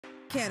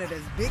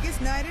Canada's biggest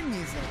night in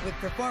music with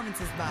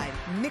performances by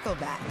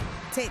NICKELBACK,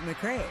 TATE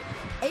McCrae,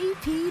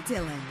 AP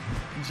Dillon,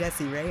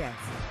 Jessie Reyes,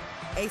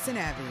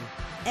 AYSANABEE,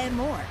 and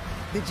more.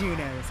 The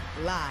Junos,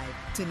 live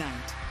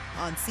tonight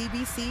on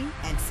CBC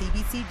and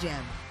CBC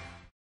Gem.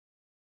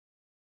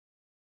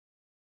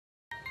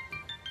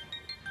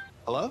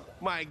 Hello?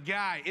 My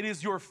guy, it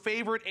is your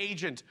favorite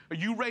agent. Are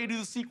you ready to do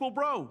the sequel,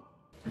 bro?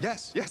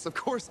 Yes, of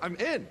course, I'm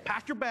in.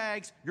 Pack your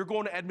bags. You're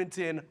going to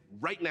Edmonton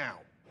right now.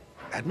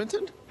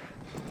 Edmonton?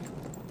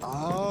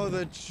 Oh,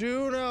 the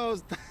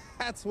Junos.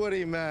 That's what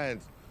he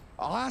meant.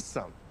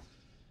 Awesome.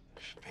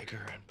 Bigger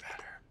and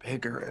better,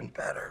 bigger and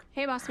better.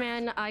 Hey, boss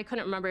man, I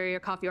couldn't remember your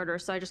coffee order,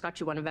 so I just got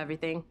you one of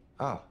everything.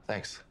 Oh,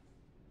 thanks.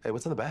 Hey,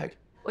 what's in the bag?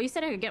 Well, you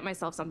said I could get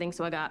myself something,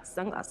 so I got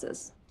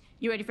sunglasses.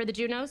 You ready for the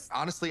Junos?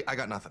 Honestly, I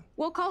got nothing.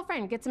 Well, call a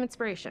friend, get some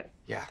inspiration.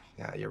 Yeah,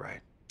 you're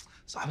right.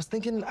 So I was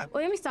thinking... Well,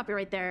 let me stop you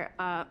right there.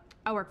 I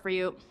work for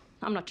you.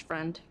 I'm not your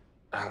friend.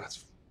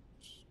 That's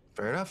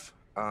fair enough.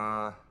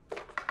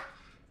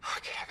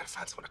 Okay, I gotta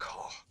find someone to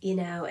call. You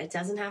know, it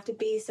doesn't have to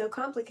be so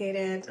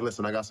complicated. Hey,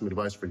 listen, I got some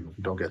advice for you.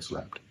 Don't get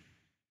slapped.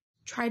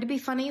 Try to be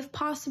funny if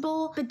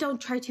possible, but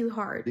don't try too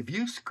hard. If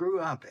you screw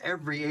up,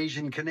 every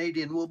Asian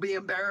Canadian will be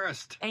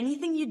embarrassed.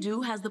 Anything you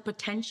do has the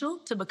potential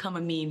to become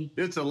a meme.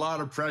 It's a lot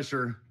of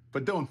pressure,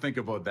 but don't think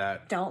about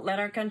that. Don't let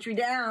our country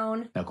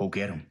down. Now go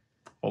get him.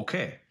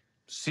 Okay.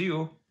 See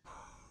you.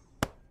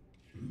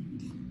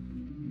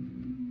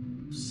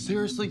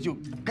 Seriously,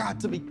 you've got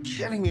to be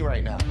kidding me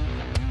right now.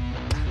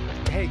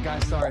 Hey,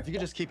 guys, sorry. If you could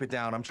just keep it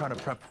down. I'm trying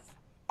to prep.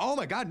 Oh,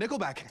 my God,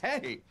 NICKELBACK.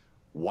 Hey.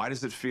 Why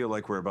does it feel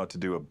like we're about to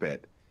do a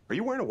bit? Are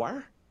you wearing a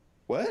wire?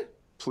 What?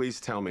 Please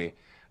tell me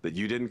that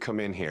you didn't come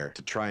in here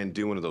to try and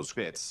do one of those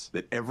bits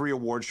that every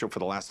award show for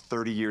the last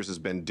 30 years has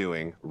been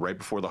doing right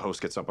before the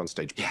host gets up on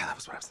stage. Yeah, that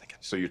was what I was thinking.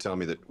 So you're telling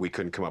me that we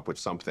couldn't come up with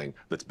something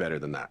that's better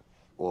than that?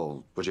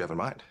 Well, what'd you have in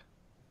mind?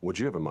 What'd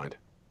you have in mind?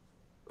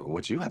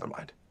 What'd you have in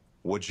mind?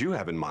 What'd you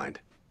have in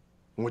mind?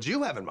 What'd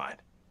you have in mind?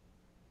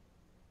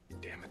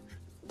 Damn it.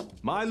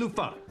 My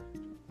Lufa.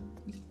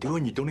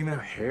 Dude, you don't even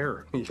have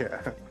hair.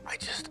 Yeah.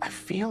 I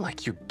feel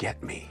like you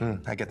get me.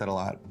 I get that a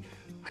lot.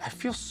 I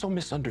feel so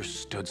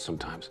misunderstood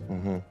sometimes.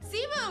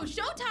 Simu,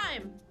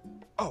 showtime!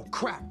 Oh,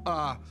 crap.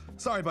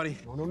 Sorry, buddy.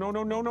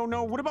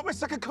 No. What about my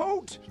second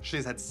coat?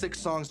 She's had 6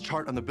 songs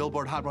chart on the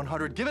Billboard Hot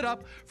 100. Give it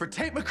up for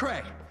TATE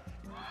McCrae.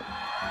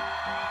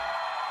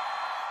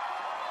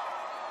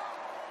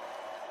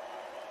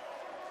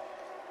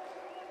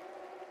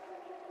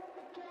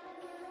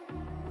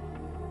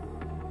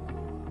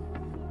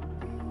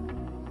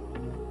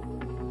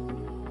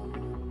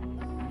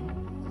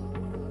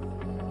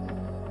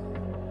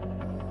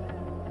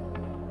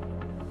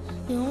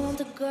 You want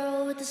the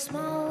girl with the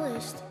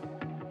smallest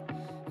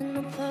and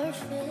the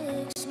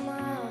perfect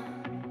smile.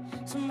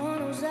 Someone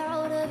who's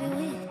out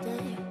every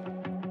weekday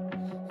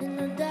in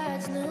her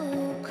dad's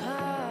new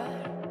car.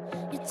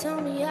 You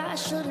tell me I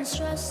shouldn't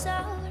stress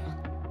out,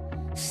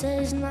 say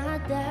it's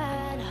not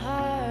that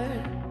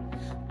hard,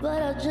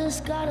 but I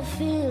just got a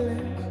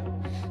feeling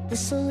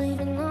this'll leave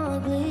an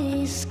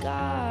ugly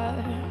scar.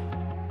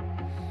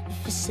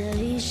 If you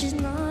say she's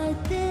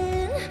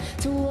nothing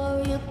to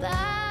worry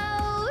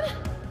about,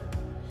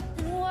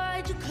 then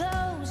why'd you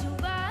close your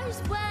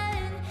eyes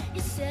when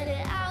you said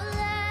it out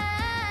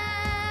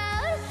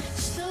loud?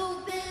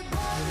 Stupid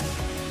boy,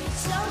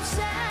 so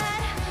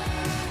sad.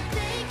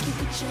 Think you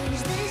could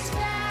change this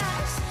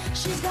fast?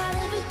 She's got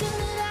everything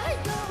that I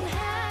don't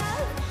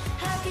have.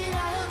 How could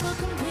I ever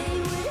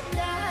compete with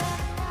that?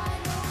 I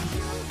know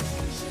you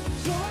can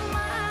change your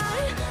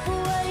mind.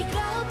 Wake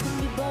up and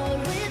be bored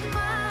with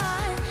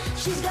mine.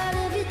 She's got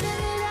everything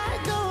that I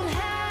don't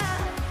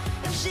have.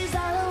 If she's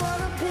all I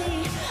wanna be,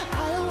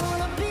 all I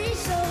wanna be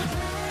so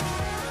bad.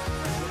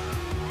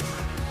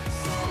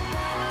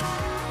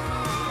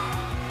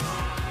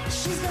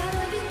 She's got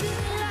everything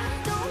that I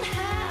don't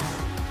have.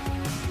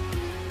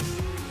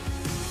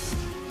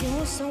 You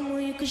want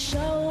somewhere you can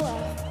show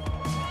up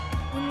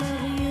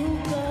whenever you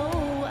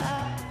go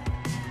out.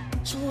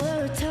 So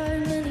wear a tight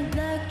mini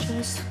black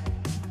dress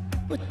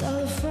with all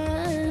her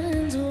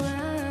friends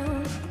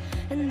around,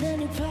 and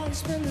then you probably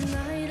spend the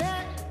night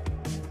at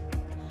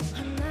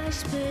a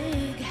nice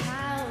big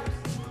house.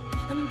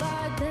 And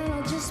by then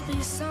I'll just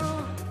be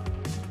some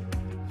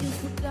you've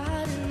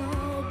forgotten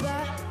all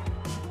about.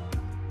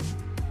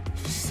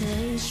 If you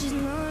say she's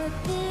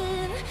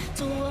nothing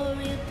to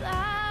worry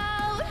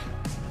about,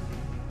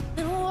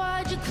 then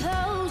why'd you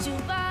close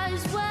your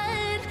eyes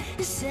when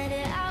you said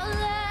it out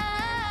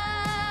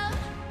loud?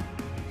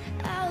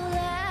 Out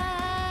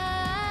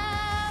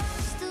loud.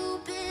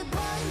 Stupid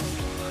boy,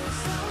 you're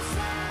so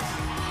sad.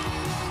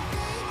 You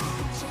think you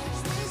can change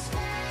this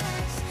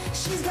fast?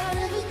 She's got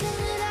everything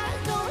that I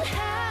don't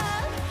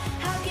have.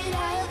 How could I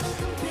ever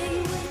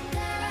compete with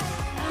that?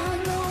 I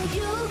know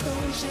you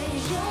gon'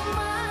 change your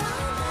mind.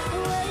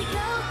 Wake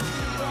up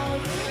and go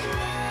with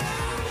me.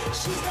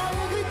 She's got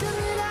everything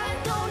that I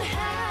don't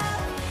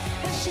have,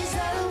 and she's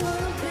all I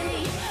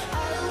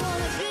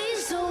wanna be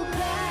so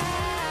bad.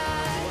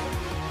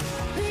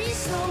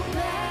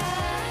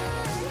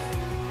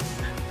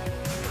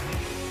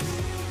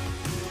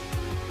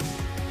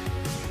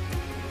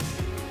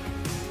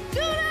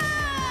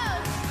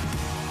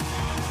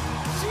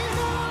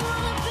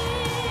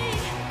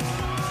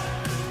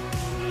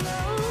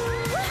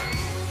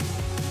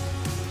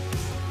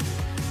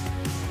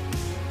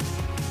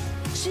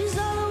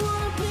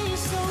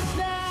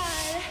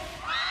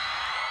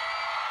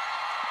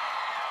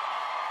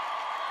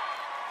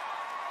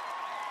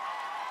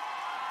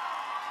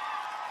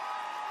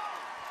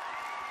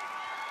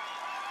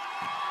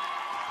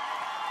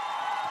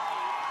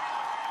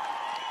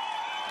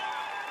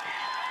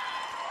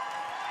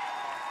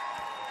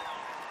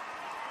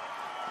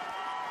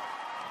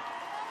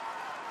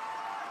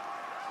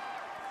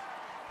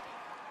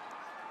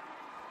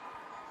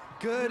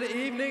 Good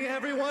evening,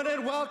 everyone,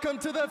 and welcome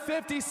to the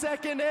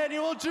 52nd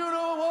Annual Juno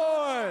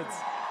Awards!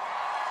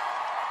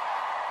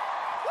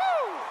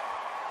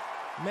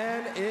 Woo!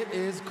 Man, it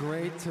is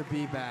great to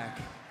be back.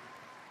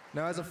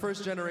 Now, as a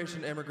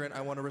first-generation immigrant,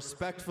 I want to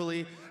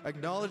respectfully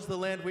acknowledge the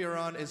land we are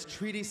on is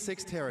Treaty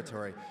 6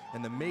 territory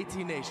in the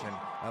Métis Nation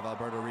of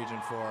Alberta Region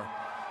 4.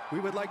 We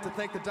would like to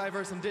thank the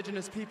diverse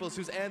Indigenous peoples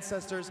whose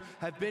ancestors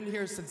have been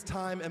here since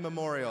time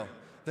immemorial.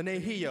 The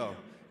Nehiyot,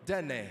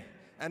 Dene,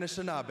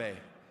 Anishinaabe,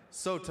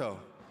 Saulteaux,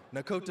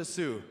 Nakota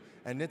Sioux,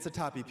 and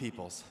Niitsitapi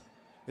peoples.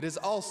 It is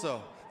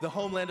also the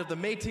homeland of the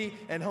Métis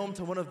and home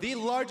to one of the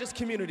largest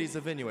communities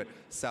of Inuit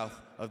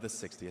south of the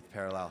 60th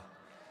parallel.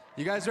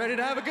 You guys ready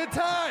to have a good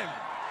time?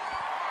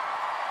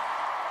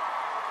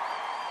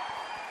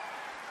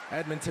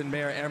 Edmonton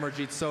Mayor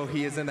Amarjeet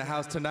Sohi is in the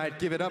house tonight.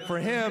 Give it up for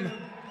him.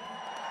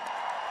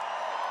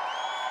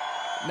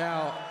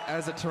 Now,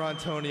 as a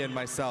Torontonian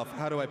myself,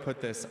 how do I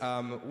put this?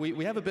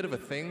 We have a bit of a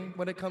thing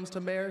when it comes to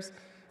mayors.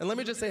 And let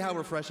me just say how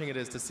refreshing it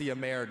is to see a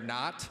mayor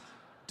not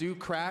do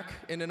crack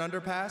in an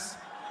underpass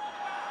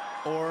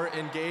or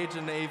engage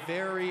in a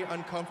very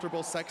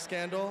uncomfortable sex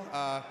scandal.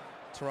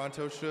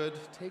 Toronto should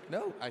take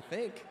note, I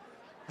think.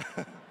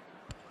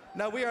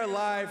 Now, we are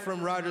live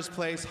from Rogers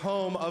Place,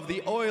 home of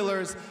the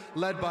Oilers,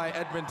 led by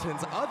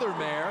Edmonton's other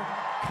mayor,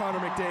 Connor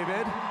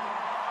McDavid.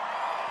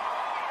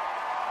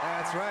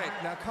 That's right.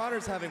 Now,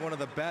 Connor's having one of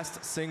the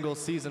best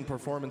single-season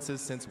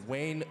performances since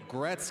Wayne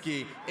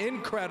Gretzky.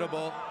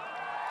 Incredible.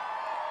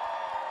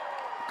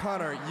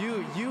 Connor,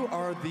 you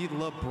are the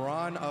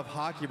LeBron of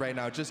hockey right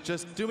now.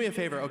 Just do me a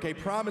favor, okay?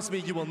 Promise me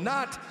you will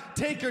not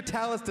take your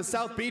talents to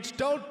South Beach.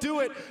 Don't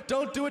do it.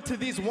 Don't do it to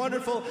these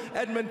wonderful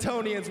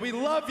Edmontonians. We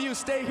love you.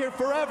 Stay here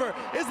forever.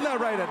 Isn't that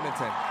right,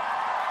 Edmonton?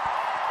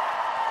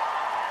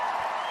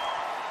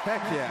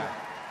 Heck yeah.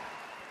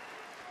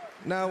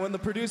 Now, when the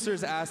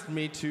producers asked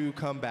me to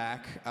come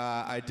back,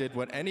 I did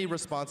what any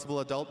responsible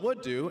adult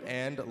would do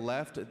and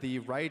left the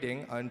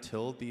writing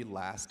until the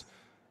last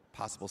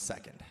possible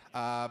second.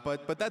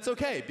 But that's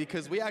okay,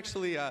 because we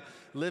actually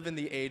live in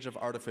the age of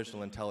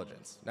artificial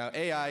intelligence. Now,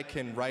 AI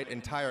can write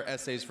entire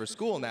essays for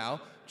school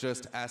now.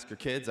 Just ask your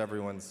kids,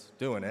 everyone's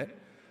doing it.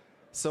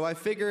 So I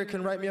figure it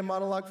can write me a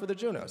monologue for the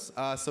Junos.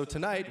 So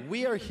tonight,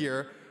 we are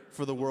here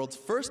for the world's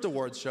first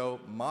awards show,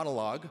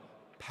 Monologue,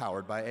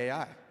 powered by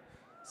AI.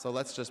 So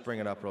let's just bring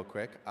it up real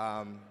quick.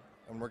 And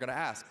we're gonna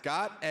ask,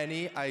 got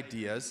any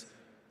ideas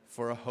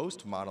for a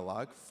host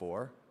monologue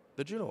for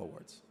the Juno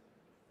Awards?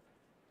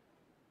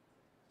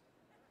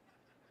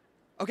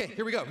 Okay,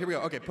 here we go.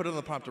 Okay, put it on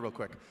the prompter real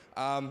quick.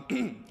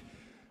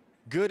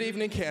 Good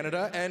evening,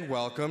 Canada, and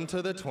welcome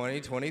to the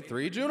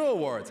 2023 Juno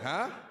Awards,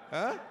 huh?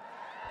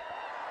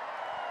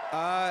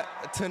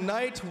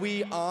 Tonight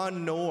we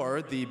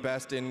honor the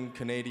best in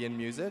Canadian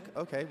music.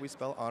 Okay, we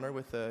spell honor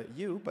with a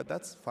U, but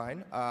that's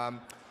fine.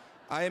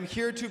 I am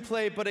here to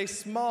play but a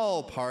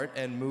small part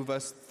and move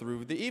us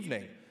through the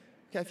evening.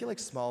 Okay, I feel like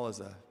small is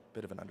a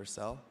bit of an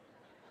undersell.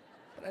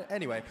 But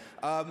anyway,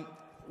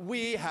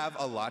 we have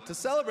a lot to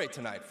celebrate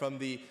tonight, from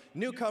the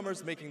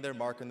newcomers making their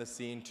mark in the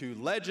scene to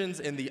legends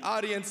in the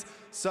audience,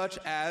 such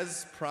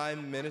as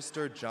Prime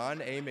Minister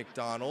John A.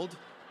 Macdonald,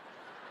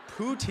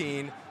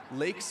 Poutine,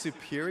 Lake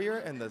Superior,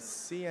 and the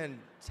CN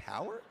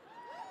Tower?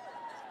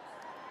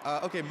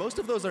 Okay, most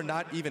of those are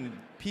not even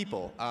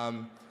people.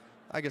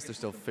 I guess they're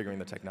still figuring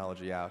the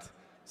technology out.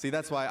 See,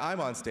 that's why I'm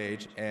on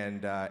stage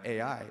and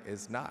AI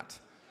is not.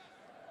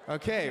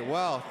 Okay,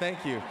 well,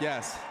 thank you.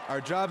 Yes,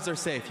 our jobs are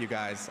safe, you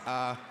guys.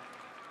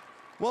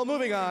 Well,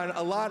 moving on,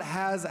 a lot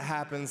has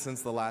happened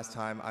since the last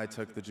time I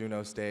took the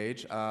Juno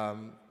stage.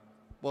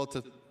 Well,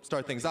 to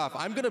start things off,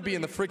 I'm gonna be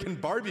in the freaking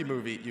Barbie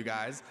movie, you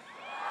guys.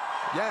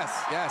 Yes,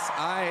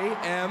 I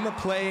am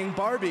playing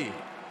Barbie.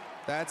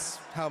 That's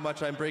how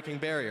much I'm breaking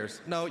barriers.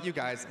 No, you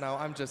guys, no,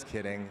 I'm just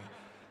kidding.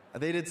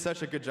 They did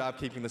such a good job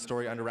keeping the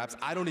story under wraps,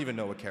 I don't even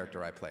know what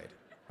character I played.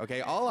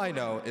 Okay, all I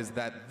know is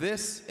that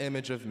this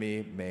image of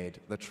me made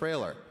the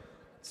trailer.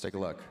 Let's take a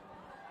look.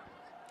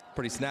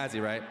 Pretty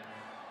snazzy, right?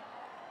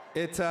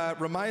 It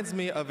reminds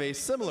me of a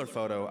similar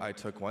photo I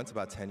took once,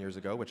 about 10 years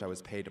ago, which I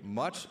was paid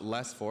much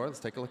less for. Let's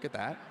take a look at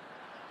that.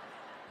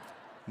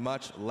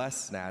 Much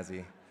less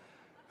snazzy.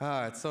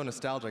 It's so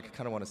nostalgic, I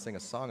kind of want to sing a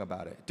song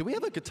about it. Do we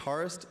have a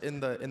guitarist in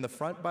the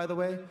front, by the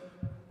way?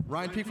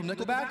 Ryan P. from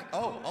Nickelback?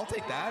 Oh, I'll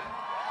take that.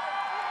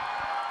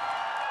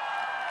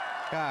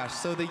 Gosh,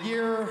 so the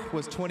year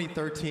was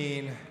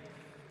 2013.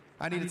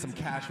 I needed some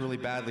cash really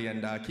badly,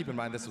 and keep in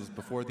mind this was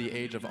before the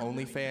age of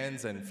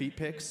OnlyFans and feet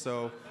pics,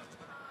 so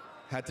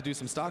had to do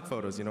some stock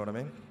photos, you know what I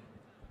mean?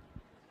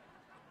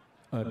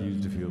 I've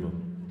used a few of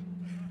them.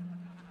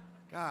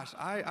 Gosh,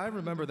 I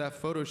remember that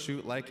photo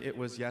shoot like it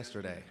was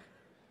yesterday.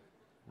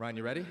 Ryan,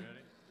 you ready?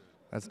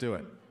 Let's do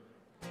it.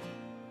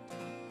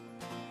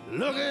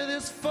 Look at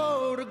this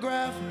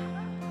photograph.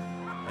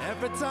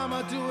 Every time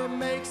I do it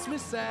makes me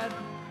sad.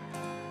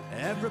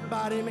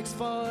 Everybody makes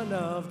fun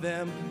of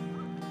them.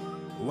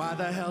 Why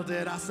the hell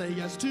did I say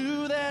yes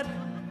to that?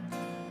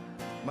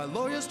 My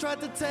lawyers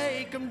tried to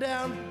take them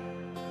down.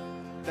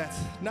 That's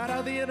not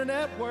how the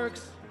internet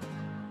works.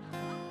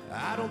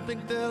 I don't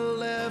think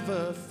they'll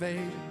ever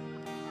fade.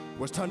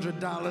 Worst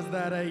 $100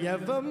 that I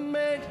ever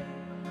made.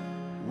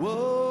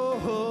 Whoa,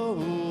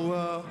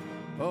 whoa,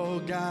 oh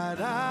God,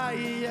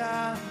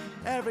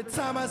 every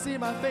time I see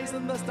my face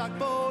in the stock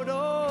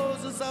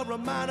photos, it's a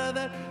reminder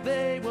that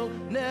they will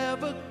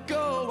never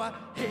go. I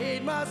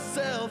hate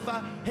myself,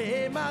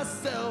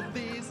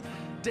 these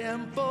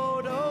damn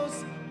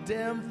photos,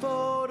 damn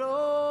photos.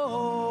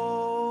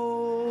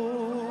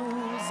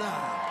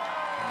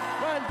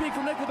 Ryan Peake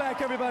from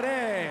Nickelback,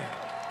 everybody.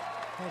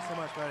 Thanks so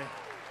much, buddy.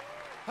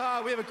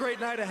 We have a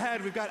great night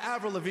ahead. We've got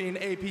Avril Lavigne,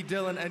 AP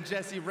Dillon, and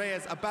Jessie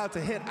Reyez about to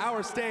hit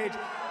our stage.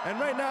 And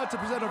right now, to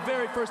present our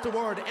very first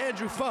award,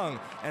 Andrew Fung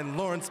and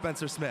Lauren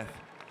Spencer Smith.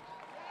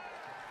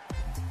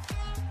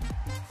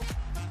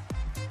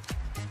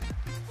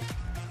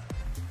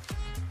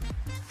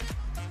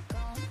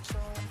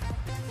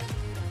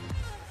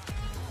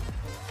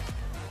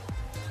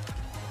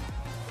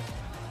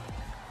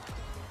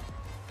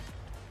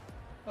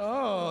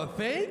 Oh,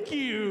 thank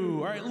you.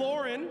 All right,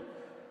 Lauren,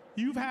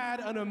 you've had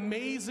an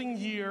amazing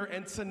year,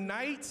 and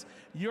tonight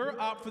you're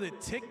up for the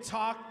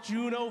TikTok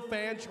Juno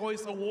Fan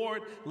Choice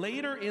Award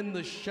later in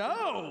the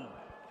show.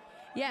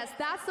 Yes,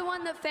 that's the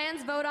one that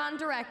fans vote on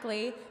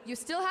directly. You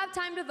still have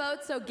time to vote,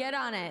 so get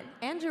on it.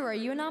 Andrew, are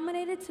you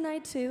nominated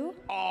tonight too?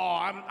 Oh,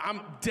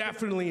 I'm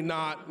definitely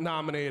not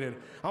nominated.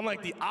 I'm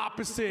like the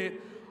opposite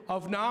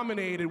of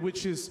nominated,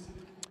 which is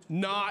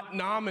not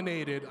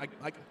nominated.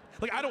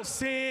 Like I don't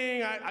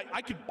sing.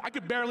 I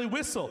could barely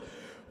whistle.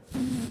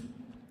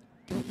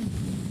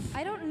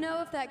 I don't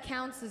know if that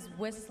counts as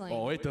whistling.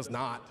 Oh, it does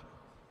not.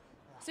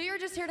 So you're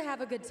just here to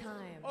have a good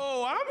time.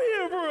 Oh, I'm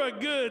here for a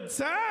good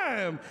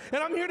time.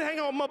 And I'm here to hang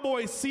out with my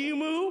boy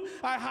Simu.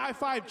 I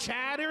high-fived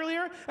Chad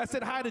earlier. I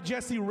said hi to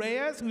Jessie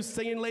Reyez, who's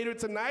singing later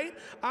tonight.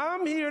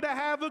 I'm here to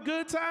have a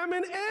good time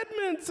in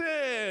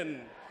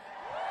Edmonton.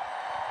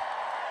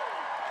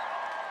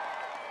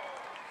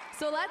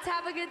 So let's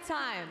have a good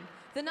time.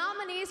 The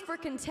nominees for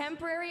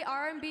Contemporary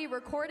R&B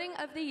Recording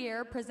of the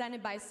Year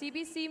presented by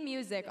CBC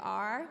Music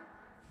are...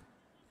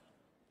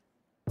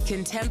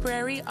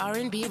 Contemporary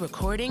R&B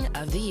Recording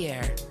of the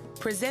Year,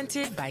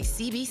 presented by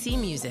CBC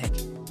Music.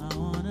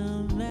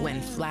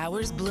 When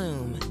Flowers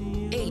Bloom,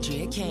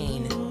 Adria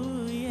Kane.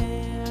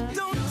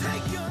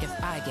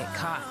 If I Get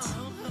Caught,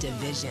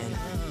 Division.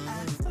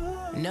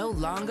 No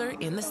Longer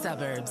in the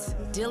Suburbs,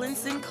 Dylan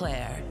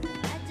Sinclair.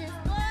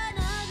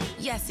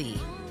 Yessie,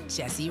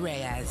 Jessie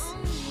Reyez.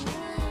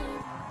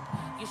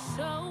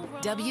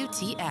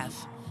 WTF,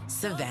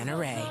 Savannah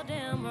Ray.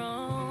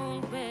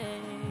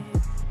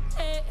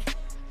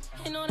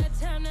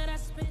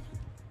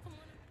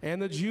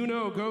 And the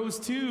Juno goes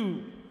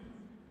to...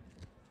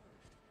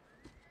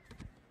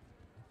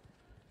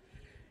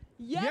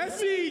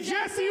 Yessie,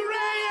 Jessie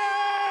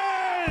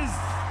Reyez!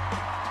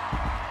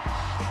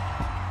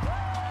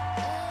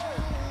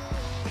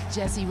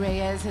 Jessie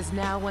Reyez has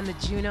now won the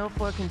Juno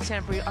for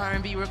Contemporary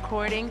R&B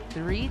Recording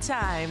 3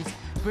 times,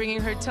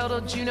 bringing her total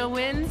Juno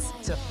wins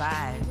to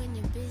 5.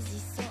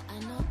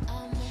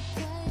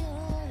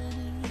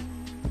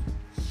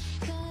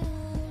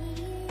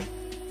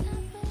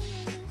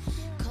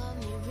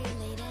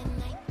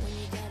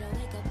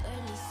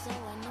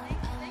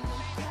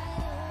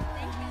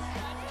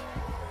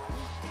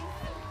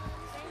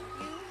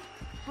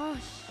 Oh,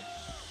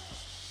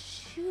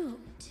 shoot.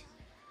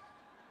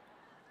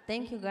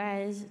 Thank you,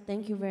 guys.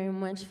 Thank you very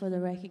much for the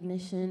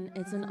recognition.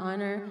 It's an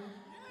honor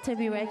to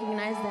be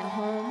recognized at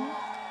home.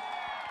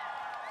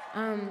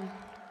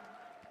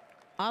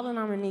 All the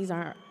nominees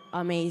are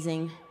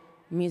amazing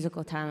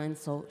musical talent,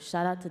 so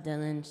shout out to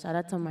Dylan, shout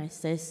out to my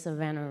sis,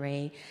 Savannah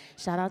Ray,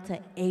 shout out to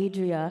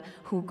Adria,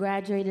 who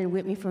graduated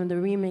with me from the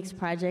Remix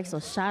Project, so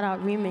shout out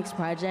Remix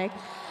Project.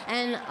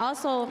 And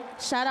also,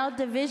 shout out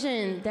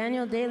Division.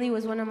 Daniel Daly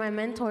was one of my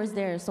mentors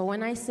there, so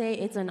when I say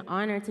it's an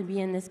honor to be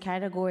in this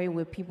category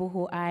with people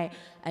who I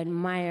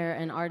admire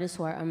and artists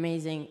who are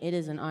amazing, it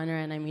is an honor,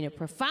 and I mean it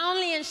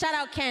profoundly, and shout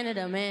out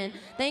Canada, man.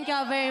 Thank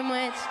y'all very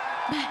much.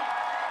 Bye.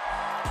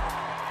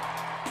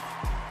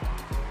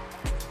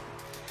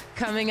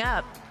 Coming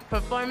up,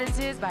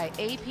 performances by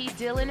AP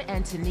Dillon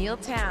and TENILLE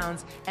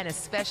Towns, and a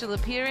special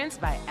appearance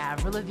by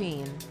Avril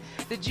Lavigne.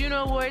 The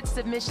Juno Awards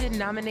submission,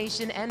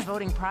 nomination, and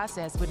voting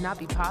process would not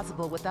be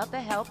possible without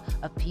the help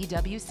of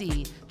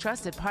PwC,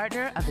 trusted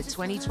partner of the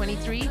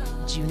 2023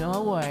 Juno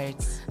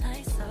Awards.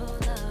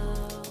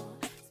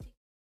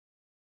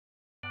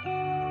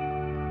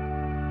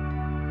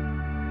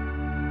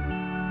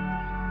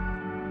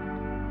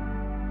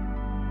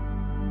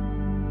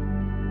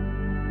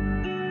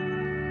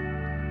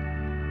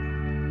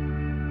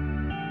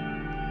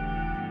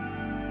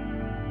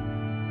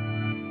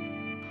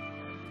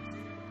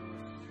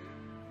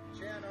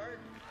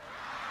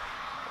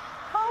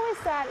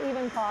 That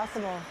even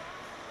possible?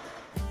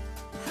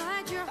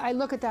 I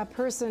look at that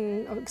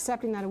person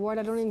accepting that award,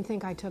 I don't even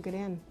think I took it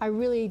in. I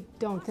really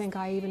don't think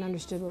I even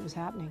understood what was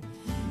happening.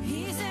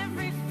 He's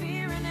every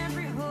fear and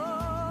every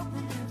hope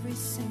and every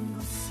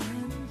single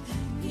sin.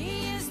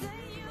 He is the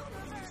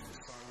universe.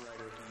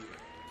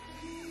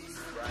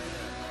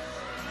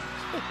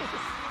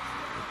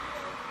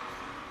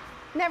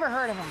 Never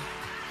heard of him.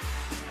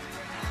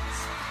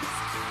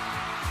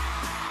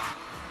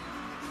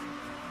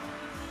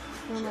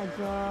 Oh my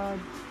God.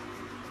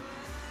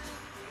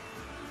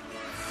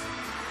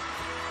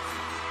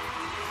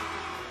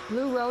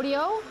 Blue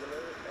Rodeo?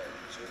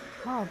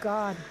 Oh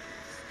God.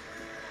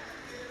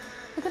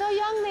 Look at how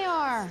young they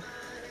are.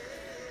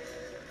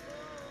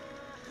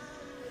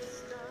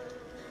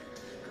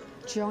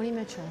 Joni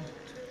Mitchell.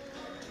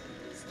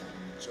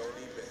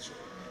 Joni Mitchell.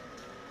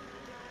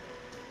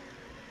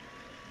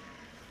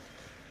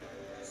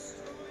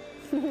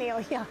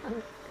 Neil Young.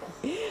 And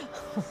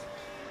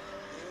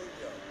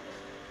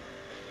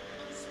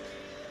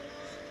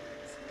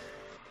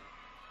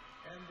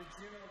the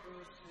Juno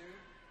goes to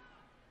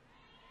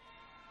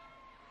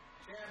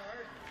Jan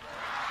Art.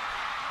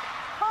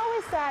 How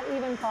is that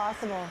even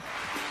possible?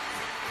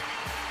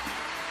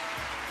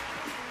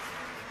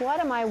 What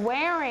am I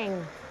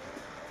wearing?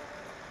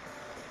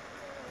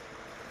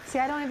 See,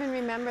 I don't even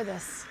remember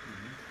this.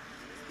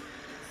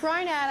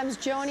 Bryan Adams,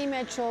 Joni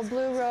Mitchell,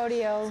 Blue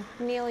Rodeo,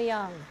 Neil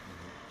Young.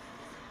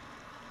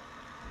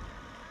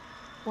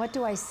 What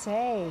do I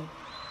say?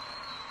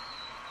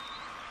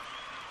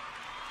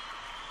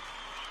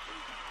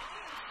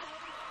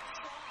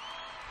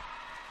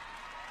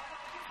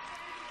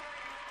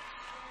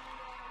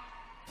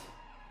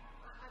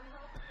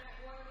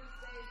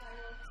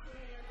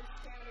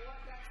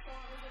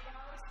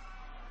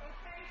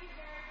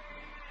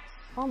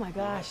 Oh my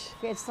gosh,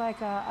 it's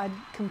like a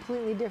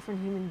completely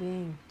different human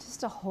being.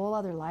 Just a whole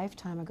other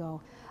lifetime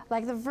ago.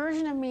 Like the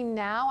version of me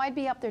now, I'd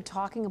be up there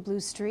talking a blue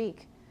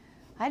streak.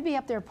 I'd be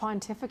up there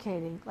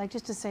pontificating, like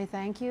just to say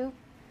thank you.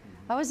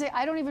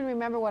 I don't even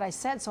remember what I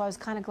said, so I was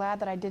kind of glad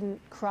that I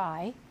didn't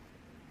cry.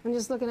 I'm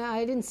just looking at,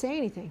 I didn't say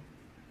anything.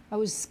 I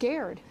was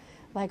scared,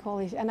 like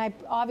holy, and I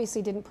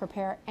obviously didn't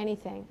prepare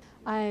anything.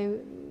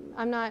 I'm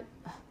not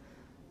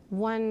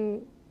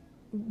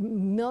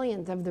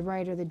 1/millionth of the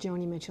writer that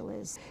Joni Mitchell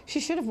is.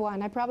 She should have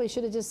won. I probably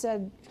should have just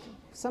said,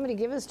 somebody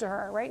give this to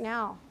her right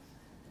now.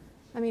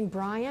 I mean,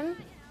 Brian,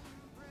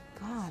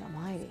 God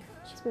almighty.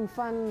 It's been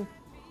fun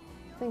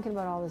thinking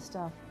about all this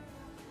stuff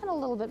and a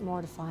little bit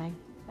mortifying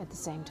at the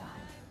same time.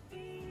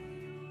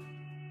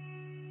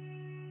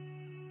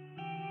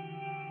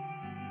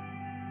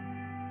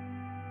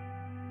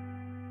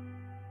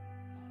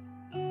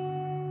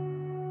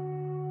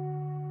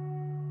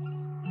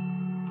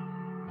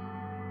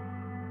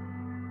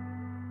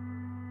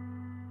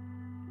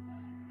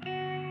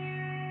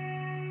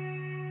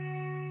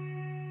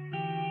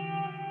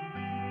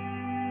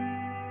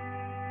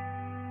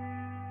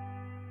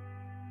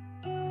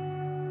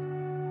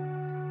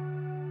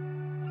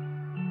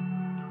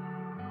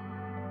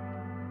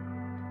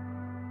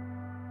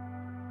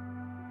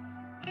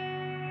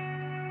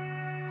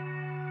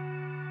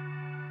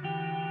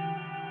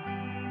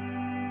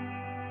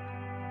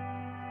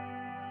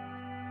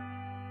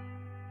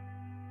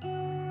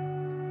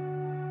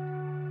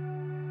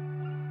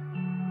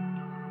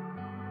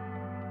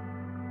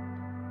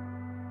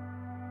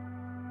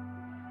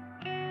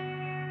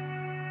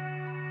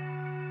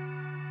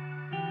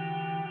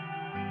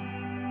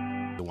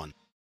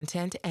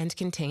 Content and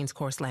contains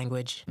coarse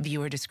language.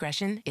 Viewer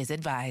discretion is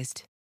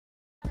advised.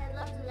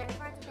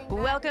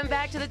 Welcome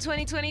back to the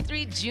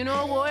 2023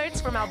 Juno Awards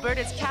from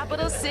Alberta's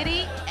capital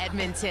city,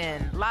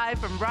 Edmonton. Live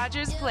from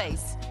Rogers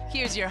Place.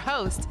 Here's your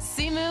host,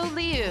 Simu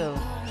Liu.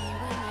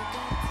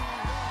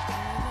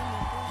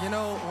 You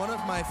know, one of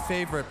my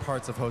favorite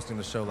parts of hosting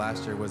the show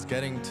last year was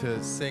getting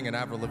to sing an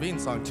Avril Lavigne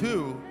song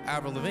to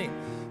Avril Lavigne.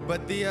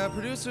 But the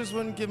producers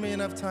wouldn't give me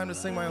enough time to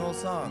sing my whole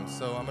song,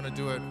 so I'm gonna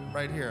do it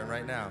right here and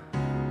right now.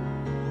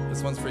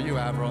 This one's for you,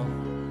 Avril.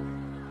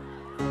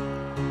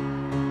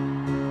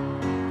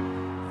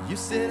 You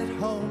sit at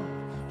home,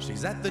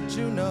 she's at the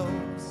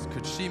Junos.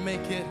 Could she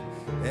make it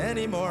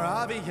any more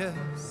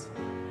obvious?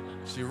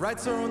 She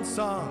writes her own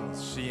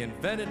songs, she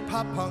invented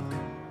pop punk.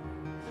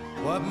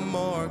 What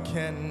more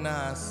can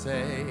I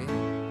say?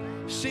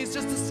 She's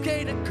just a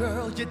skated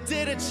girl, you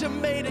did it, you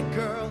made it,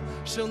 girl.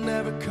 She'll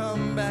never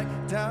come back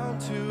down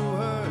to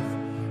earth.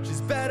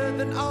 She's better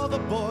than all the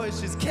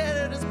boys, she's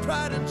Canada's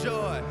pride and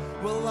joy.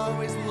 We'll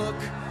always look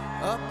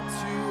up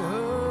to her.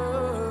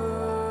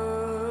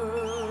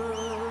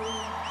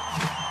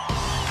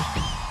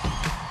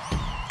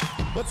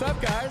 What's up,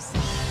 guys?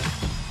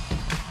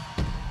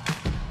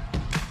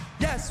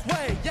 Yes,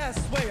 way,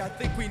 I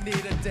think we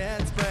need a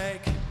dance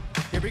break.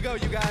 Here we go,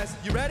 you guys.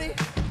 You ready?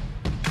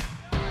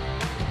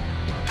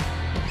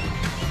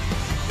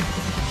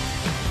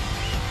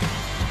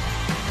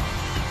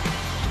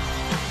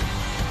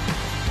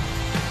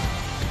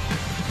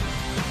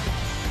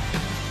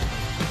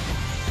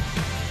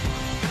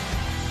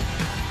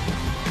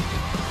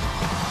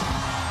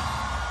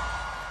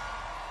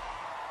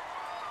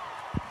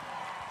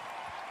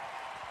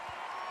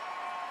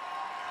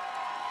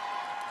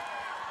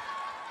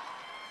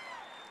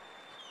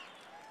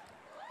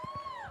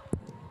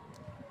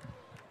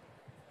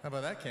 How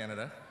about that,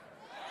 Canada?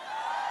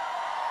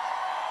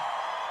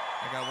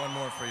 I got one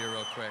more for you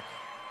real quick.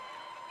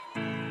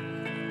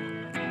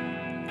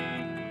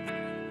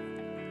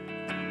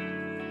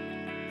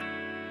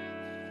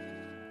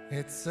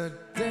 It's a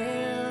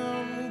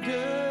damn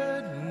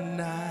good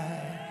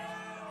night,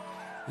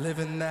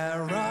 living that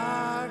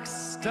rock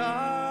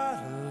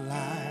star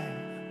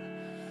life.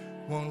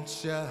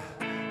 Won't you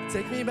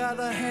take me by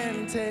the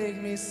hand, take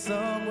me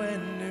somewhere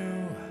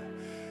new?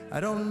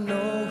 I don't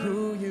know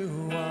who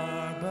you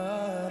are,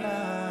 but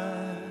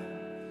I'm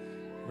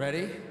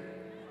ready.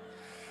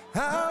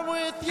 I'm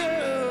with you.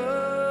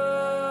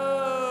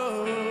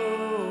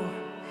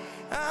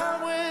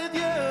 I'm with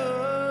you.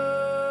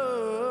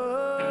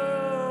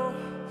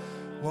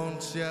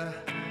 Won't you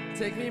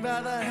take me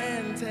by the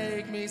hand,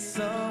 take me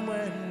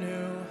somewhere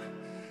new?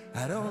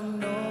 I don't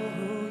know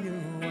who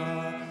you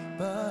are,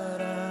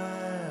 but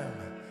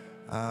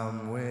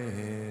I'm with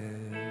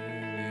you.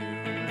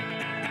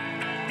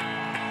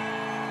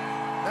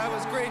 That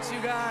was great, you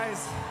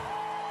guys.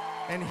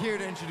 And here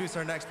to introduce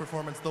our next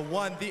performance, the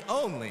one, the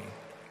only,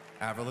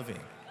 Avril Lavigne.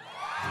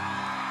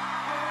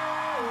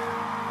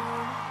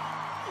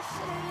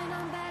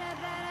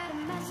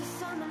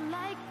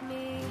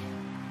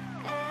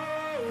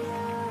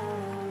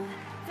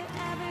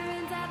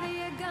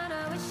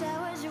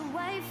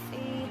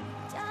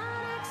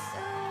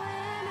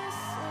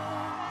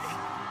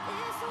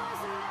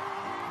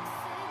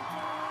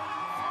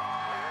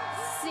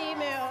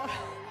 Simu,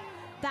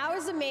 that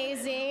was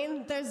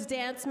amazing. Those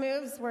dance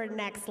moves were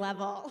next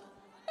level.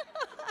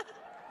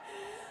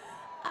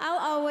 I'll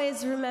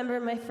always remember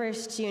my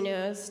first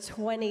Junos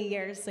 20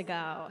 years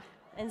ago,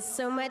 and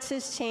so much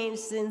has changed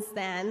since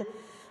then.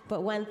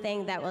 But one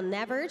thing that will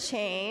never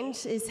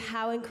change is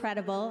how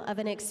incredible of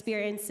an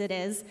experience it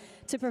is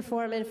to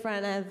perform in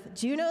front of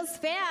Juno's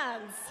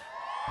fans.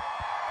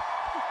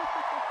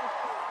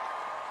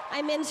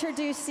 I'm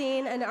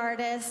introducing an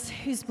artist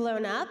who's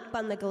blown up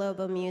on the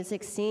global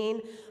music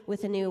scene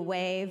with a new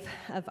wave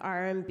of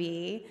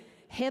R&B,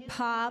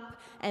 hip-hop,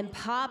 and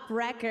pop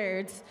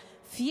records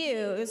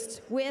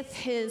fused with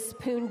his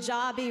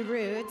Punjabi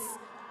roots.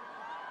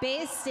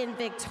 Based in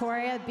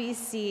Victoria,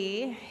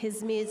 BC,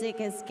 his music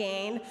has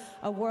gained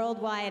a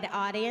worldwide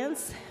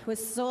audience with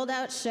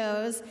sold-out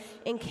shows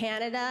in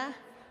Canada,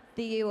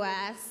 the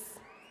US.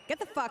 Get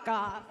the fuck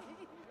off.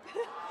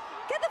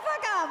 Get the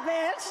fuck off,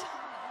 bitch.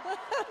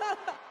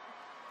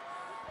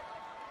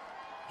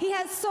 He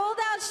has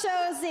sold-out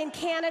shows in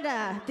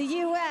Canada, the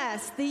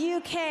US, the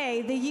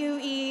UK, the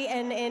UE,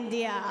 and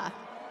India.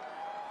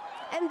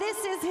 And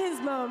this is his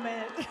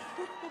moment.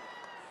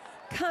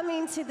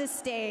 Coming to the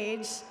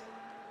stage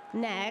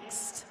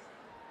next,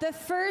 the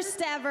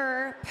first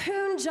ever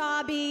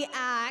Punjabi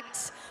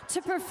act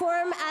to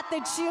perform at the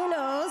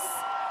Junos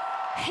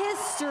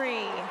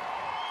history.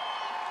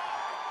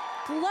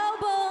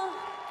 Global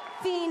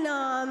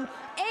phenom,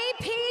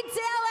 AP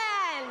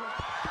Dhillon.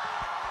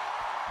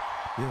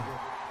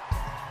 Yeah.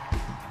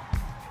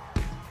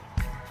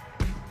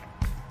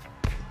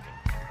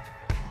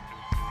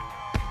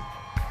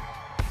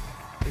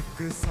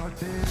 ਇੱਕ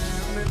ਸਾਡੇ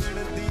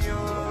ਮਿਲਣ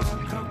ਦੀਆਂ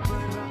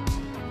ਖਬਰਾਂ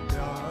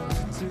ਪਿਆਰ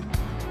ਚ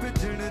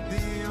ਭਿੱਜਣ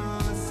ਦੀਆਂ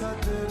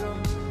ਸਦਰਾਂ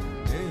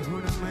ਇਹ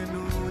ਹੁਣ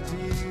ਮੈਨੂੰ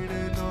ਜੀਣ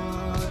ਨਾ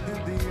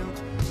ਦਿੰਦੀਆਂ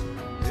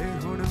ਇਹ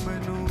ਹੁਣ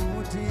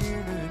ਮੈਨੂੰ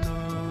ਜੀਣ ਨਾ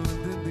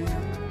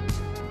ਦਿੰਦੀਆਂ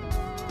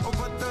ਉਹ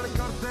ਬੱਦਲ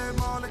ਕਰਦੇ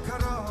ਮਾਲ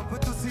ਖਰਾਬ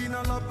ਤੁਸੀਂ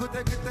ਨਾ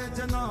ਲੱਭਦੇ ਕਿਤੇ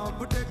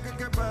ਜਨਾਬ ਟਿਕ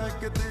ਕੇ ਬੈ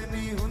ਕਿਤੇ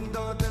ਨਹੀਂ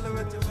ਹੁੰਦਾ ਦਿਲ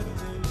ਵਿੱਚ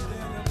ਵੱਜੇ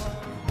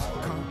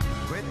ਅੱਖਾਂ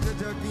ਵਿੱਚ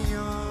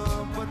ਜਗੀਆਂ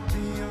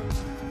ਬੱਤੀਆਂ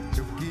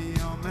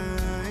ਚੁੱਕੀਆਂ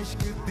ਮੈਂ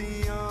ਇਸ਼ਕ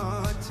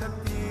ਦੀਆਂ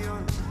ਛੱਤੀਆਂ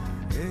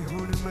ਇਹ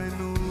ਹੁਣ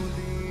ਮੈਨੂੰ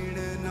ਲੀੜ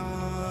ਨਾ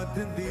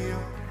ਦਿੰਦੀਆਂ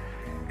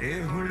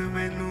ਇਹ ਹੁਣ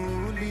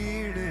ਮੈਨੂੰ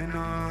ਲੀੜ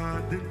ਨਾ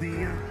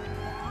ਦਿੰਦੀਆਂ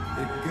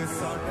ਇੱਕ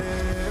ਸਾਡੇ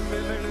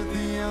ਮਿਲਣ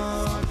ਦੀਆਂ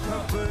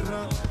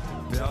ਖਬਰਾਂ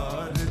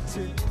ਪਿਆਰ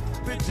ਚ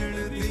ਭਿੱਜਣ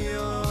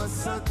ਦੀਆਂ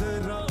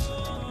ਸਦਰਾਂ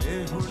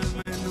ਇਹ ਹੁਣ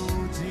ਮੈਨੂੰ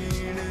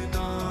ਜੀਣ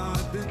ਨਾ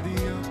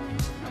ਦਿੰਦੀਆਂ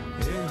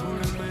ਇਹ ਹੁਣ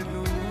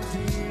ਮੈਨੂੰ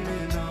ਜੀਣ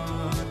ਨਾ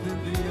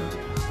ਦਿੰਦੀਆਂ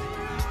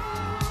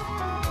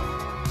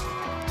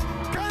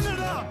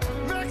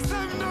Make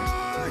some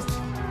noise!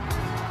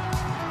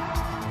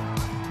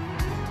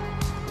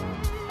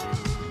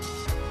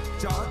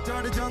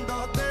 ਚੜ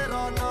ਜਾਂਦਾ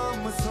ਤੇਰਾ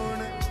ਨਾਮ ਸੁਣ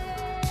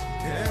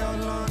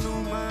ਖਿਆਲਾਂ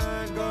ਨੂੰ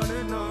ਮੈਂ ਗੜ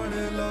ਨਾਲ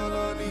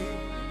ਲਾ ਨੀ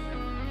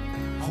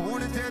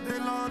ਹੁਣ ਜੇ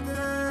ਦਿਲਾਂ ਤੇ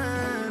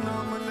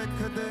ਨਾਮ ਲਿਖ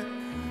ਦੇ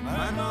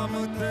ਮੈਂ ਨਾਮ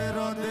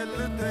ਤੇਰਾ ਦਿਲ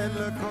ਤੇ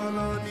ਲਿਖਾ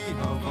ਨੀ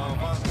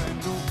ਹਵਾਵਾਂ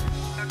ਤੈਨੂੰ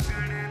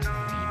ਲੱਗਣ ਨਾ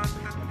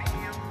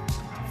ਦਿੱਤੀਆਂ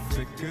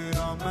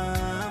ਫਿਕਰਾਂ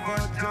ਮੈਂ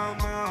ਵਾਜਾਂ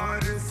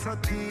ਮਾਰ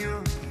ਸਤੀਆਂ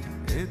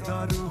ਇਹ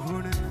ਦਾਰੂ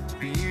ਹੁਣ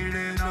ਪੀਣ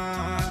ਨਾ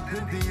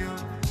ਦਿੰਦੀਆਂ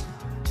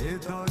ਇਹ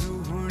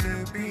ਦਾਰੂ ਹੁਣ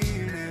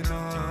ਪੀਣ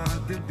ਨਾ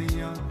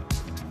ਦਿੰਦੀਆਂ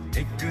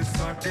ਇੱਕ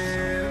ਸਾਡੇ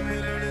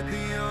ਮਿਲਣ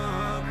ਦੀਆਂ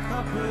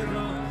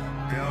ਖਬਰਾਂ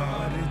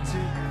ਪਿਆਰ ਚ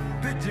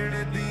ਭਿੱਜਣ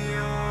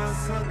ਦੀਆਂ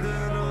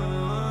ਸਦਰਾਂ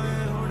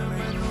ਇਹ ਹੁਣ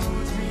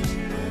ਮੈਨੂੰ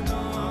ਜੀਣ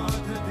ਨਾ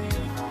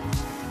ਦਿੰਦੀਆਂ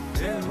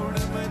ਇਹ ਹੁਣ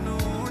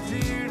ਮੈਨੂੰ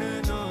ਜੀਣ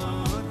ਨਾ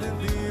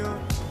ਦਿੰਦੀਆਂ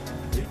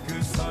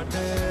ਇੱਕ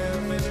ਸਾਡੇ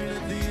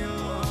ਮਿਲਣ ਦੀਆਂ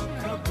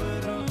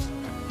ਖਬਰਾਂ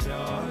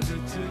ਪਿਆਰ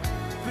ਚ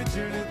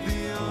ਭਿੱਜਣ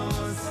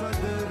ਦੀਆਂ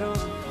ਸਦਰਾਂ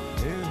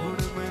ਇਹ ਹੁਣ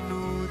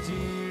ਮੈਨੂੰ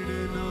ਜੀਣ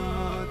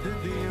ਨਾ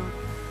ਦਿੰਦੀਆਂ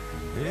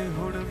ਇਹ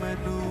ਹੁਣ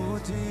ਮੈਨੂੰ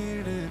ਜੀ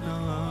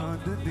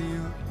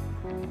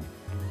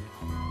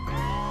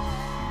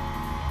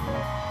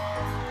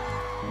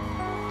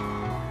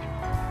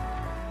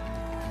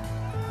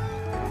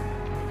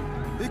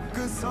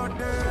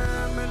साडे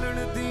मिलन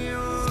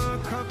दियां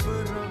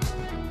खबरां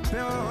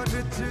प्यार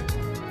च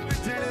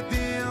विछड़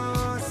दियां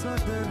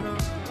सदरां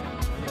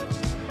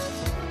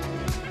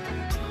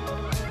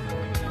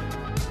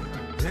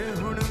हे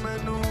हुण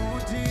मैनू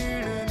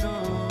जीण ना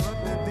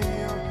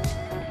दिंदियां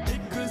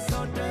इक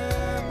साडे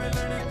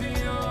मिलन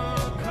दियां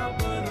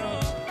खबरां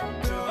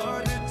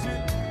प्यार च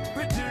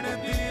विछड़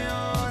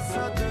दियां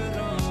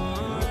सदरां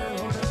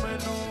हुण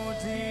मैनू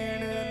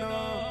जीण ना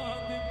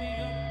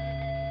दिंदियां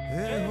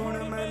हे हुण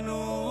मैनू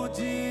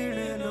जीण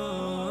ना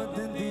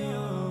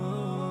दिंदियां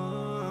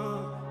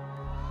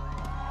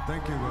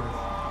Thank you guys.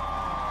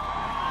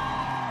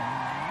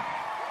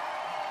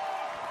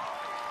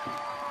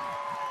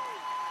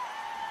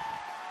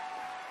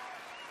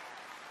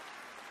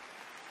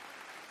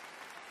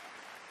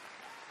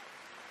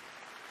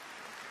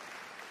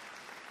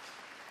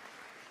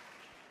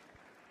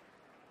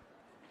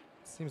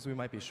 Seems we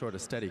might be short a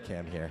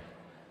Steadicam here.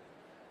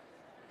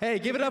 Hey,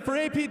 give it up for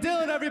AP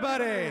Dillon,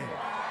 everybody!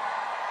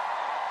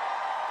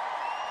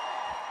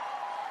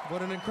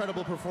 What an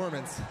incredible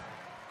performance.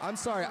 I'm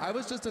sorry, I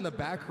was just in the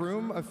back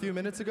room a few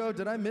minutes ago.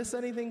 Did I miss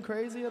anything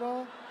crazy at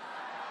all?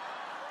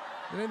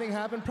 Did anything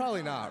happen?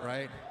 Probably not,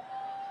 right?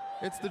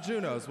 It's the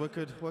Junos. What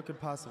could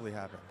possibly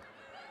happen?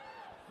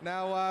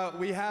 Now,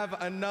 we have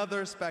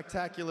another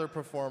spectacular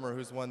performer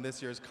who's won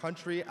this year's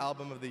Country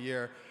Album of the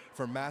Year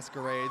for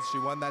Masquerades. She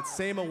won that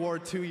same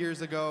award 2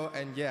 years ago,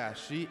 and yeah,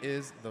 she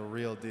is the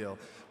real deal.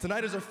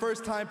 Tonight is her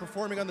first time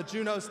performing on the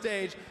Juno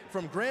stage.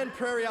 From Grand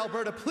Prairie,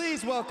 Alberta,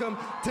 please welcome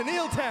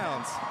TENILLE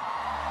Towns.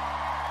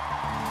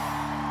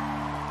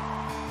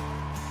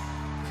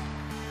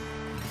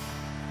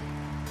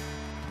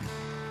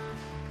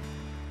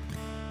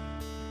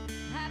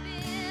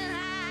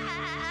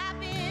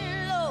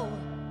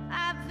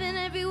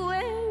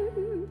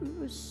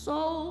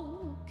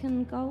 Soul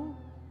can go.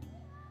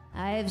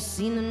 I've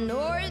seen the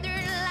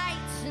northern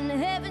lights in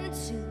heaven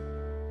too,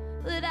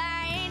 but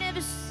I ain't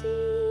ever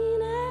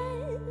seen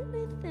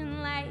anything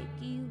like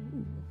you.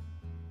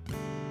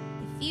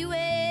 If you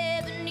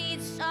ever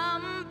need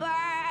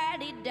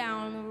somebody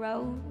down the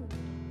road,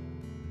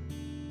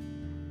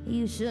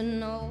 you should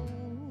know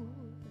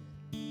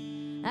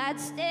I'd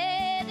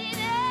stand in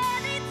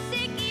any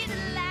ticket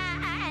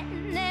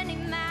line, any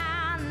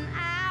mountain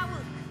I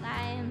would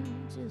climb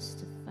just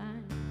to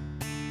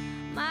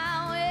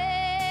my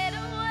way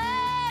to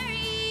where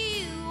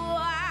you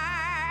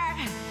are.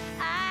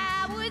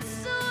 I would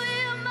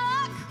swim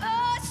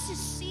across the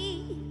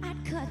sea.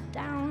 I'd cut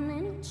down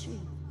any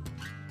tree,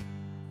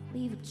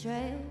 leave a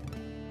trail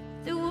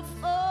through a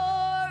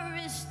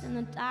forest in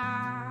the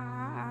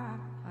dark,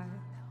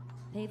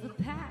 pave a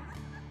path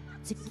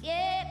to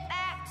get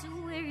back to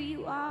where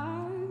you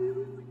are,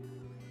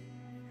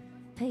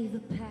 pave a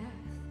path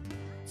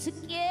to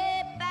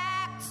get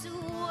back to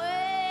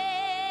where.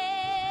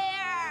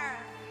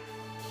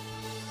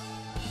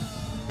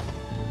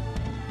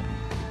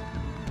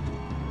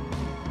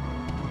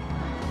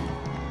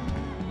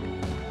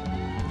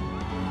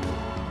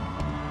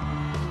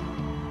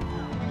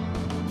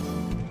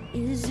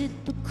 Is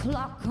it the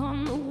clock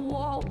on the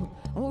wall,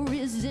 or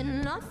is it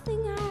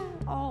nothing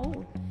at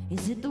all?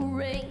 Is it the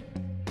rain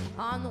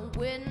on the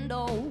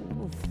window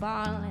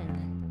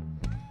falling?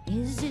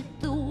 Is it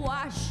the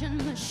washing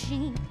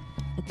machine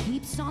that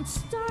keeps on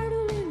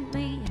startling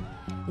me?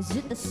 Is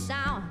it the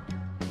sound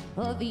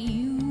of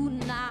you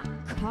not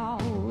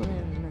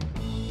calling?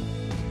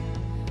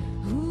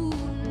 Who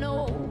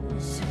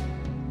knows?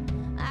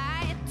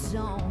 I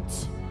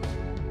don't.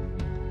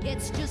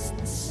 It's just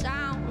the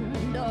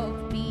sound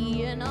of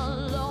being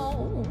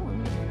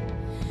alone.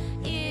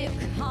 It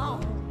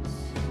comes,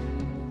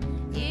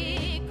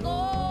 it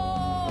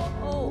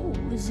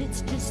goes.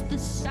 It's just the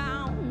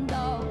sound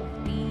of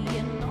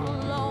being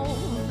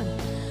alone.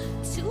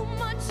 Too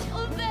much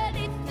of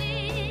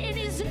anything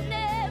is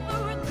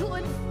never a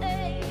good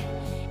thing.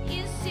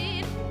 Is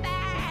it a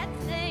bad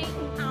thing?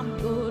 I'm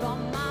good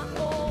on my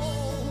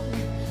own.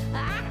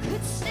 I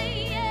could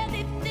say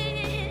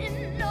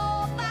anything,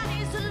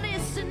 nobody's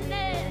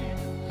listening.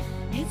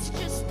 It's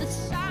just the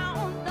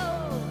sound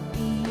of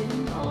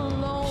being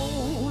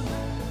alone.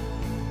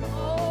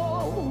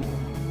 Oh,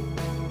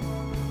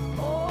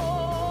 oh,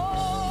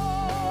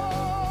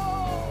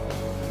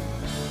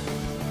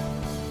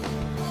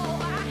 oh,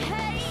 I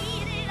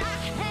hate it, I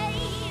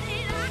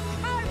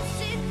curse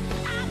it,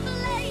 I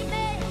blame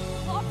it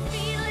for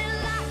feeling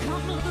like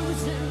I'm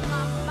losing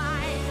my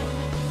mind.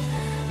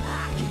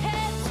 I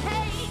can't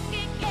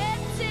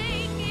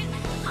take it,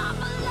 I'm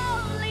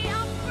lonely,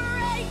 I'm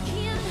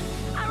breaking.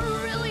 I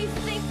really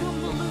think I'm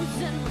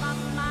losing my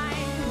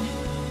mind.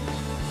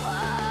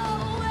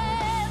 Oh,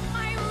 am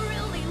I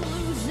really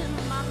losing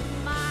my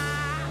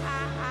mind?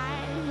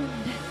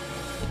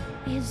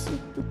 Is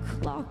it the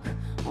clock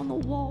on the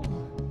wall?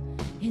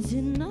 Is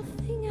it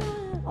nothing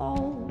at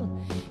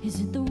all? Is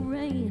it the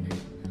rain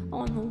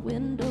on the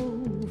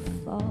window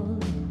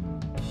falling?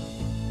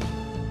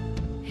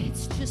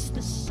 It's just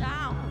the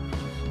sound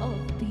of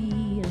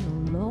being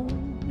alone.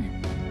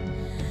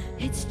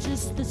 It's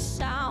just the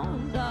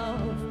sound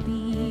of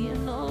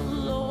being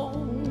alone.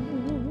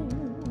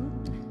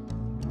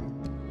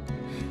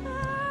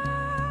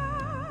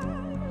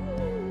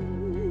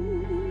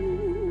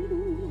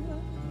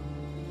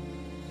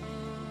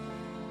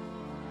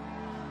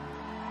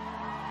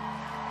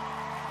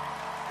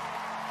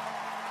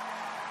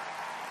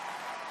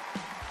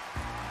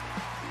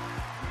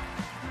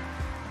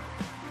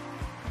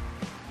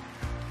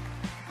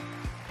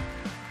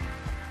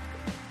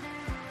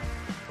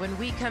 When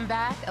we come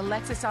back,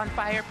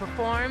 ALEXISONFIRE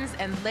performs,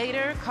 and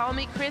later, Call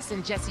Me Chris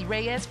and Jessie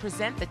Reyez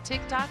present the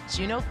TikTok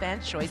Juno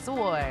Fan Choice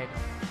Award.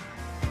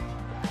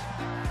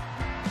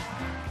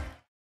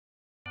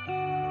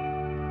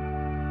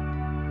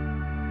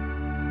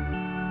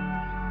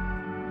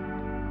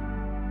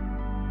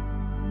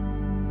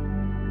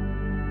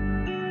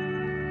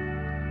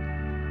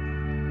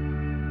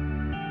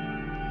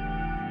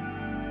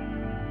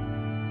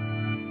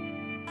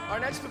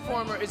 Our next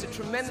performer is a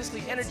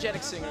tremendously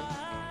energetic singer.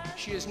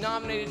 She is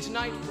nominated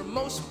tonight for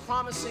Most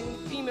Promising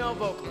Female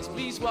Vocalist.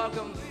 Please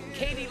welcome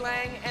Katie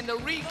Lang and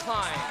Marie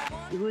Klein.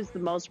 Who's the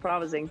most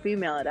promising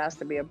female? It has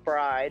to be a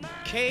bride.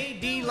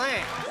 K.D.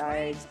 Lang.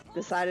 I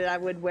decided I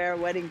would wear a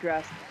wedding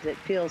dress. It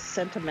feels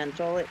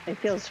sentimental. It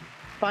feels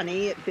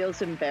funny. It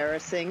feels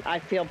embarrassing. I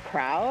feel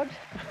proud.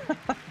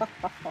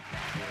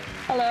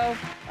 Hello,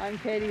 I'm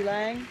Katie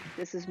Lang.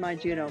 This is my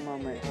Juno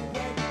moment. And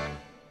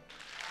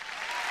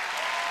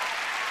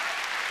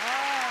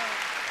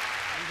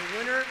the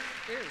winner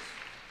is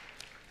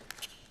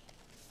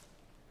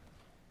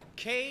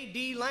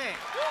K.D. Lang.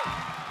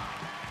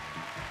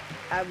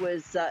 I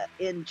was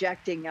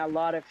injecting a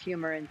lot of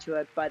humor into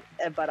it, but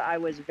I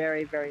was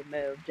very, very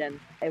moved, and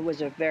it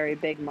was a very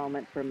big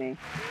moment for me.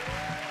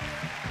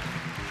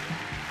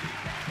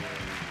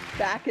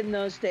 Back in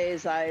those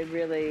days, I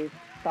really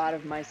thought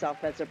of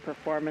myself as a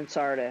performance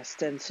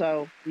artist, and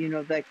so, you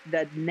know,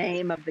 the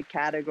name of the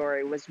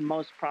category was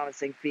Most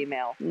Promising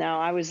Female.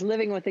 Now, I was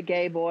living with a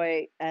gay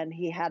boy, and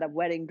he had a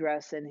wedding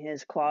dress in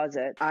his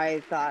closet.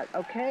 I thought,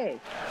 okay.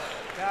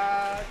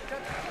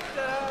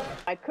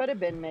 I could have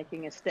been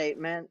making a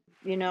statement.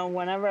 You know,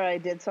 whenever I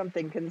did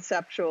something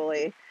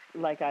conceptually,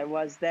 like I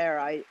was there,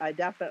 I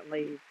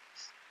definitely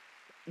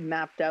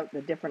mapped out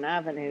the different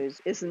avenues.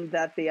 Isn't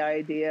that the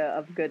idea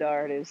of good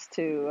art, is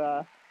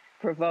to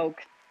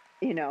provoke,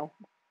 you know,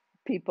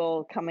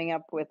 people coming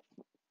up with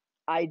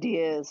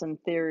ideas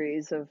and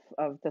theories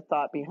of the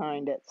thought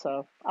behind it.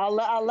 So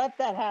I'll let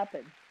that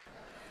happen.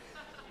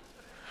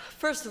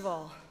 First of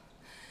all,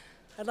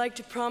 I'd like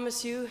to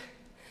promise you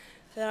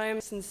that I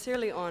am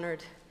sincerely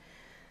honored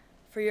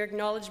for your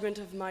acknowledgement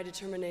of my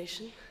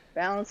determination.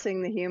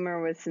 Balancing the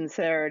humor with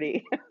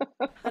sincerity.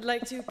 I'd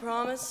like to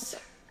promise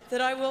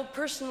that I will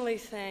personally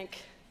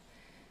thank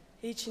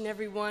each and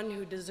every one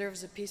who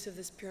deserves a piece of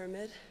this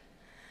pyramid.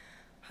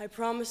 I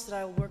promise that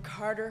I will work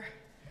harder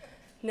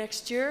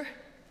next year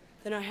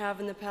than I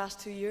have in the past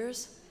 2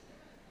 years.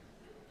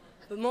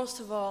 But most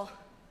of all,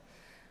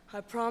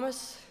 I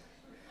promise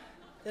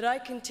that I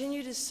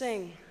continue to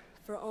sing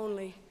for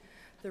only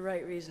the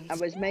right reasons.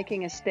 I was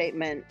making a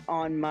statement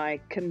on my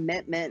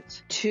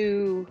commitment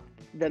to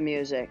the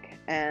music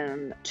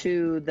and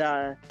to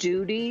the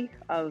duty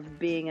of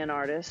being an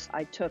artist.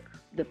 I took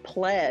the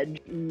pledge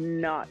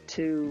not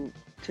to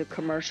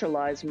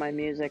commercialize my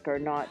music or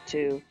not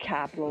to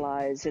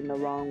capitalize in the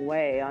wrong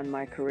way on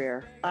my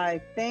career. I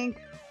think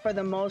for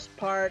the most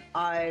part,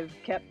 I've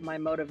kept my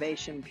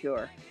motivation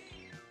pure.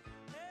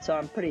 So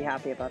I'm pretty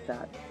happy about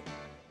that.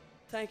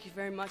 Thank you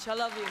very much. I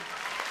love you.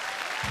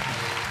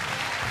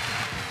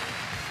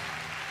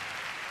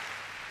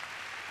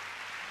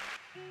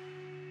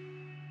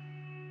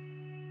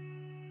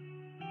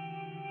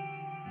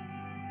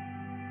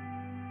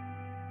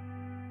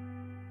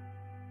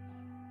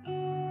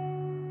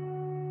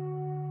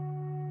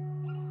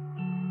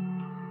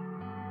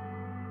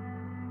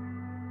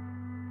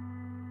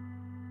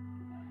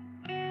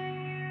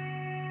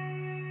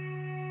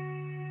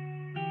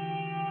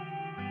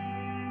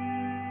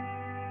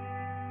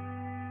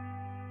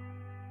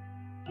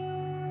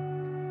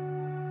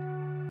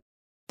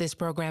 This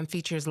program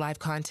features live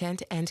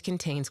content and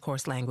contains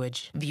coarse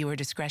language. Viewer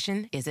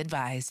discretion is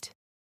advised.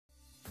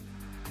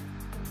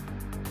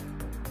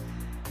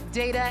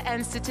 Data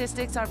and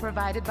statistics are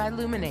provided by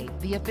Luminate,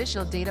 the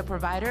official data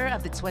provider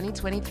of the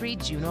 2023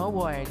 Juno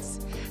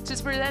Awards.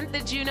 To present the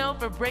Juno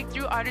for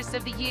Breakthrough Artist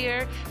of the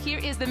Year, here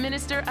is the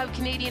Minister of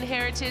Canadian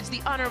Heritage,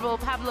 the Honorable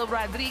Pablo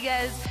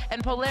Rodriguez,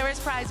 and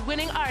Polaris Prize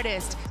winning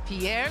artist,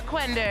 Pierre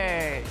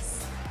Quenders.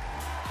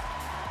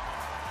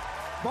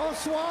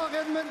 Bonsoir,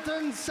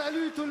 Edmonton.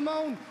 Salut tout le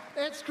monde.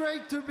 It's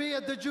great to be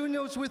at the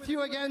Junos with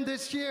you again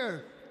this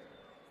year.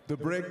 The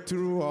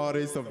Breakthrough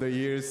Artist of the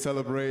Year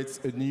celebrates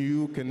a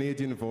new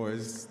Canadian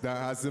voice that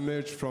has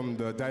emerged from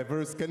the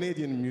diverse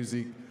Canadian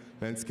music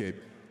landscape.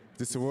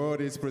 This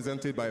award is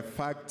presented by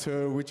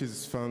Factor, which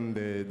is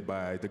funded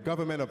by the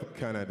Government of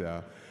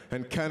Canada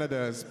and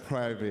Canada's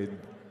private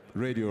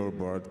radio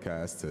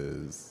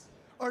broadcasters.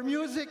 Our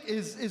music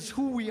is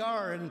who we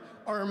are, and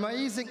our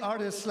amazing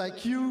artists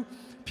like you,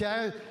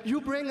 Pierre,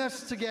 you bring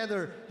us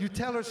together. You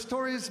tell our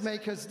stories,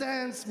 make us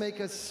dance,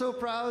 make us so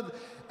proud.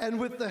 And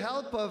with the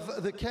help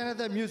of the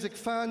Canada Music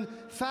Fund,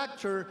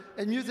 Factor,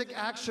 and Music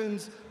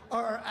Actions,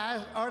 our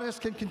artists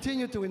can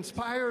continue to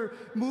inspire,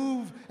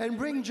 move, and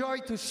bring joy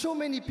to so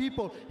many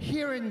people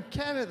here in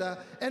Canada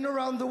and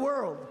around the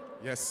world.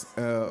 Yes,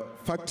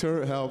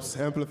 Factor helps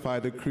amplify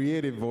the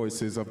creative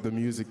voices of the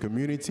music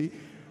community,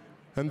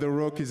 and the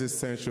rock is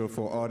essential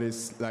for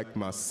artists like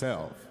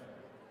myself.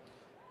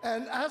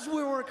 And as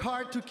we work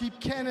hard to keep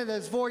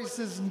Canada's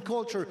voices and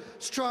culture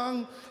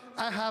strong,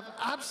 I have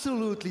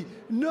absolutely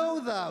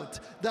no doubt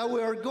that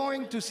we are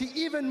going to see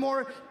even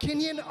more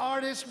Kenyan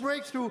artists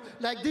break through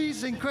like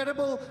these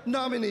incredible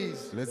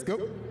nominees. Let's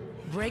go.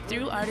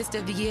 Breakthrough Artist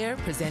of the Year,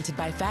 presented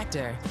by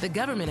Factor, the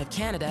Government of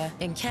Canada,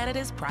 and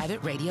Canada's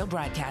private radio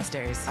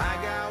broadcasters.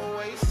 I got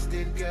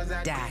wasted 'cause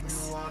I Dax.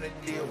 didn't want to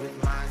deal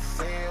with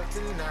myself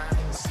tonight.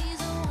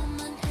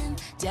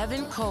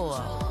 Devin Cole.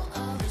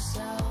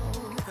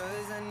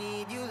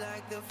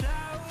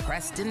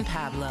 Preston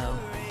Pablo.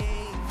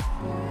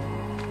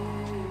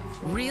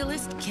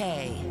 Realist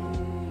K.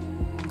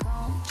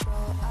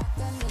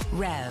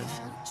 RêVE.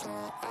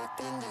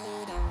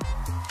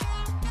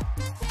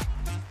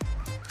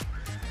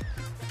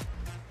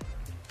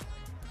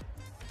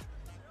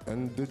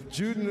 And the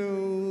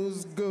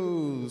Junos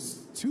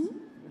goes to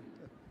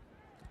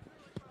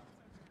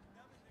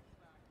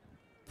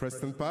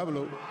Preston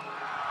Pablo.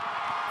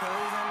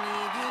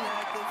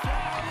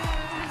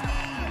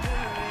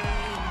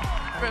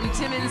 From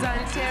Timmins,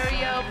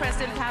 Ontario,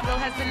 Preston Pablo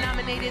has been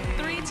nominated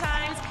 3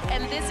 times,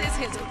 and this is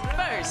his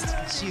first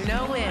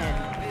Juno win.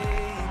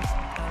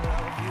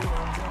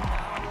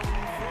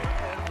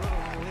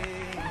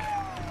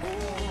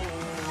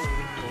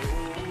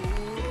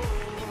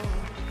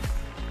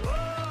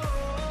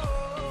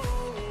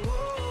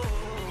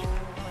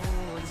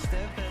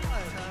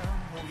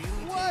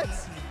 What?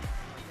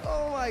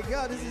 Oh my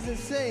God, this is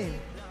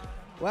insane.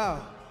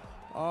 Wow.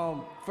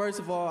 First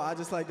of all, I'd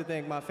just like to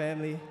thank my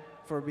family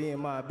for being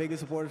my biggest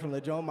supporter from the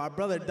jump. My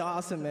brother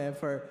Dawson, man,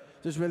 for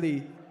just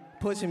really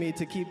pushing me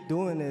to keep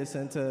doing this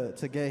and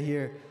to get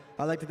here.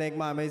 I'd like to thank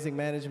my amazing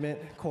management,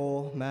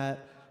 Cole, Matt.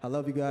 I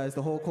love you guys,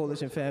 the whole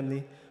Coalition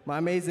family. My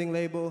amazing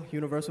label,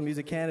 Universal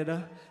Music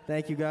Canada.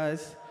 Thank you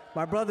guys.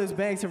 My brothers,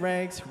 BANX and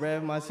RANX,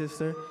 RêVE, my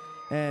sister,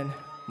 and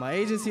my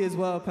agency as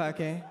well,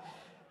 Pake.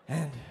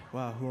 And,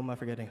 wow, who am I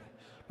forgetting?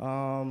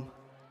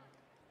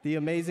 The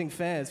amazing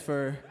fans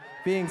for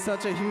being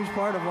such a huge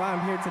part of why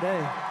I'm here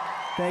today.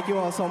 Thank you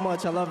all so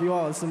much. I love you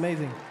all. It's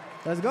amazing.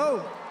 Let's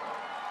go.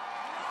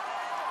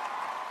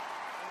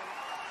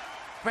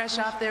 Fresh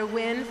off their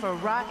win for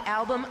Rock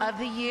Album of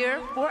the Year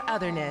for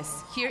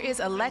Otherness, here is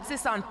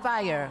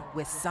ALEXISONFIRE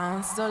with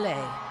Sans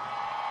Soleil.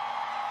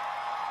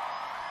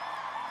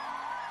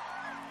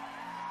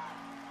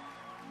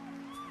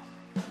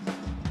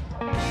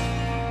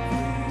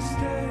 These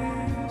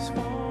days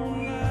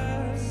won't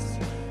last.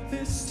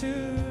 This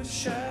too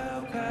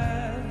shall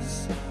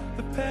pass.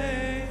 The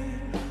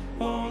pain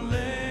won't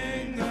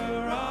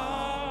linger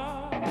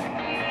on.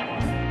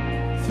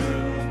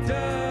 Through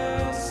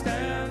dust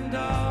and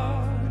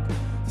dark,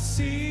 the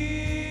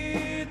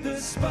seed, the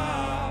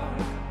spark.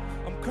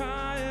 I'm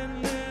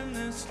crying in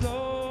this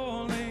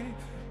lonely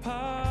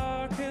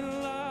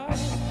parking lot.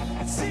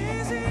 It's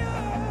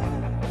easier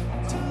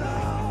to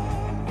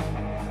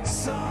love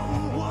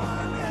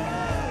someone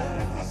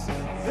else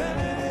than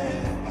it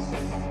is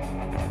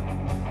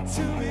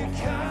to be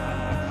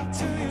kind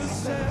to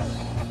yourself.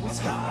 What's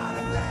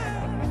harder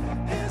than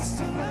is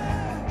to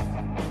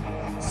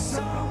let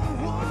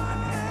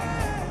someone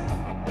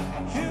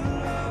else. You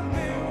love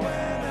me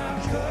when I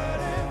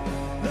couldn't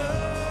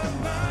love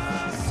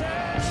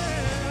myself.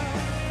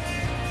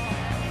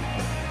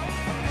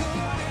 I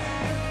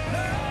couldn't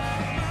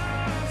love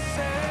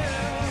myself.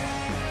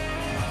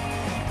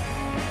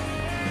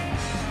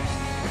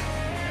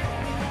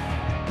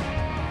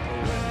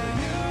 Where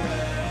you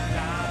and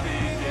I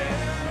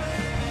began,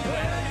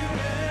 where you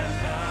and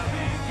I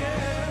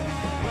began,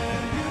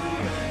 where you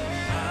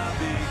and I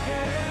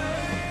began,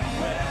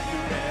 where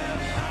you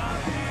and I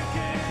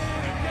began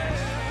again.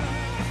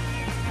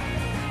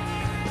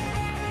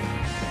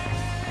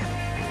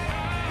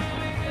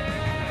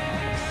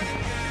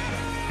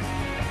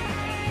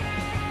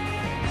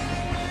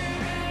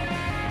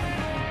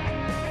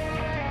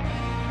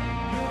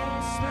 Your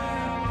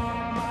smell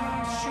on my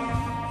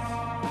sheets,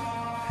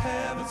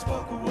 haven't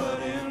spoken a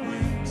word in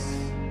weeks,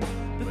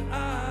 but I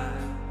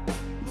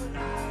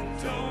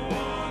don't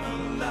wanna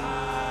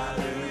lie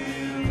to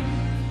you.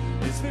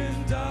 It's been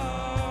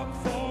dark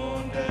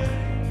for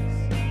days,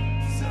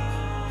 so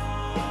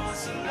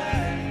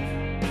late,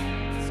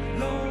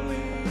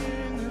 lonely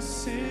in the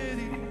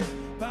city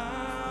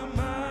by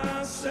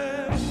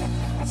myself.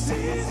 It's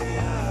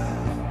easier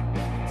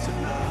to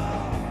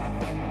love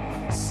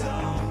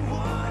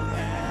someone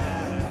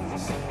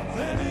else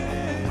than it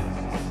is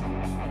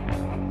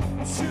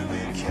to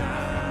be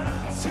kind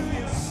to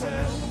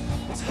yourself.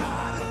 What's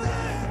harder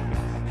than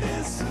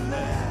is to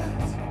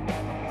let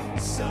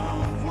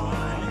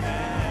someone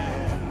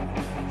else.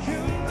 You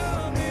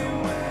love me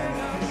when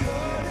I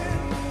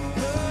couldn't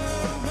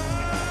love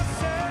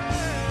myself.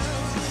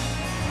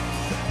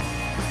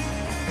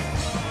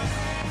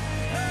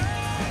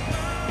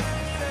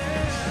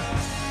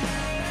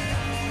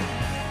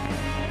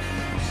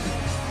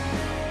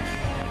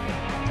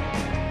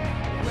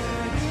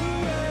 Where you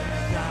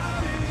and I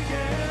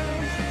began,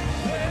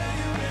 where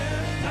you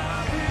and I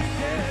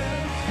began,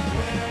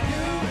 where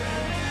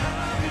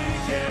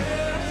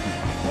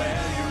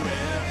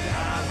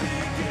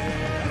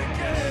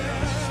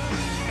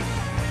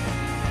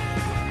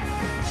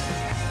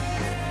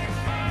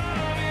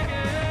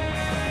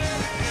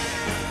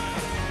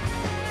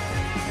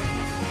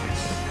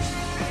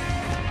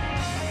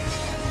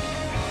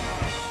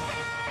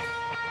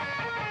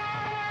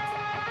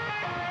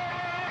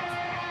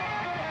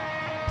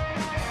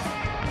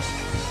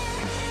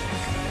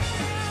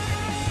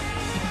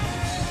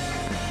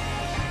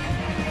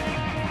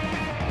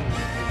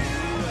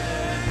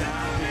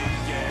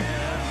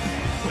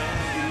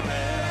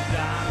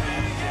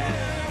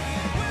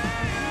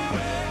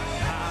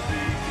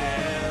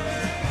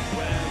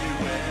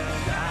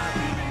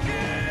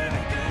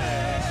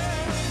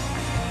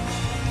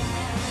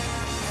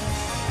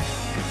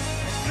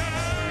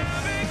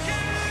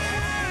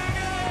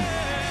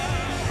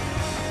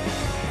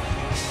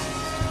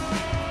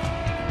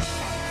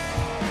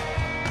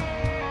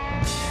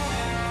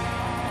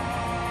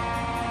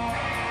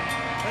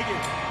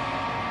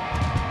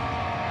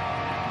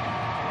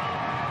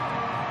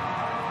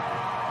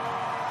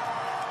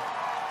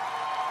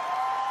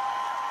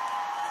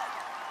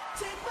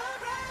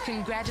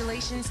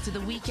Congratulations to The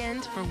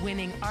Weeknd for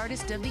winning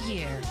Artist of the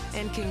Year.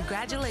 And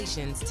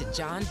congratulations to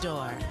John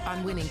Doerr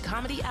on winning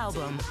Comedy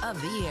Album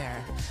of the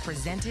Year.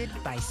 Presented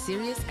by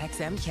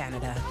SiriusXM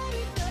Canada.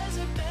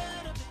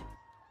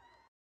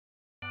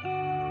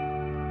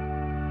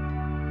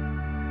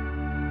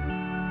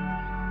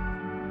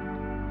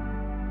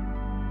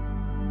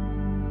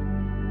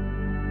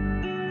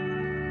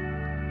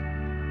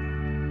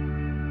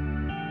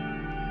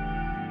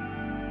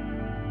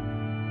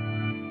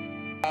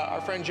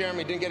 Our friend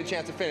Jeremy didn't get a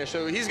chance to finish,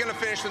 so he's going to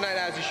finish the night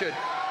as he should.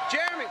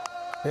 Jeremy!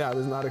 Yeah, I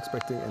was not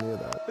expecting any of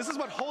that. This is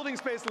what holding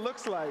space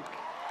looks like.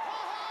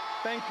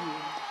 Thank you.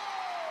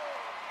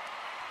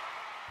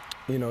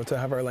 You know, to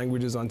have our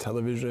languages on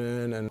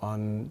television and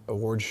on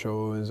award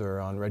shows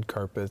or on red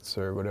carpets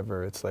or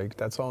whatever, it's like,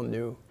 that's all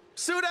new.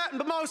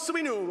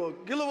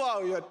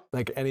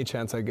 Like any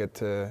chance I get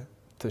to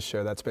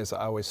share that space,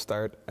 I always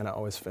start and I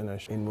always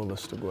finish in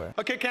MONOLOGUE.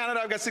 Okay,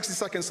 Canada, I've got 60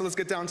 seconds, so let's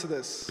get down to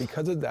this.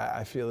 Because of that,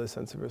 I feel a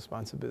sense of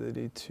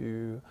responsibility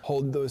to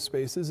hold those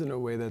spaces in a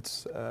way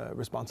that's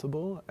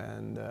responsible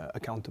and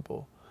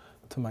accountable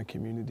to my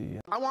community.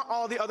 I want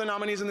all the other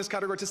nominees in this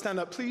category to stand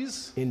up,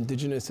 please.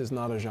 Indigenous is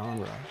not a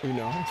genre, you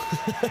know?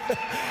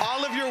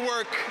 All of your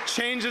work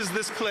changes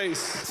this place.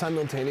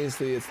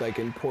 Simultaneously, it's like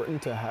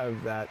important to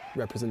have that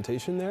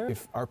representation there.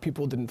 If our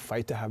people didn't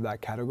fight to have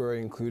that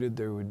category included,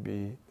 there would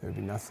be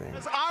nothing.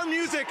 Our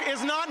music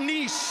is not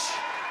niche.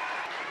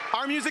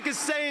 Our music is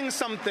saying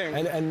something.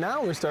 And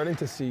now we're starting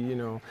to see, you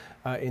know,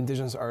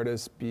 Indigenous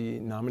artists be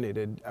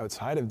nominated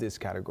outside of these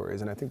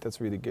categories, and I think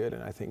that's really good.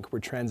 And I think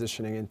we're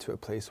transitioning into a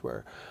place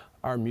where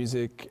our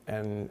music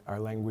and our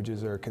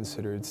languages are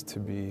considered to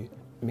be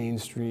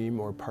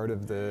mainstream or part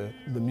of the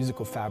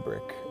musical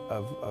fabric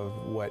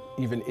of what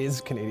even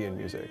is Canadian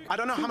music. I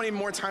don't know how many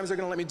more times they're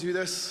gonna let me do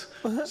this.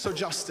 So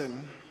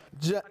Justin.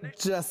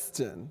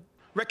 Justin.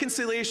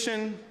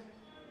 Reconciliation.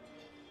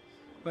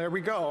 There we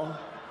go.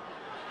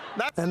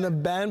 And the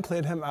band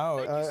played him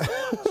out.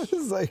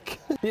 It's like,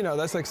 you know,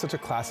 that's like such a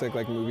classic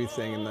like movie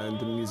thing, and then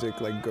the music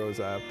like goes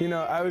up. You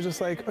know, I was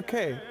just like,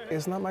 okay,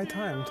 it's not my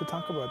time to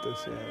talk about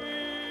this yet.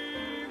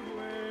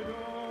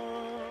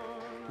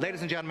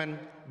 Ladies and gentlemen,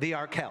 the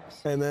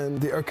Arkells. And then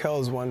the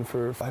Arkells won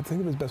for, I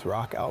think it was Best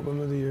Rock Album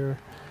of the Year.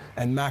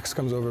 And Max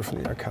comes over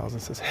from the Arkells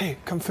and says, hey,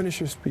 come finish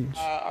your speech.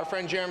 Our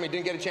friend Jeremy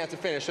didn't get a chance to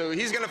finish, so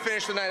he's going to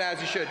finish the night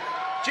as he should.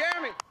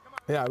 Jeremy!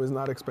 Yeah, I was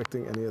not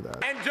expecting any of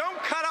that. And don't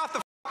cut off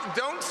the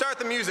don't start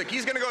the music.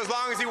 He's going to go as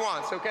long as he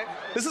wants, okay?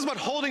 This is what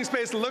holding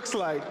space looks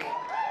like.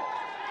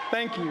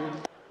 Thank you.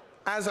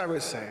 As I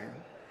was saying,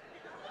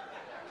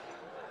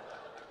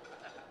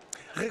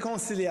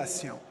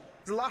 reconciliation.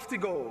 It's a lofty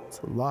goal. It's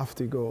a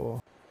lofty goal.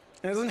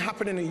 And it doesn't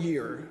happen in a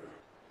year.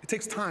 It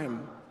takes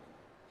time.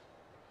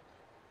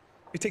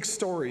 It takes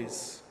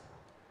stories.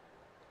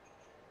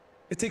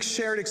 It takes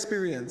shared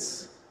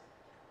experience.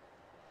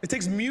 It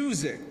takes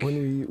music.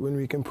 When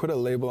we can put a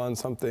label on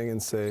something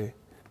and say,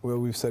 well,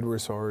 we've said we're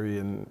sorry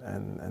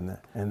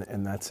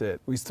and that's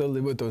it. We still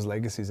live with those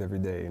legacies every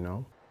day, you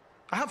know?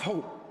 I have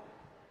hope.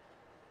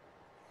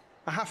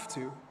 I have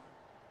to.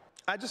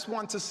 I just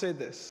want to say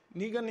this.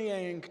 Niga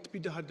niyang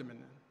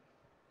tpidahadamanan.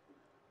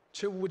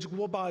 Che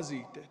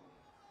wajgwabazite.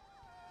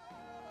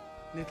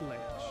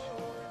 Nitlayach.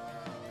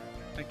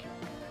 Thank you.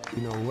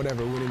 You know,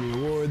 whatever, winning the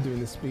award, doing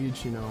the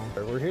speech, you know.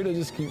 We're here to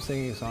just keep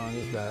singing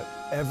songs that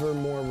ever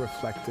more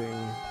reflecting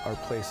our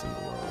place in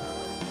the world.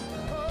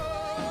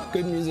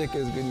 Good music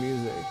is good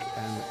music,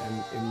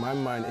 and in my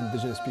mind,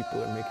 Indigenous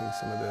people are making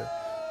some of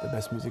the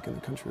best music in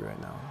the country right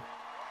now.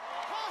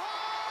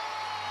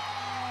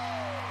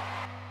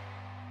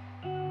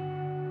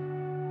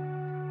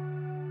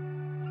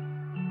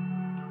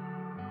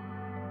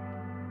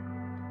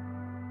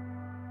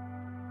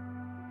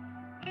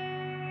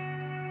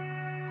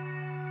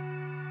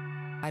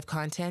 Live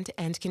content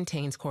and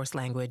contains coarse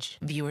language.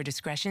 Viewer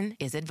discretion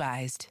is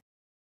advised.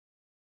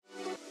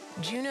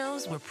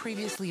 Junos were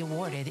previously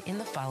awarded in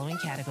the following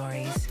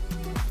categories.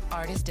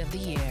 Artist of the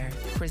Year,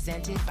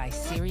 presented by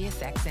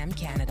SiriusXM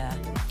Canada.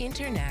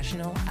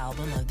 International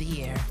Album of the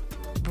Year.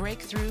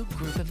 Breakthrough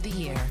Group of the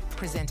Year,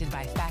 presented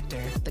by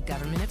Factor, the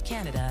Government of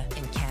Canada,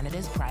 and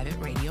Canada's private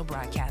radio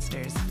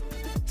broadcasters.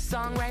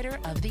 Songwriter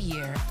of the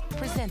Year,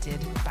 presented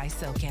by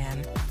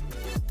SOCAN.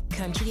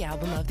 Country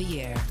Album of the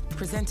Year,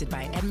 presented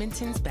by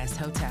Edmonton's Best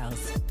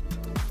Hotels.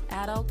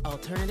 Adult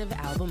Alternative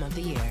Album of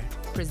the Year,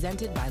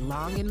 presented by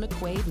Long and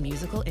McQuaid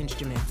Musical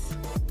Instruments.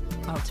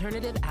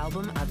 Alternative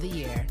Album of the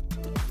Year.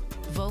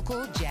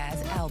 Vocal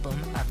Jazz Album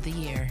of the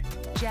Year.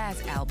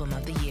 Jazz Album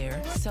of the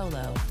Year,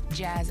 Solo.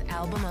 Jazz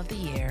Album of the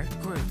Year,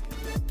 Group.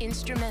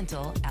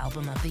 Instrumental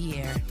Album of the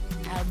Year.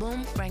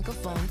 Album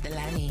Francophone de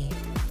l'année.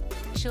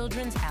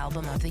 Children's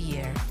Album of the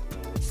Year.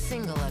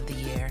 Single of the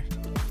Year.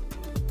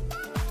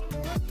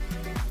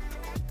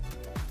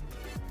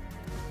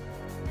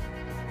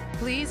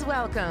 Please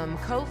welcome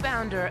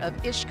co-founder of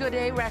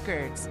Ishkode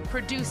Records,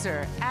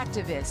 producer,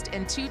 activist,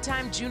 and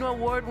two-time Juno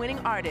Award-winning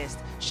artist,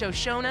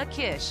 Shoshona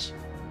Kish.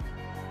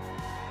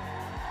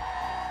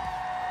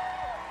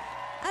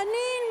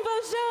 Anin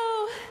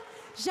Bojo,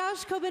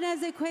 Jaush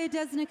Kobaneze Kwe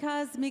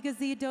Desnikas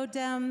Migazi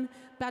Dodem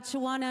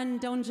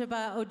Bachuanan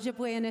Donjaba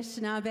Ojibwe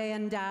Anishinaabe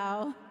and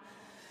Dao.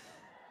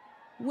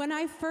 When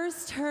I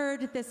first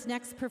heard this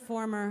next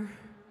performer,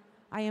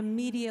 I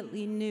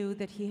immediately knew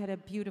that he had a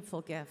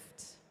beautiful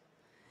gift.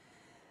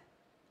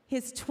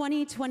 His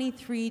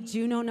 2023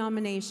 Juno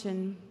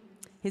nomination,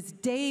 his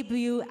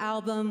debut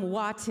album,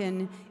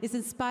 Watin, is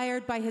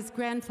inspired by his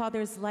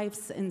grandfather's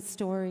lives and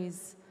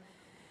stories.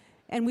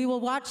 And we will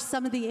watch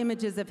some of the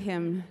images of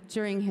him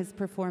during his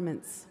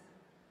performance.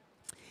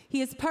 He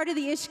is part of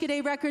the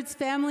Ishkide Records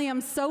family. I'm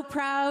so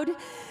proud.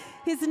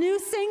 His new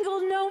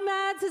single,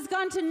 Nomads, has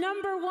gone to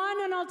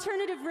 #1 on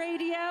alternative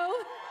radio.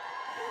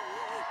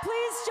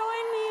 Please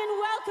join me in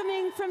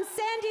welcoming from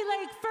Sandy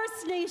Lake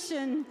First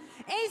Nation,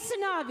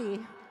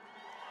 AYSANABEE.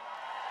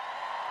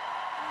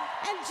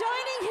 And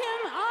joining him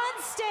on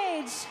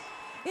stage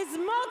is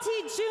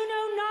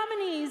multi-Juno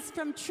nominees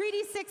from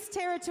Treaty 6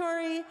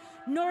 territory,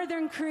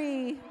 Northern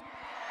CREE.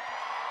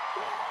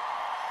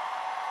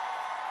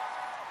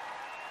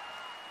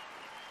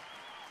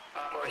 I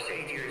was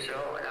 8 years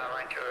old when I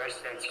went to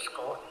residence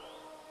school.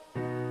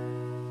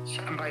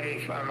 Somebody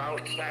from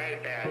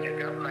outside the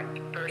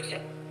government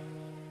person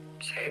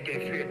said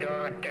if you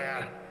don't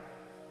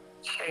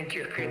send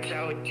your kids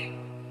out,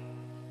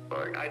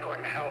 we're not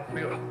going to help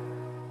you.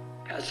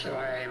 That's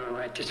why I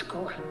went to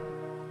school.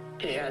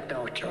 They had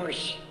no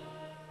choice.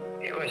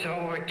 It was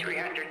over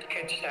 300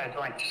 kids that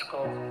went to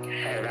school.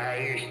 And I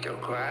used to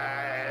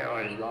cry. I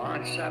was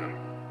lonesome.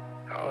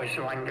 I was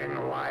wondering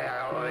why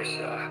I was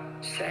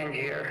sent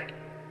here.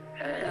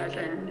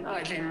 And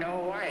I didn't know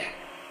why.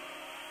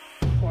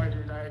 What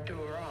did I do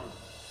wrong?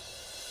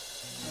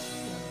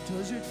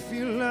 Does it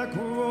feel like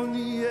we're on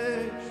the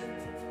edge?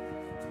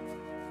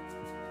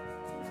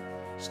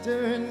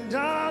 Staring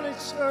down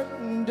at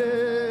certain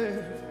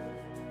death.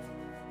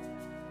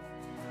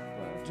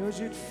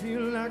 Does it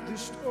feel like the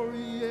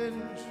story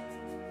ends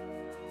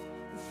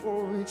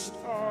before it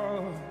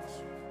starts?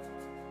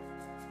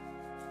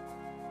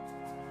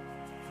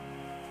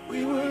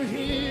 We were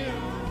here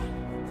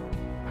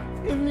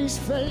in these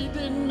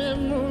fading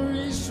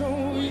memories, so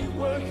we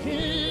were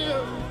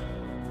here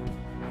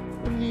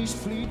in these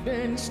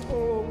fleeting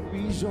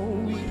stories, oh,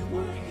 we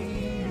were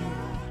here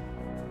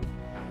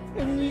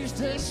in these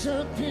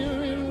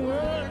disappearing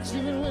words,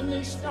 even when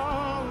they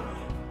start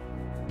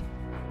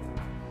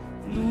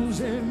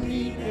losing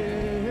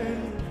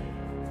meaning.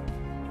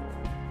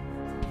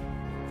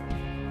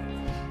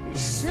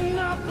 It's in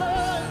our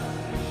blood.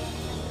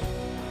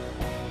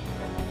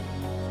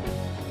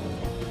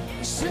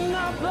 It's in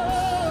our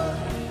blood.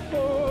 Oh,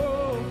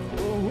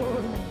 oh,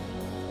 oh.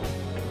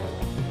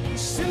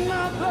 It's in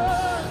our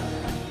blood.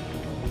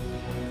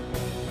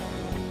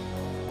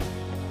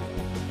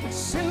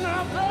 It's in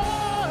our blood.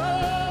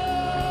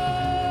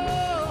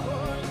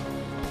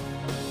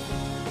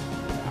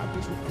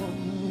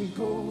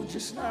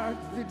 Just like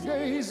the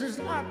days is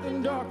like the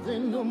dark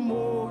in the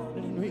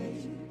morning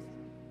rain.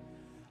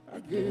 I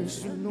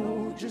guess you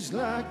know, just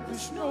like the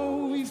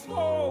snow, we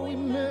fall, we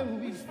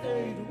melt, we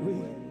fade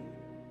away.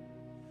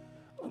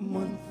 A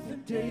month, a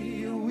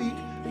day, a week,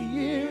 a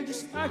year,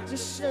 just like to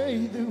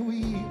say that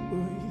we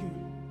were here.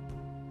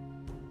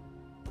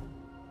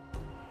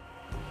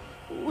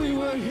 We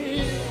were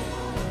here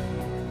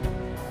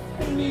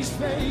in these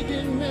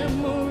fading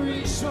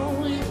memories, so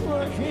we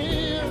were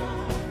here.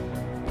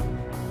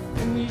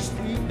 In these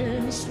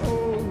fleeting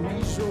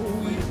stories, so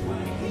we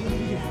were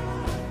here.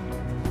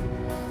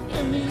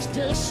 In these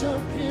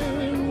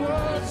disappearing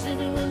words,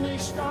 even when they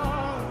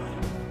start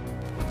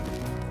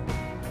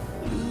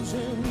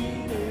losing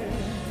meaning.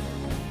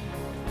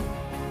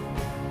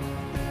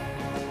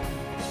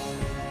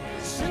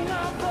 It's in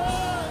our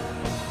blood.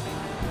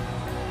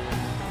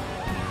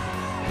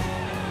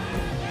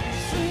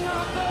 It's in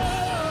our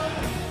blood.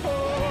 Oh,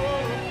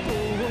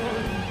 oh, oh.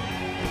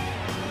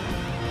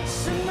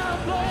 It's in our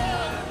blood.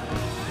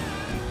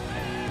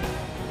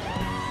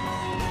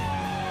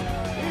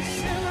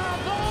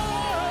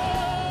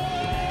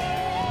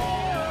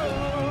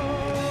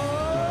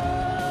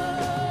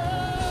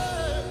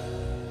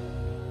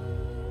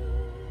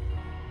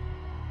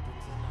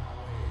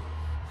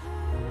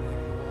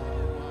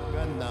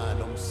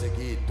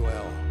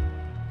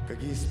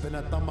 Kagis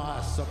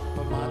pinatamasok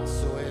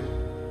pamatsuin,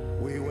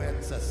 we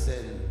wet sa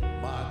sin,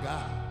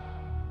 maga,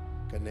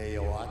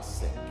 kaneyo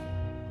atsik,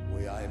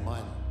 we ay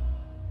man.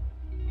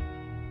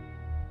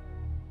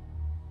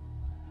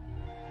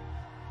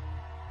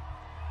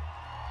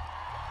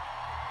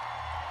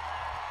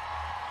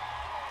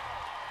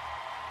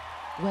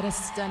 What a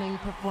stunning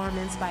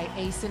performance by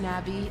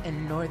AYSANABEE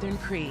and Northern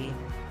CREE.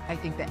 I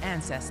think the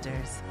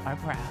ancestors are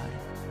proud.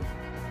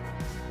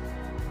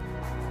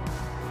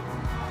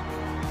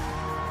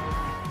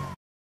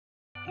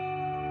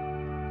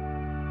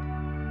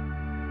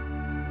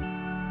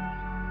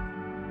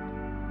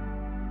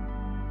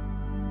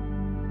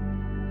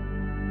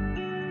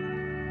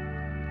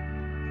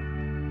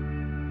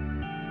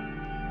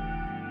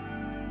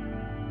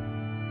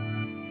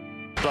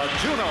 The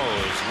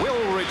Junos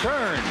will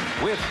return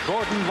with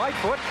Gordon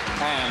Lightfoot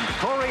and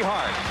Corey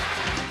Hart.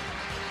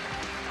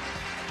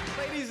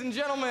 Ladies and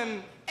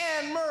gentlemen,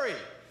 Anne Murray.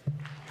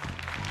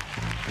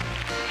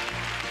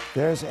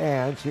 There's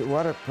Anne.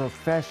 What a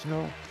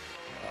professional,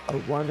 a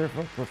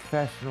wonderful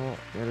professional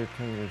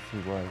entertainer she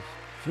was.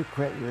 She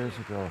quit years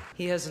ago.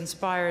 He has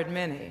inspired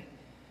many.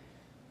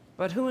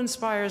 But who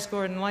inspires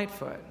Gordon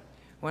Lightfoot?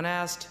 When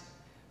asked,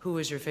 who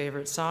is your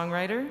favorite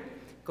songwriter?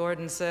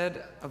 Gordon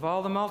said, of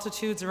all the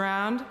multitudes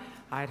around,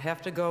 I'd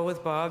have to go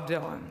with Bob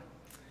Dylan.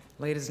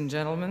 Ladies and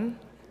gentlemen,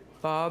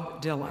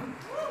 Bob Dylan.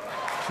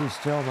 She's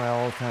still my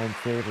all-time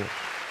favorite,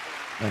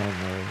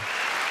 Anne Murray.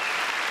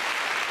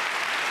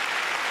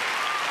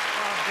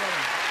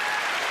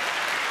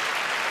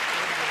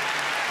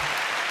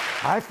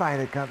 I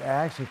find it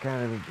actually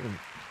kind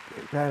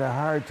of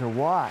hard to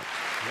watch,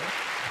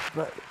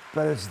 but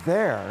it's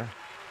there,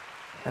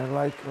 and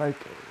like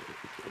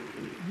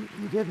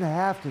he didn't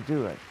have to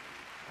do it,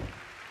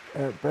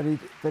 but he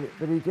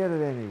did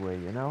it anyway,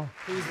 you know.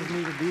 Pleases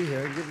me to be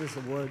here and give this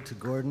award to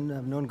Gordon.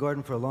 I've known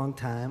Gordon for a long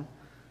time,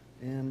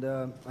 and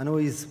I know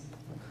he's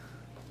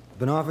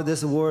been offered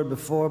this award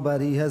before,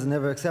 but he has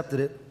never accepted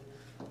it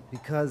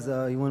because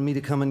he wanted me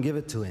to come and give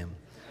it to him.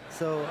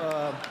 So.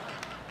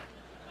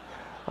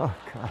 Oh,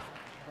 God.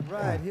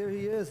 Right, here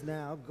he is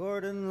now,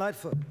 Gordon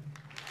Lightfoot.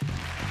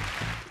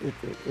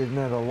 It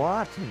meant a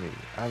lot to me.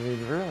 I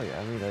mean, really.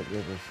 I mean, it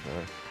was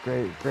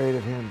great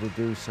of him to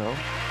do so.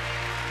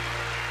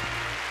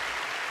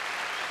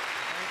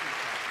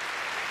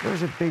 It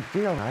was a big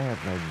deal. I had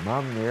my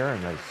mom there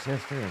and my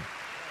sister and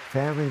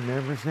family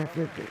members. And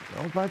a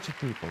whole bunch of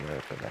people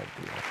there for that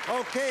deal.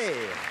 Okay.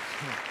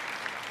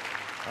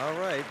 All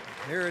right,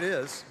 here it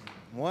is.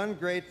 One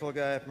grateful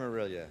guy from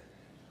Aurelia.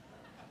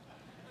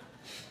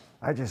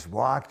 I just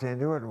walked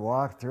into it and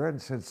walked through it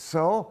and said,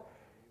 so,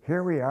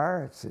 here we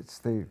are. It's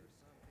the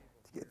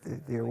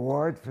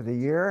award for the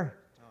year.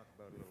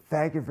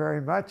 Thank you very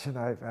much, and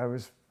I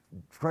was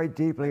quite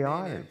deeply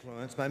honored.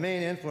 My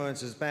main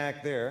influence is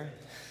back there,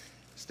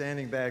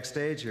 standing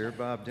backstage here,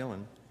 Bob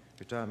Dylan,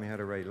 who taught me how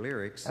to write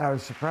lyrics. I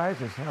was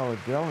surprised as hell that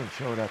Dylan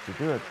showed up to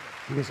do it,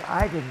 because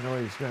I didn't know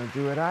he was going to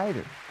do it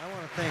either. I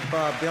want to thank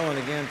Bob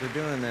Dylan again for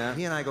doing that.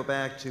 He and I go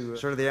back to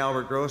sort of the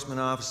Albert Grossman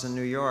office in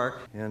New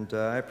York, and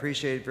I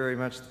appreciate very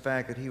much the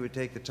fact that he would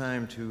take the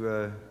time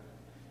to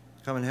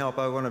come and help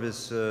out one of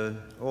his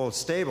old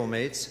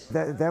stablemates.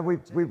 Then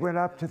we went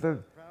up to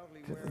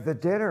the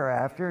dinner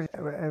after,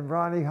 and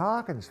Ronnie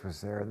Hawkins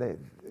was there.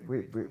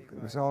 It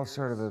was all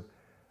sort of a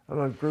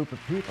little group of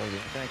people.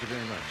 Thank you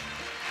very much.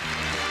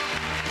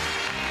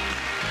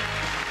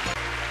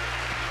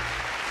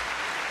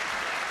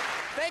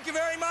 Thank you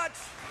very much.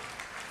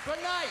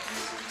 Good night.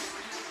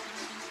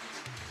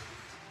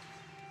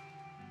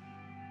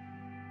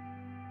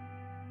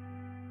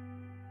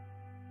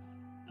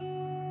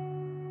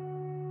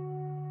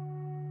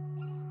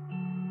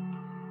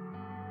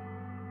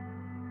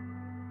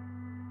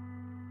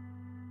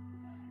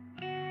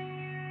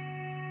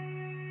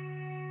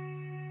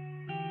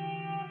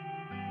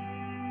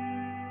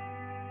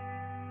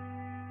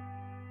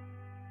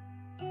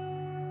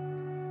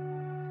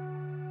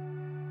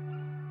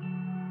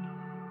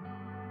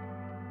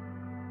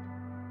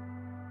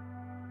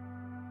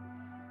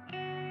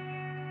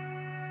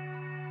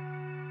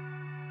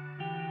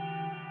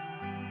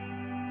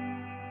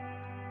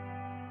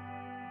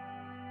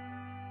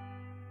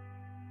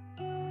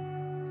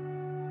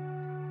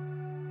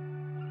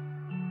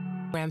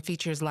 Program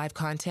features live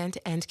content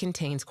and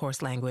contains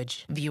coarse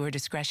language. Viewer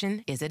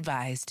discretion is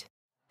advised.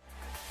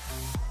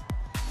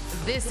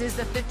 This is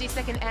the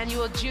 52nd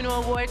Annual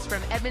Juno Awards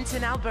from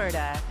Edmonton,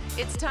 Alberta.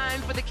 It's time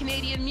for the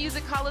Canadian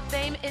Music Hall of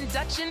Fame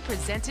induction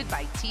presented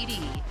by TD.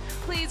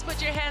 Please put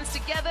your hands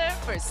together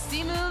for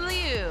Simu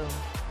Liu.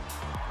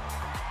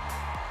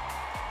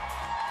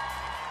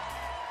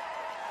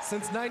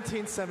 Since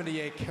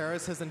 1978,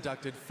 Karis has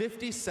inducted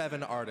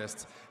 57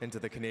 artists into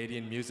the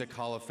Canadian Music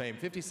Hall of Fame.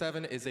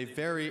 57 is a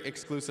very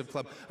exclusive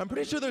club. I'm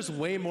pretty sure there's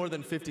way more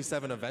than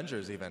 57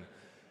 Avengers even.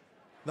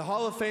 The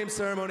Hall of Fame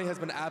ceremony has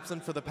been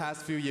absent for the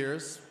past few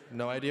years,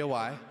 no idea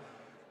why.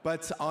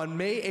 But on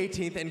May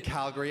 18th in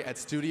Calgary at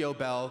Studio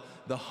Bell,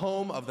 the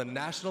home of the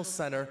National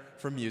Centre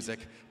for Music,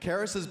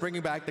 Karis is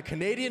bringing back the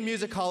Canadian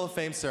Music Hall of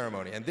Fame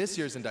ceremony. And this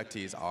year's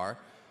inductees are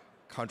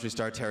country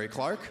star Terry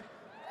Clark,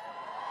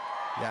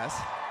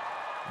 yes,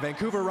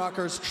 Vancouver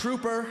rockers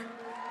Trooper,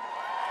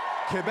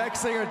 Quebec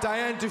singer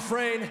Diane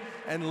Dufresne,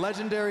 and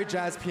legendary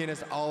jazz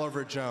pianist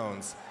Oliver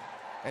Jones.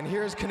 And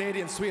here's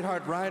Canadian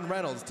sweetheart Ryan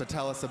Reynolds to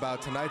tell us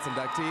about tonight's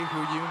inductee, who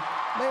you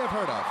may have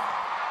heard of.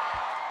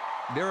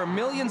 There are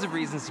millions of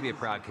reasons to be a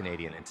proud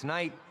Canadian, and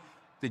tonight,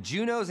 the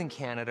Junos in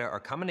Canada are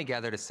coming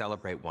together to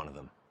celebrate one of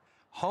them.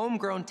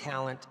 Homegrown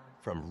talent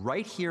from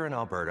right here in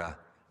Alberta,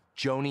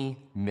 Joni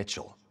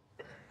Mitchell.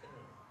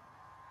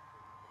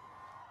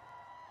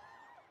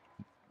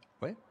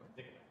 What?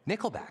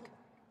 Nickelback.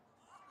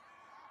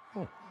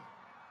 Oh,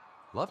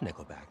 love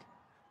Nickelback.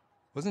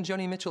 Wasn't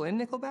Joni Mitchell in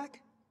Nickelback?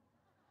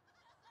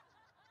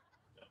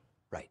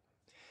 Right.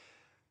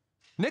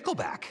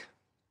 Nickelback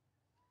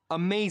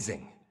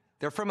Amazing.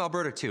 They're from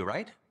Alberta too,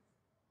 right?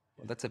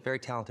 Well, that's a very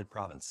talented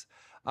province.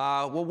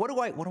 Well, what do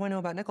I know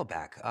about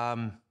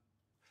Nickelback?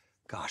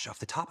 Gosh, off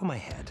the top of my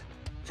head.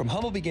 From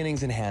humble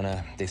beginnings in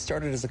Hannah, they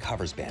started as a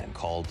covers band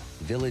called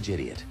Village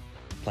Idiot,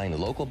 playing the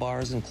local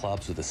bars and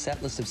clubs with a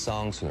set list of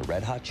songs from the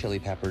Red Hot Chili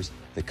Peppers,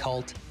 The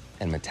Cult,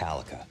 and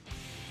Metallica.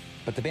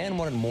 But the band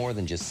wanted more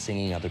than just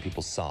singing other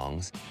people's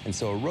songs, and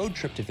so a road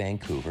trip to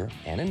Vancouver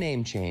and a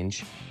name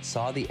change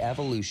saw the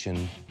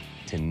evolution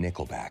to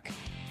Nickelback.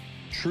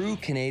 True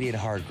Canadian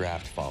hard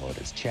graft followed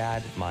as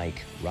Chad,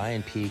 Mike,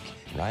 Ryan Peake,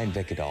 and Ryan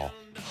Vicadol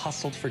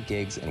hustled for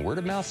gigs, and word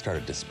of mouth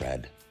started to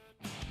spread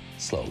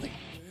slowly.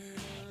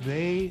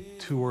 They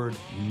toured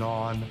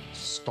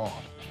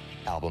non-stop.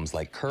 Albums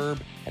like Curb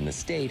and The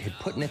State had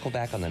put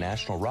Nickelback on the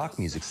national rock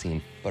music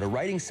scene, but a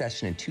writing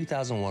session in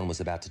 2001 was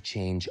about to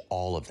change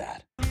all of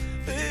that.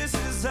 This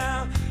is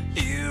how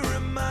you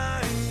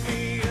remind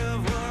me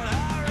of what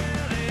I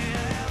really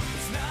am.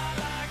 It's not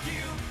like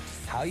you.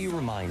 How You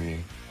Remind Me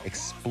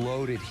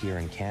exploded here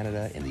in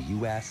Canada, in the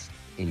US,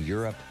 in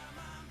Europe,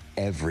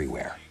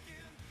 everywhere.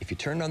 If you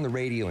turned on the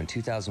radio in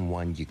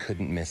 2001, you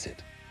couldn't miss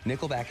it.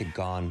 Nickelback had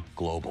gone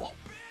global.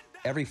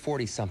 Every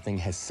 40-something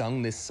has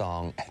sung this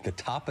song at the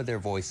top of their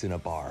voice in a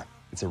bar.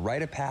 It's a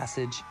rite of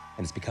passage,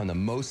 and it's become the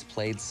most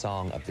played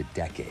song of the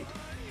decade.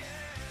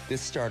 This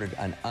started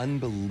an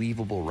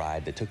unbelievable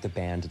ride that took the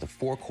band to the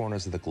four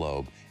corners of the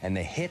globe, and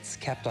the hits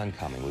kept on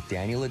coming, with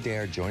Daniel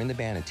Adair joining the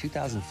band in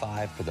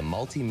 2005 for the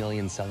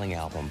multi-million selling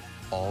album,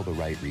 All the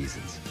Right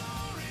Reasons.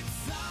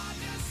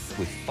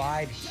 With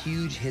 5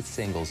 huge hit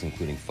singles,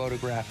 including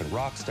Photograph and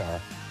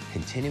Rockstar,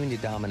 continuing to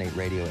dominate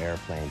radio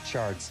airplay and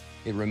charts,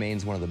 it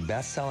remains one of the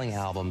best-selling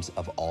albums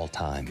of all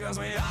time. 'Cause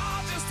we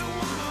all just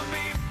wanna be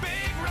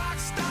big rock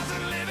stars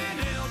and live in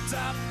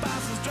hilltop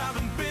houses,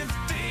 driving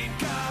 15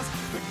 cars.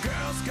 The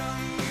girls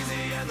come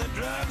easy and the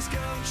drugs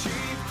come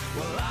cheap.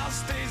 Well, I'll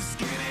stay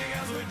skinny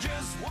 'cause we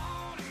just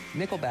want to.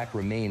 Nickelback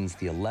remains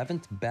the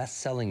 11th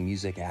best-selling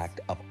music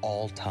act of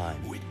all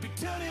time. We'd be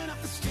turning up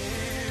the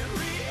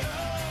stereo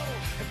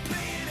and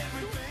playing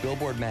everywhere.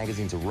 Billboard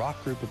magazine's a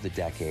rock group of the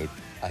decade,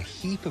 a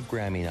heap of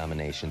Grammy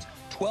nominations,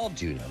 12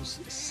 Junos,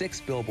 6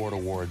 Billboard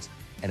Awards,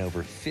 and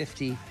over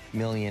 50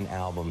 million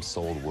albums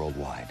sold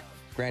worldwide.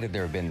 Granted,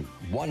 there have been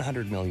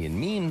 100 million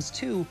memes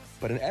too,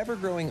 but an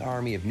ever-growing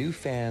army of new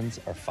fans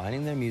are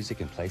finding their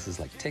music in places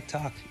like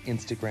TikTok,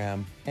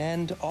 Instagram,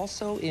 and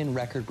also in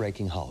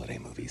record-breaking holiday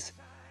movies.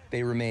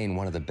 They remain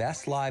one of the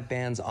best live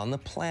bands on the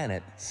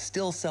planet,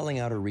 still selling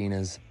out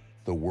arenas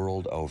the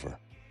world over.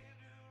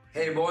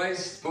 Hey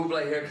boys,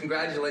 Buble here.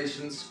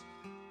 Congratulations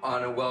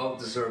on a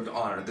well-deserved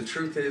honor. The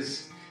truth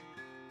is,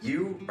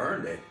 you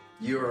earned it.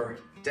 Your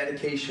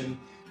dedication,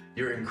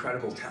 your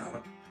incredible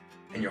talent,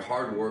 and your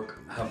hard work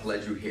have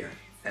led you here.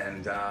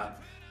 And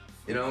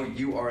you know,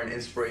 you are an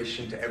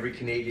inspiration to every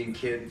Canadian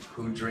kid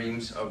who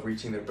dreams of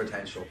reaching their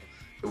potential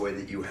the way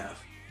that you have.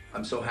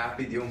 I'm so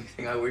happy. The only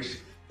thing I wish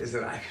is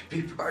that I could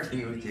be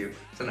partying with you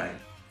tonight.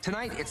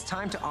 Tonight, it's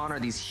time to honor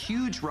these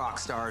huge rock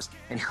stars,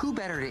 and who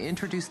better to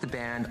introduce the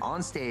band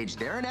on stage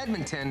there in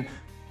Edmonton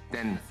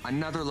than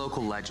another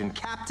local legend,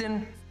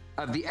 captain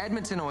of the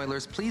Edmonton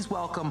Oilers. Please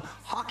welcome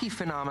hockey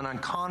phenomenon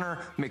Connor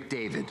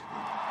McDavid.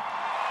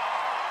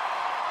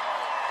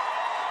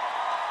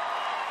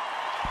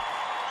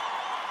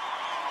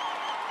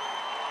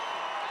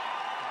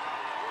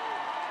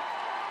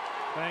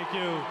 Thank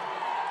you.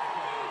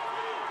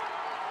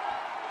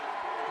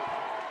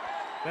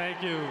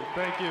 Thank you.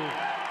 Thank you.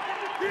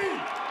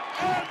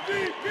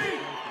 MVP!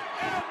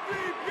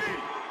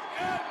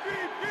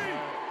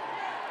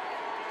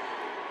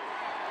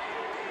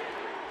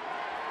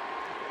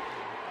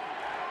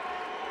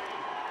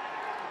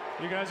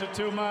 You guys are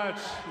too much.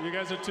 You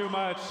guys are too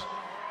much.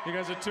 You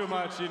guys are too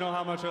much. You know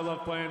how much I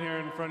love playing here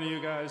in front of you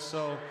guys,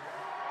 so.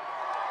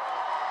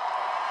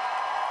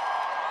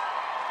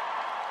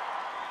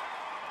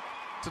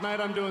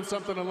 Tonight I'm doing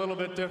something a little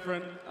bit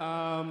different,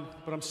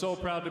 but I'm so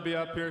proud to be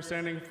up here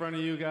standing in front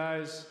of you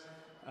guys.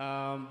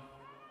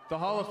 The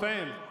Hall of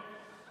Fame.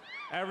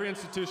 Every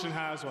institution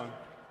has one.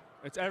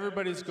 It's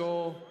everybody's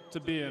goal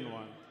to be in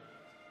one.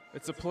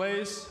 It's a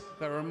place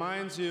that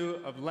reminds you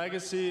of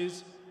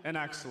legacies and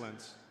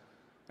excellence,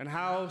 and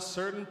how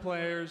certain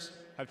players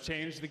have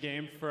changed the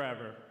game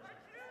forever.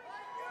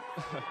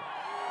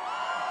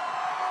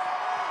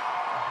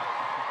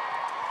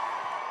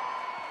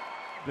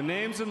 The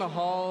names in the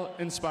hall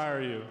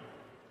inspire you.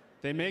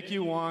 They make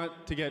you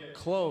want to get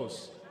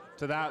close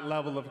to that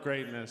level of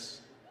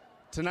greatness.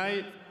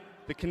 Tonight,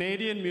 the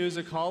Canadian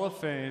Music Hall of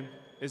Fame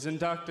is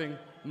inducting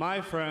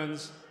my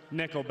friends,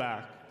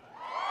 Nickelback.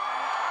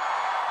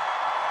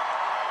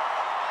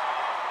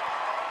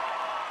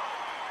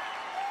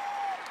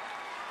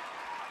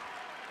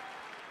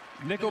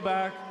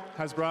 Nickelback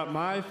has brought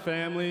my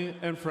family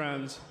and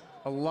friends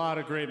a lot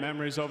of great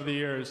memories over the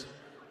years,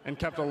 and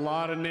kept a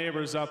lot of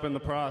neighbors up in the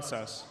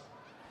process.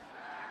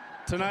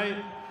 Tonight,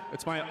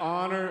 it's my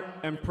honor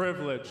and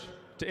privilege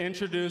to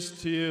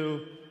introduce to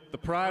you the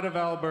pride of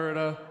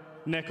Alberta,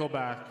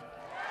 Nickelback.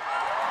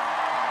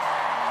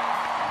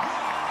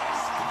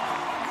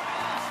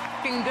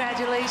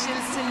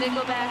 Congratulations to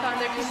Nickelback on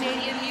their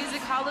Canadian Music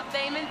Hall of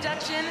Fame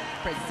induction,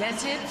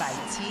 presented by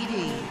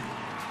TD.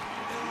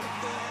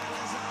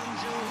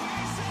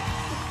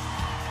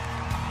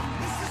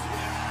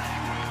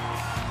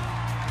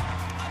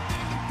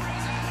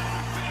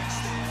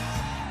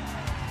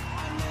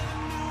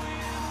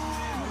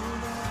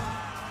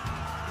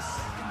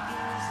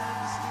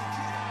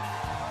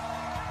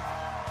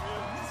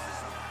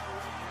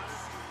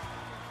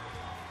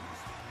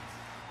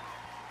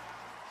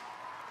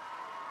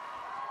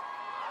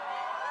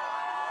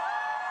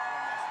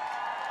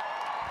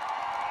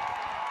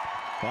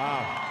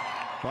 Wow.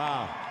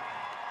 Wow.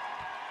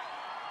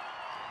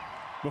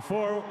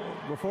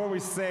 Before we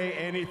say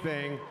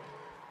anything,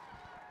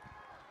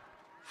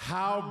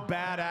 how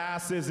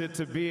badass is it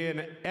to be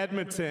in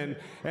Edmonton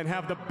and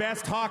have the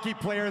best hockey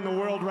player in the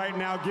world right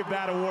now give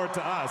that award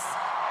to us?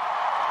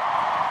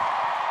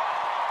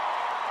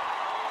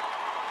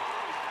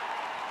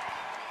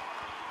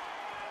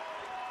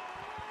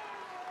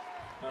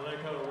 I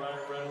like how Ryan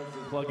Reynolds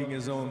is plugging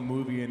his own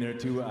movie in there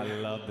too. I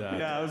love that. Yeah,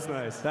 that was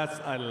nice.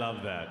 I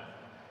love that.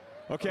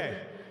 Okay,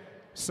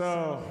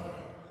 so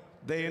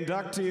they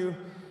induct you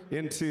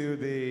into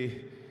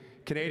the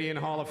Canadian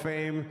Hall of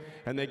Fame,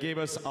 and they gave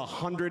us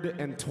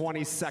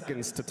 120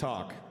 seconds to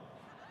talk.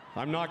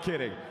 I'm not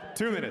kidding.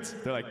 2 minutes.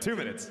 They're like, 2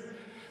 minutes.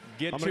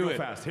 Get I'm to gonna go it.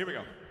 fast. Here we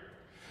go.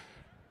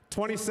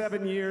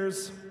 27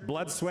 years,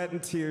 blood, sweat,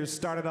 and tears.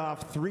 Started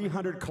off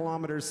 300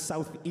 kilometers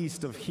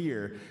southeast of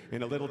here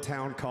in a little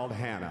town called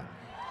Hannah.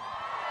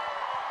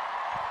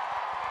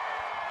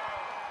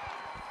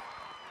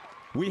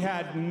 We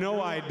had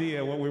no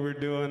idea what we were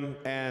doing,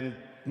 and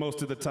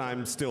most of the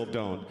time still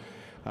don't.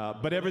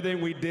 But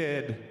everything we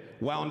did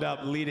wound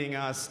up leading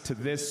us to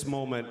this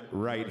moment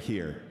right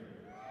here.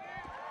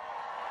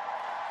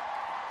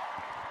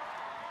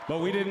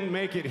 But we didn't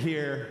make it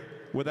here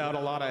without a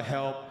lot of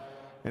help,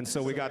 and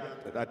so we got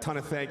a ton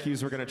of thank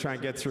yous we're gonna try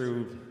and get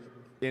through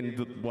in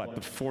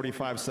the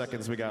 45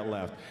 seconds we got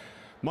left.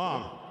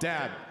 Mom,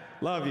 Dad,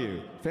 love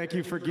you. Thank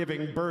you for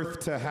giving birth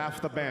to half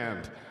the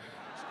band.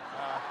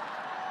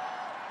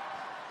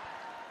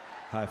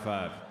 High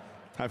five.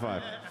 High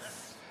five.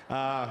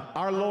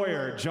 Our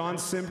lawyer, John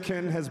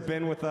Simpkin, has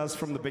been with us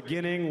from the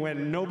beginning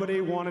when nobody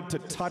wanted to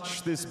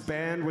touch this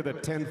band with a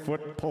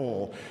 10-foot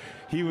pole.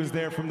 He was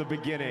there from the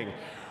beginning.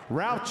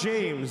 Ralph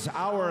James,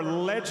 our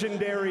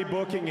legendary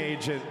booking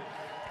agent,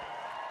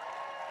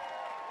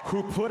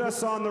 who put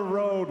us on the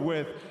road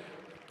with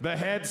the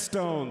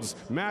Headstones,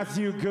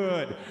 Matthew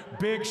Good,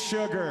 Big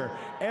Sugar,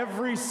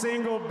 every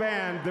single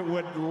band that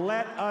would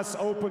let us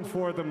open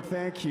for them,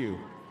 thank you.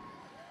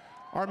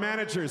 Our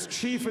managers,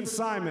 Chief and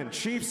Simon.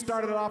 Chief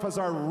started off as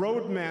our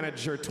road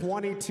manager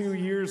 22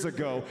 years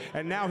ago,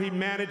 and now he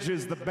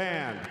manages the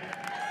band.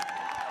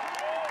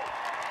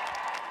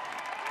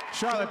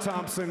 Charlotte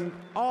Thompson,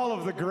 all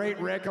of the great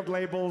record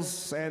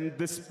labels, and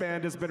this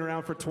band has been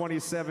around for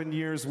 27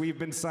 years. We've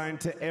been signed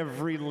to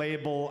every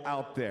label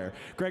out there.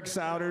 Greg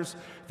Souders,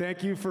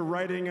 thank you for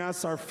writing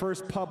us our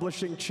first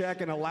publishing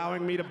check and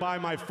allowing me to buy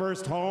my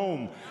first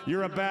home.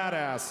 You're a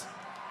badass.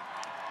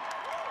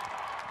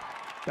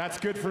 That's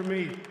good for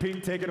me.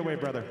 Pete, take it away,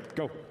 brother.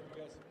 Go.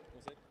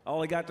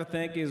 All I got to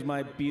thank is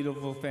my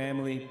beautiful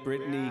family,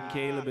 Brittany,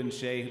 Caleb, and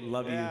Shay.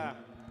 Love you.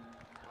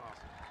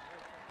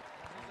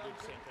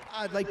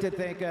 I'd like to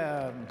thank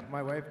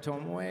my wife,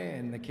 Tomoe,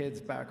 and the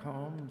kids back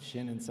home,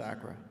 Shin and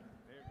Sakura.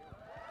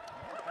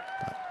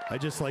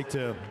 I'd just like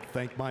to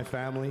thank my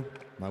family,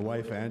 my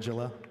wife,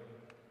 Angela,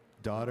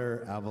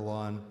 daughter,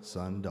 Avalon,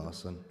 son,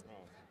 Dawson,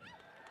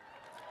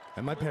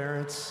 and my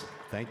parents.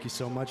 Thank you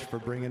so much for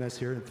bringing us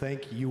here, and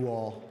thank you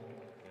all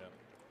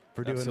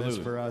for doing this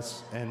for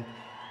us. And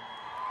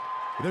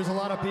there's a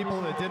lot of people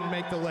that didn't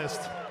make the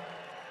list,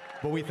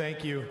 but we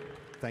thank you.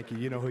 Thank you.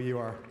 You know who you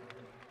are.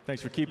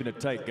 Thanks for keeping it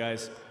tight,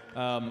 guys.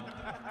 I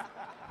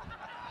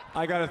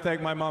got to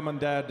thank my mom and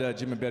dad,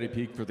 Jim and Betty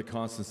Peak, for the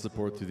constant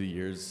support through the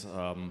years.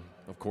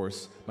 Of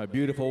course, my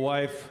beautiful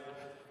wife,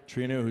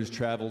 Trina, who's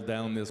traveled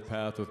down this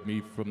path with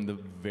me from the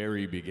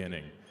very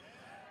beginning.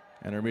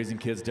 And our amazing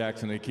kids,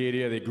 Dax and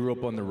Acadia, they grew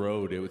up on the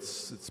road.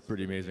 It's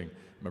pretty amazing.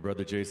 My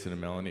brother Jason and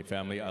Melanie,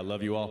 family, I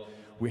love you all.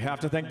 We have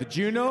to thank the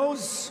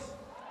Junos.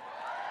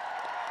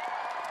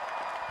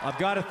 I've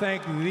got to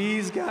thank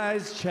these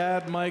guys,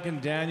 Chad, Mike,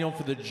 and Daniel,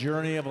 for the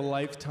journey of a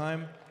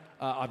lifetime.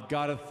 I've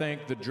got to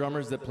thank the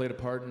drummers that played a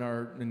part in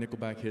our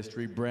Nickelback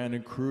history,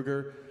 Brandon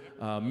Kruger,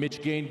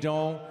 Mitch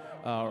Gaindon,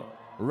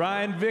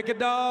 Ryan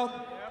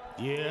Vicadal.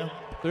 Yeah.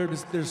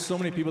 There's so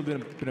many people that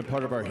have been a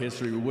part of our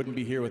history. We wouldn't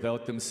be here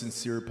without them.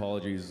 Sincere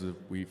apologies if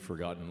we've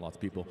forgotten lots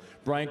of people.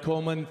 Brian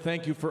Coleman,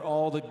 thank you for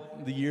all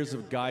the years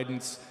of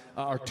guidance.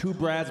 Our two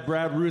Brads,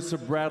 Brad Russo,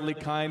 Bradley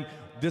Kine.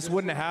 This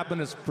wouldn't have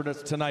happened for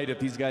us tonight if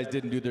these guys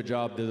didn't do their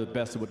job. They're the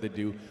best at what they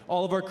do.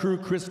 All of our crew,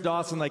 Chris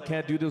Dawson, I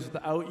can't do this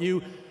without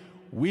you.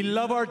 We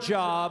love our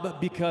job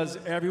because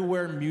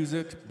everywhere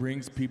music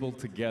brings people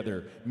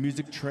together.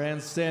 Music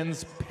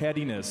transcends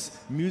pettiness.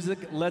 Music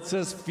lets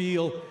us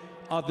feel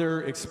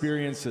other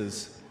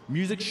experiences.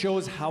 Music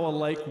shows how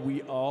alike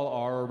we all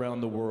are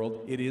around the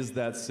world. It is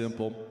that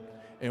simple.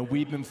 And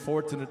we've been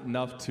fortunate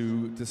enough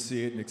to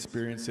see it and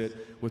experience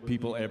it with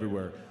people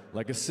everywhere.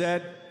 Like I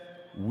said,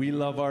 we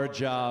love our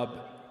job,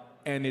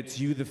 and it's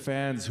you, the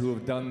fans, who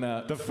have done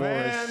that for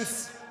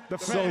us. The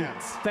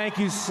fans. So thank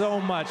you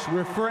so much.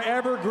 We're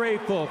forever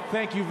grateful.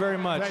 Thank you very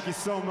much. Thank you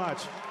so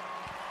much.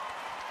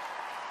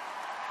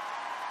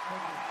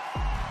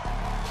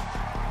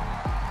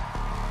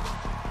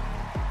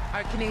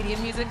 Our Canadian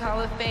Music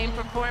Hall of Fame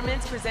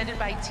performance presented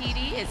by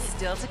TD is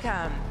still to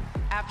come.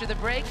 After the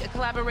break, a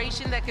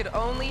collaboration that could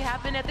only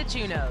happen at the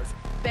Junos.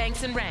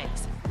 BANX and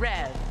RANX,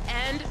 RÉVE,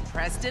 and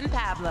PRESTON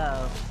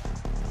PABLO.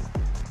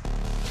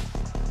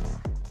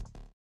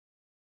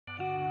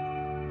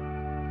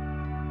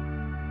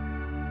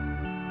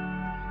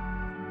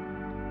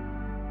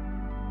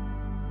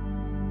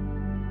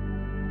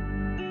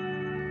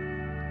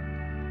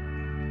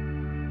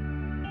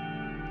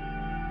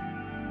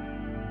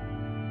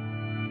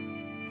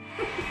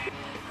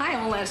 Hi,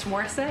 I'm Alanis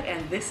Morissette,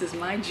 and this is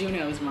my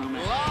Junos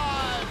moment.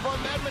 Live from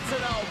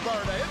Edmonton,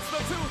 Alberta, it's the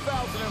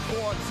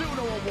 2004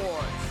 Juno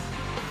Awards,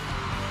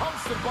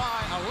 hosted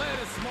by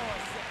Alanis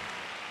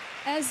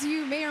Morissette. As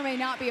you may or may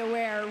not be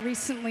aware,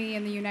 recently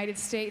in the United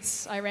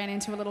States, I ran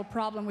into a little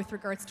problem with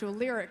regards to a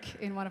lyric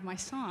in one of my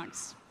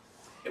songs.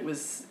 It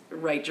was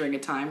right during a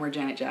time where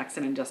Janet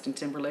Jackson and Justin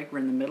Timberlake were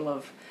in the middle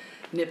of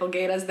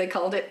Nipplegate, as they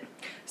called it.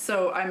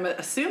 So I'm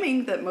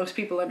assuming that most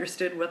people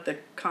understood what the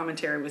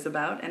commentary was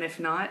about, and if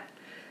not,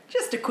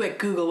 just a quick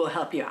Google will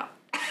help you out.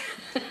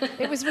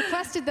 It was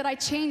requested that I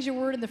change a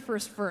word in the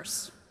first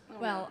verse.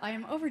 Well, I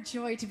am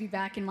overjoyed to be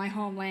back in my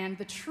homeland,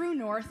 the true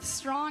north,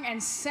 strong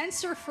and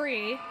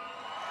censor-free.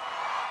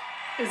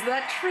 Is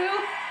that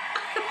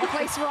true? A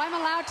place where I'm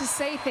allowed to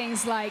say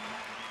things like,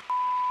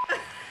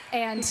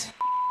 and...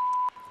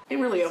 It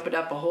really opened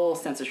up a whole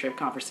censorship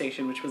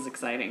conversation, which was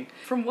exciting.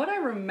 From what I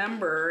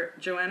remember,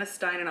 Joanna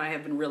Stein and I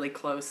have been really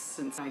close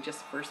since I just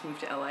first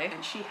moved to LA,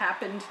 and she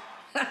happened,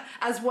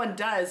 as one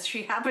does,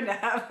 she happened to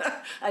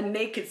have a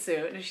naked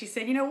suit, and she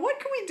said, you know, what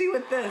can we do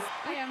with this?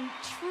 I am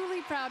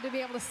truly proud to be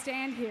able to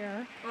stand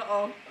here.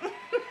 Uh-oh.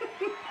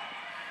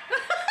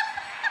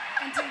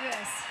 And do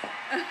this.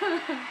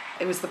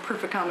 It was the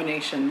perfect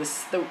combination.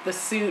 The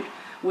suit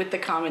with the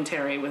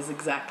commentary was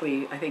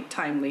exactly, I think,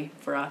 timely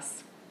for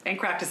us. And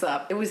cracked us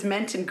up. It was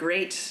meant in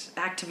great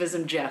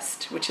activism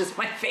jest, which is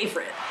my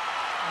favorite.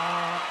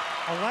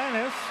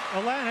 Alanis.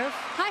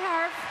 Hi,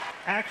 Harv.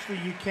 Actually,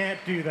 you can't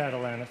do that,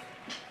 Alanis.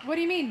 What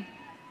do you mean?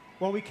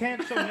 Well, we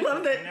can't show I Nick love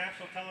on that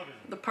national television.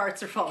 the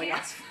parts are falling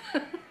off.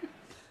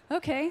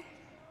 Okay.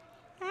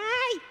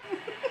 Hi.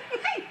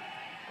 Hi.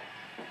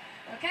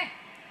 Okay.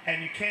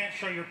 And you can't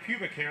show your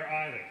pubic hair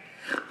either.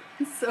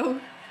 So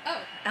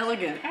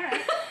elegant. All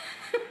right.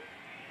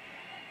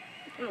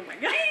 Oh my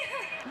God.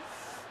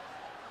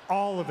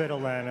 All of it,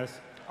 Alanis.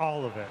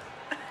 All of it.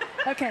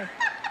 Okay.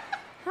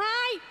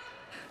 Hi.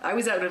 I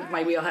was out of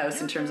my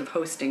wheelhouse in terms of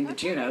hosting the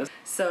Junos.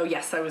 So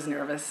yes, I was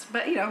nervous,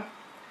 but you know,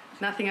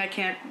 nothing I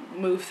can't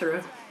move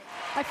through.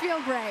 I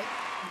feel great.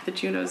 The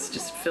Junos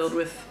just filled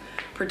with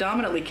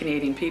predominantly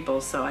Canadian people,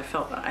 so I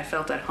felt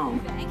at home.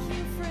 Thank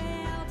you,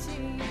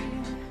 frailty.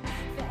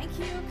 Thank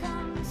you,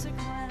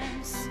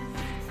 consequence.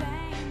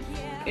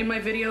 Thank you. In my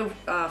video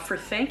for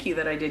Thank You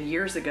that I did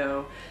years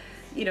ago,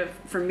 you know,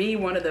 for me,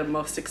 one of the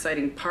most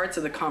exciting parts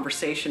of the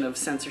conversation of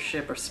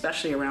censorship,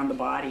 especially around the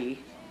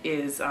body,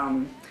 is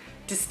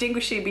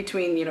distinguishing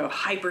between, you know,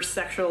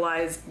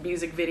 hypersexualized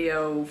music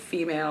video,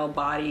 female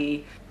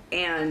body,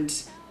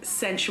 and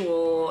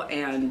sensual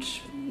and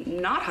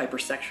not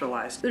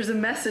hypersexualized. There's a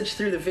message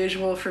through the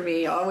visual for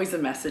me, always a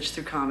message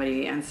through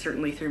comedy, and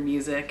certainly through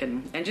music,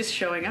 and just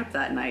showing up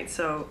that night.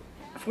 So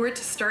if we're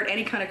to start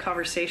any kind of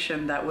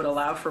conversation that would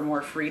allow for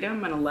more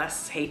freedom and a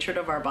less hatred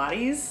of our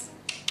bodies,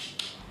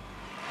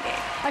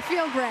 I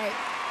feel great.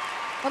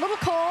 A little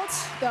cold,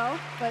 though,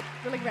 but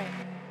really great.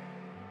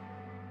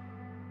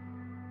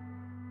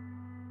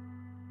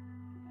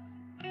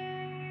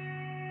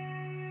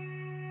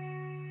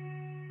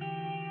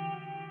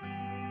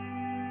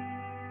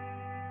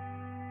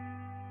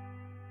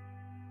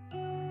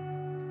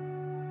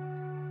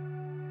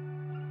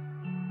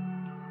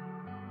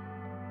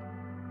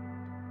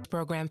 This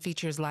program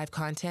features live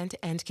content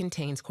and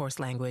contains coarse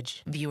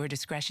language. Viewer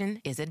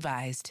discretion is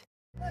advised.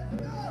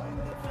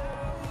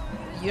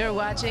 You're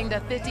watching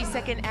the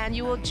 52nd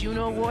Annual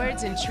Juno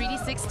Awards in Treaty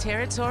 6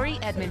 Territory,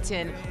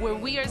 Edmonton, where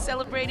we are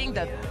celebrating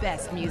the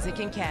best music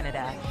in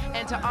Canada.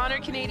 And to honor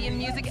Canadian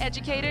music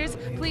educators,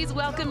 please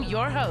welcome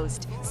your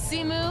host,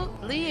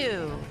 Simu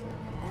Liu.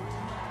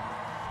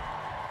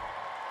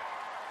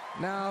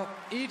 Now,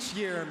 each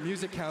year,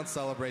 Music Counts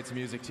celebrates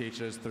music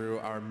teachers through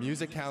our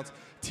Music Counts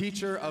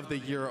Teacher of the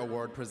Year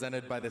Award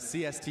presented by the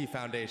CST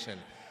Foundation.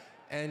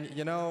 And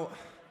you know,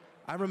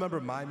 I remember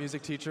my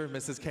music teacher,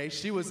 Mrs. K.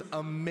 She was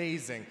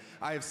amazing.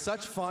 I have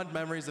such fond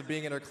memories of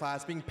being in her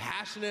class, being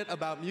passionate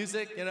about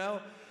music, you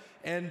know?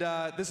 And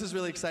this is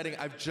really exciting.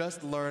 I've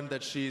just learned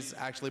that she's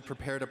actually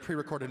prepared a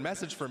pre-recorded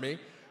message for me.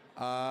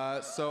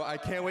 So I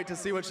can't wait to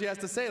see what she has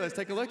to say. Let's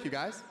take a look, you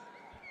guys.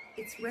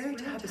 It's rare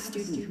to have a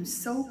student who's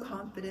so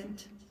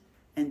confident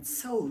and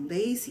so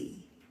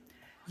lazy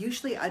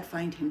Usually I'd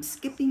find him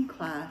skipping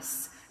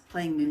class,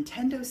 playing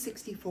Nintendo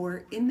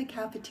 64 in the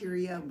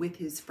cafeteria with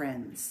his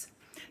friends.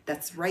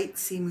 That's right,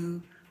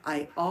 Simu,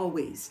 I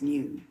always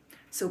knew.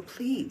 So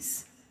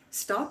please,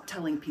 stop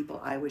telling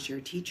people I was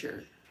your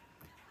teacher.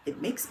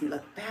 It makes me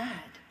look bad.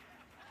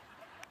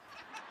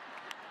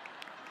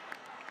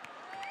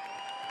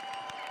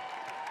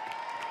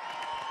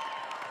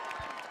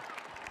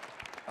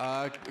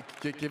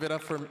 Give it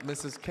up for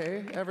Mrs.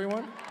 K,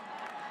 everyone.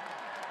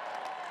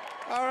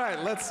 All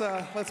right,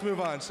 let's move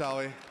on, shall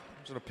we? I'm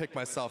just gonna pick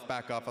myself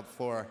back off of the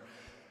floor.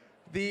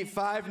 The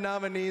 5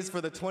 nominees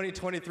for the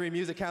 2023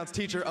 Music Counts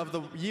Teacher of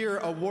the Year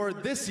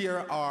Award this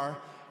year are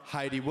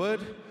Heidi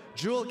Wood,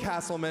 Jewel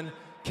Castleman,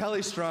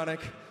 Kelly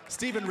Stronach,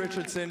 Stephen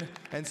Richardson,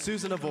 and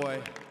Susan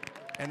Avoy.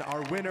 And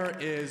our winner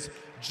is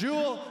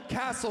Jewel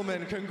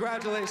Castleman.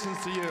 Congratulations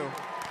to you.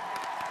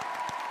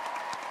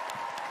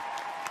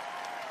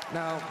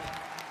 Now,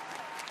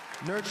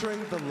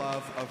 nurturing the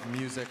love of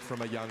music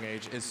from a young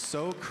age is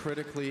so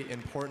critically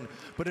important,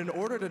 but in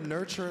order to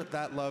nurture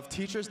that love,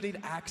 teachers need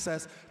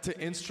access to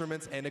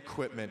instruments and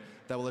equipment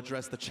that will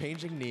address the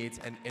changing needs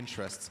and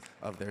interests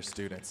of their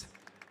students.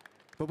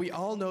 But we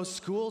all know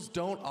schools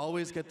don't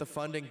always get the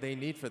funding they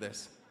need for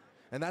this.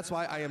 And that's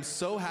why I am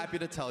so happy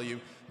to tell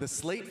you the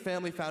Slate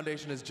Family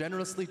Foundation is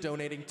generously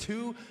donating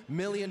 $2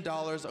 million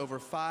over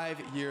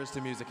 5 years to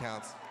Music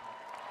Counts.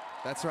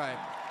 That's right,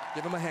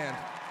 give them a hand.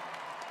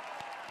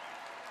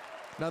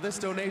 Now, this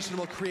donation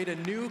will create a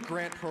new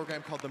grant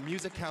program called the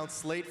Music Counts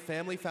Slate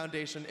Family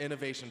Foundation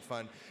Innovation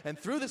Fund. And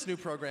through this new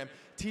program,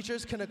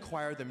 teachers can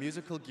acquire the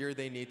musical gear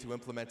they need to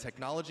implement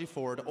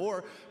technology-forward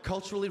or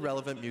culturally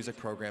relevant music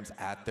programs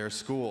at their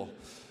school.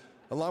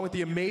 Along with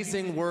the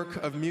amazing work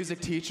of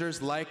music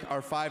teachers like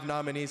our 5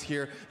 nominees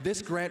here,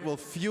 this grant will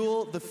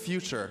fuel the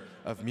future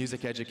of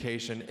music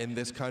education in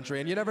this country.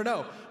 And you never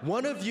know,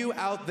 one of you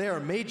out there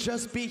may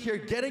just be here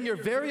getting your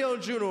very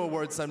own Juno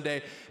Awards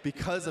someday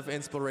because of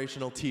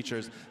inspirational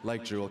teachers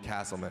like Jewel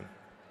Castleman.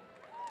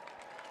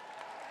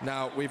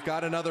 Now, we've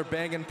got another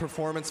banging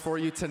performance for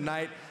you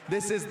tonight.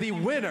 This is the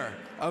winner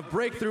of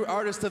Breakthrough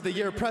Artist of the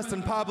Year,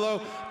 Preston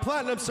Pablo,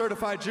 Platinum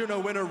Certified Juno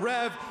winner,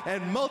 RêVE,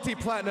 and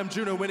multi-platinum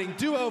Juno winning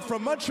duo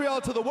from Montreal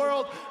to the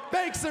world,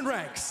 BANX and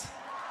RANX.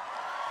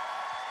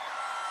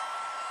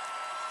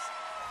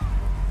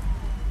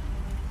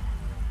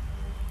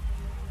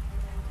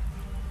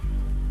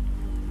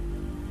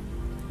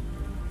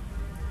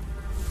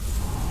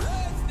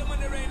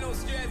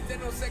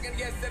 No second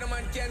guess that a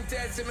man can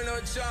tell. See me no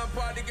charm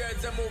party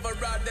girls that move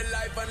around the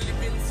life and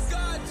live in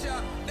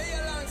sculpture. They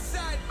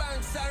alongside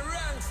banks and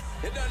ranks.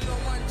 You don't know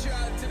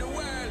Montreal to the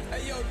world.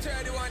 Hey yo,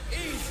 31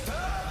 East.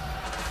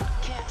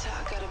 Can't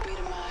talk, gotta beat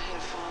in my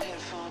headphone.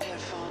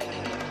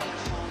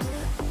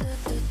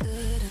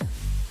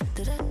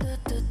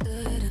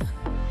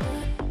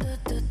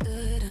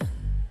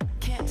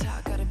 Can't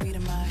talk, gotta beat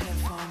in my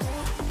headphone.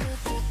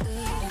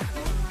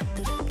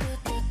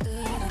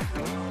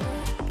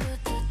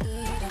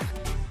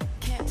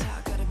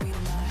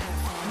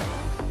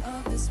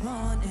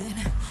 Morning,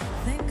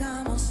 think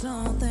I'm on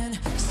something,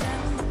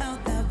 send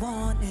out that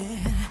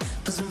warning,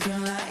 'cause I'm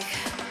feeling like,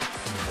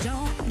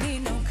 don't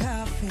need no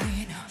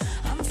coffee, no,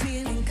 I'm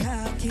feeling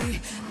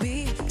cocky,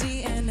 beat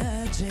the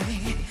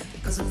energy,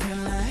 'cause I'm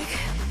feeling like,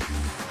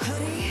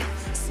 hoodie,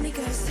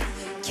 sneakers,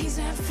 keys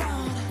and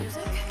phone,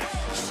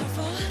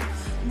 shuffle,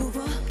 move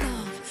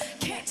along,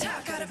 can't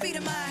talk, gotta beat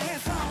in my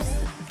headphones.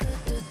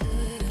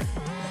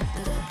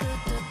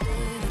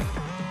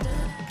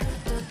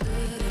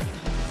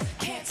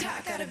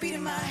 Gotta beat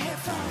in my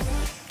headphones.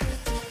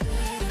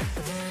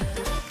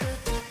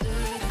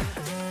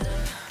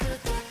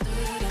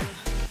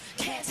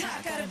 Can't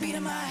talk, gotta beat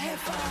in my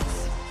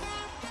headphones.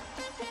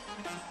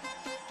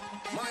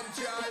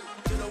 Montreal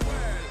to the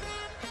world.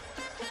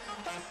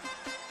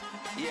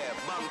 Yeah,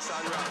 BANX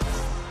and RANX.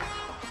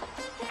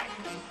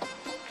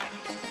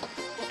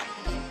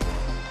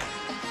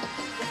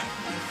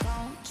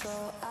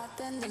 Control, I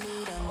then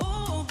delete them.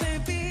 Oh,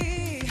 baby.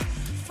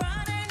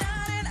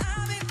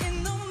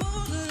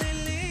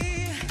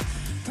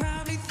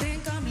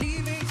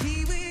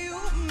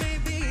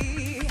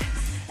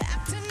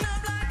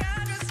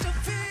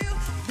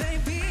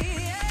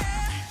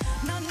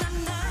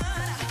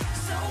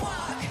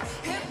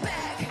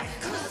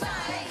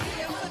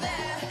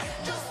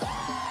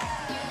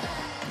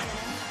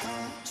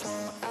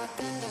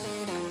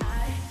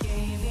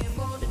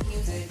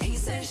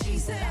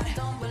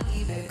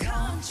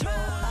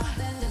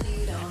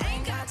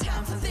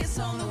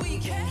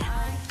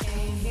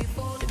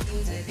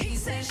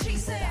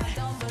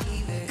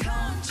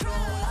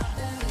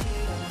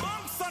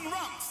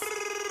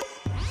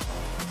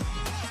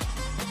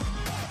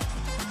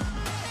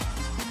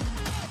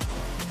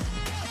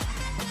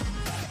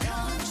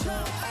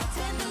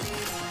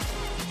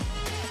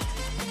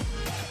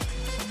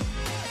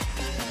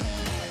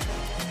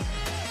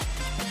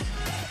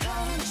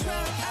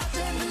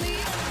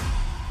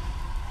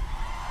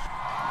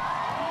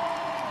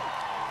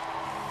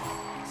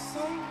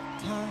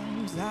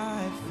 Sometimes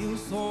I feel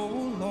so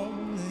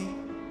lonely,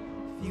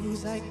 feel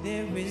feels like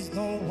there is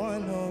no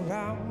one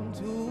around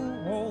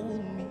to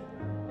hold me.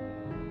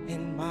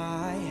 And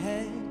my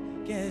head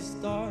gets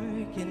dark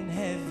and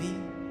heavy,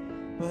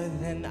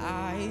 but then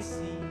I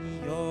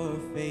see your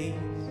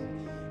face.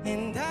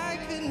 And I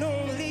can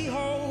only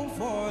hope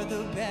for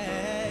the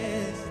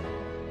best.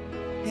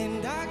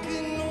 And I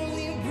can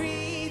only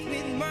breathe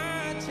with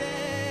my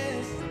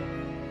chest.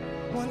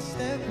 One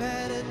step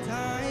at a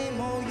time,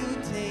 oh, you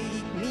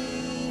take me.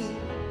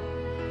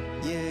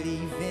 You're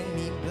leaving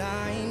me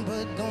blind,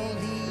 but don't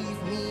leave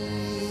me.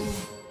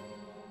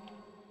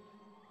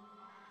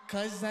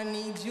 'Cause I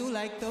need you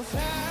like the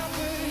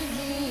flowers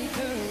need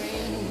the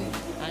rain.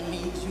 I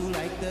need you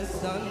like the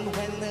sun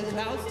when the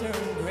clouds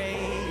turn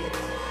gray.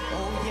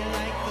 Oh, you're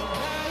like the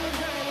blood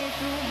running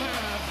through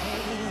my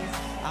veins.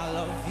 I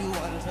love you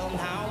until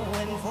now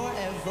and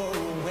forever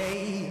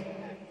away.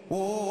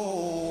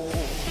 Whoa.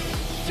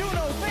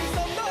 Juno, make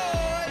some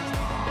noise!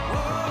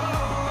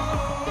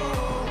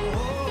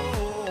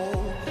 Whoa.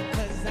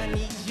 'Cause I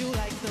need you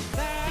like the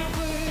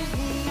flowers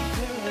need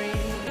the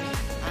rain.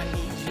 I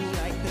need you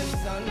like the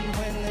sun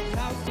when the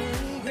clouds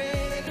turn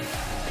gray.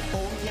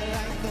 Oh, you're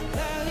like the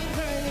blood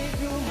running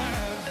through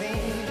my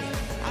veins.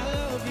 I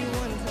love you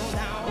until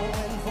now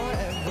and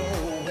forever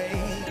away.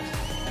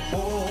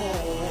 Oh,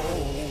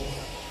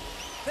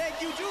 thank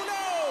you,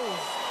 Juno!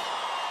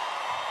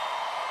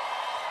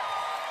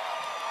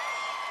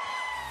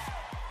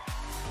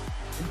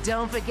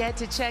 Don't forget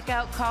to check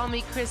out Call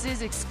Me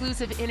Chris's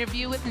exclusive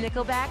interview with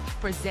Nickelback,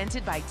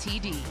 presented by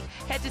TD.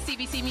 Head to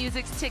CBC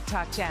Music's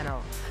TikTok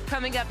channel.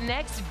 Coming up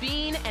next,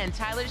 Bean and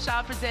Tyler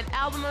Shaw present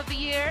Album of the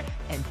Year,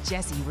 and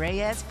Jesse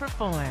Reyes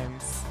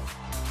performs.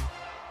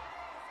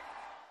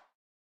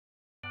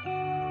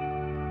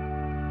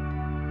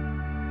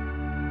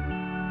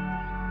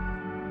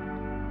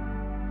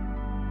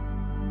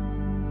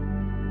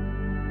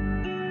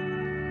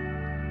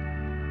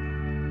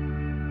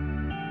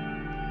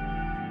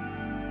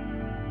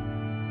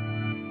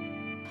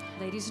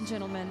 Ladies and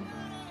gentlemen,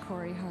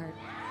 Corey Hart.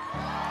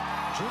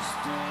 Just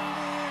a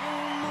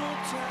little more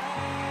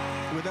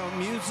time. Without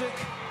music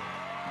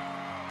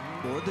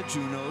or the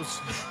Junos,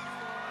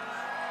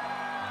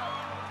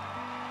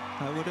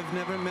 I would have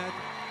never met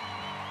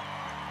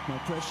my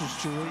precious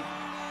Julie.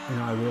 You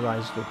know, I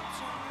realized that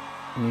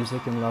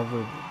music and love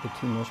were the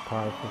two most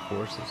powerful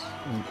forces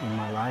in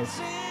my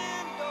life.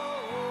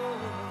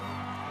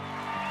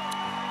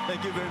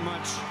 Thank you very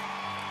much.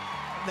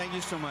 Thank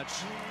you so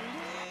much.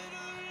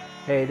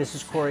 Hey, this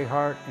is Corey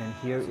Hart, and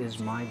here is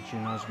my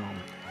Junos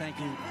moment. Thank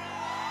you.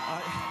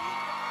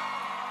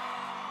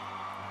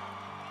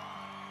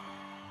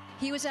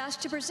 He was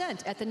asked to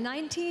present at the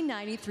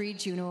 1993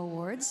 Juno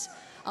Awards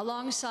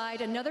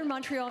alongside another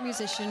Montreal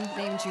musician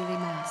named Julie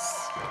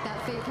Mass.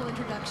 That fateful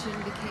introduction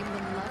became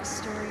the love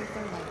story of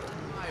their lifetime.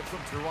 Live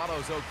from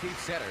Toronto's O'Keefe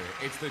Centre,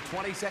 it's the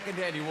 22nd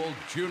annual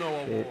Juno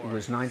Awards. It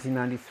was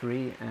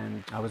 1993,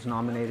 and I was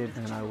nominated,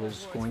 and I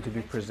was going to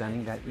be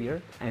presenting that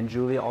year. And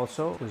Julie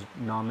also was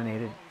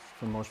nominated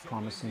for Most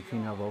Promising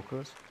Female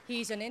Vocalist.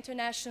 He's an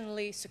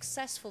internationally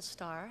successful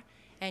star,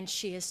 and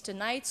she is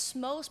tonight's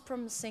most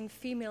promising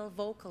female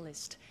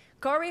vocalist,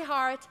 Corey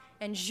Hart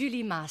and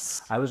Julie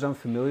Mass. I was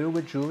unfamiliar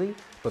with Julie,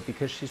 but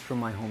because she's from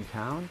my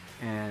hometown,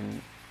 and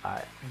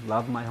I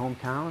love my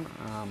hometown,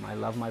 I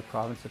love my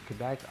province of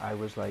Quebec, I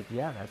was like,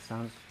 yeah, that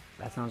sounds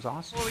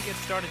awesome. Before we get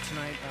started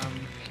tonight,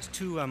 there's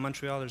two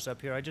Montrealers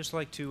up here. I'd just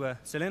like to,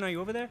 Céline, are you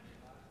over there?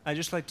 I'd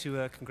just like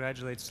to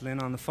congratulate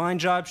Céline on the fine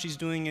job she's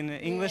doing in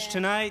English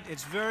tonight.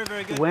 It's very,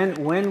 very good.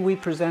 When we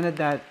presented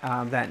that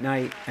that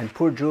night, and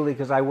poor Julie,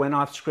 because I went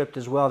off script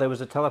as well, there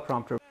was a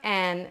teleprompter.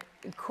 And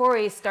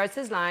Corey starts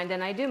his line,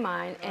 then I do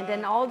mine, and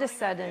then all of a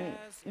sudden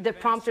the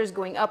prompter's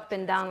going up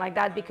and down like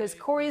that because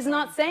Corey is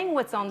not saying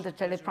what's on the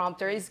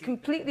teleprompter. He's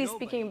completely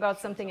speaking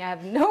about something I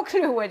have no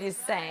clue what he's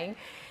saying.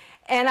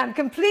 And I'm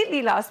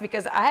completely lost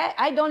because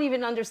I don't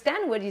even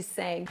understand what he's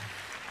saying.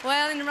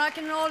 Well, in rock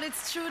and roll,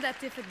 it's true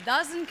that if it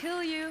doesn't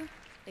kill you,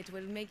 it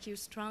will make you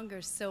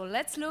stronger. So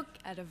let's look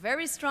at a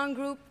very strong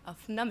group of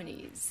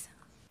nominees.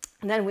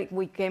 And then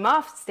we came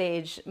off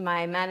stage.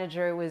 My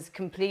manager was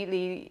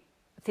completely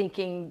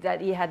thinking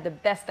that he had the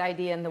best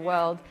idea in the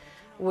world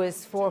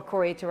was for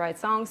Corey to write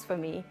songs for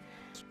me.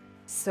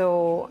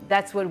 So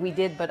that's what we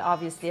did, but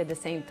obviously at the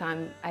same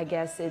time, I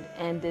guess it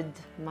ended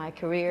my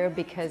career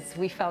because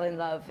we fell in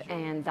love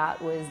and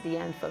that was the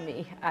end for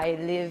me. I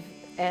live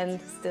and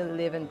still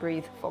live and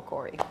breathe for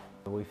Corey.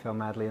 We fell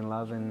madly in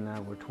love, and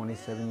we're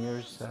 27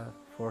 years,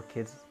 4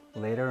 kids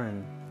later,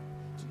 and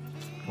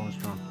going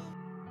strong.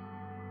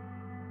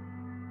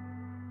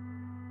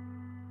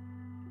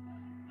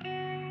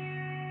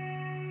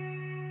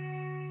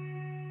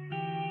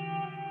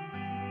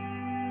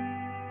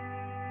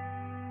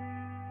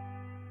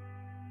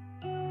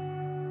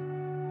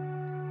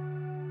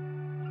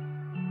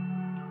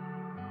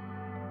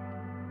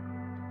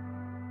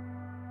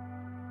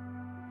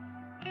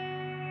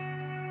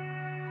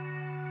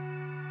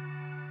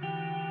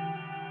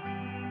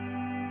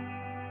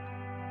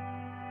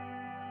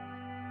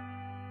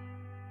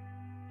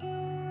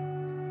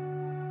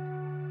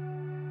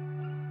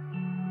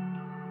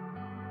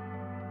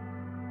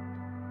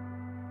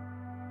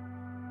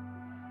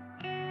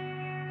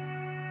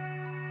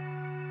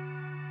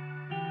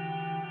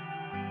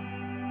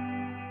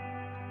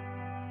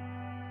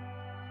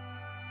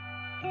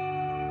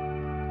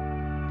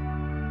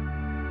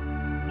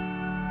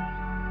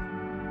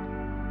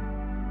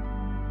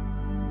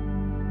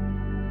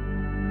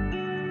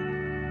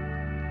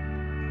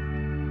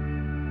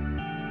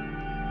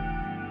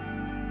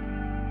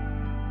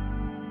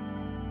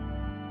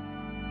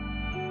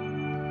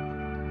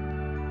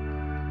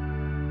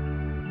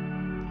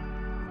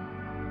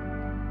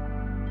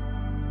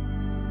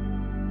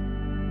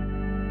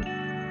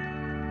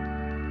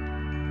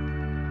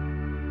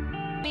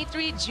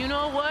 2023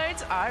 Juno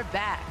Awards are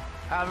back.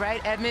 All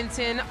right,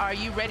 Edmonton, are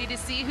you ready to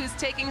see who's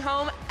taking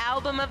home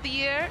Album of the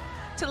Year?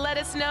 To let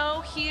us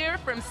know, hear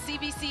from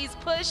CBC's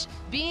Push,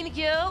 Bean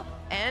Gill,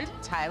 and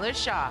Tyler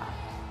Shaw.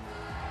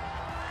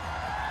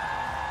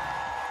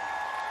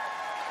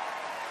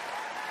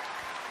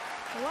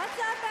 What's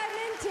up,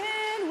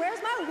 Edmonton?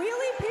 Where's my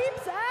wheelie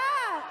peeps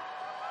at?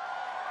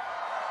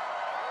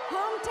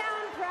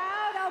 Hometown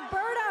proud,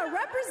 Alberta,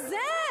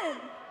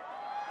 represent!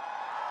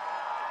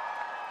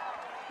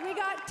 We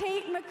got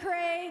TATE,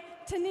 MCRAE,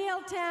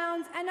 TENILLE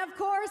Towns, and of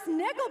course,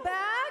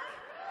 NICKELBACK.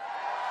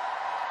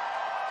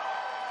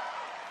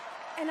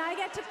 And I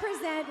get to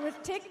present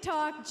with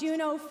TikTok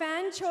Juno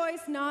Fan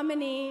Choice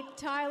nominee,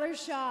 Tyler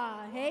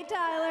Shaw. Hey,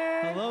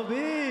 Tyler. Hello,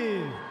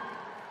 Bean.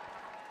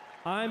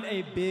 I'm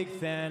a big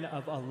fan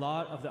of a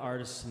lot of the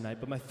artists tonight,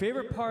 but my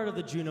favorite part of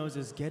the Junos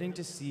is getting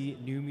to see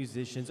new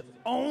musicians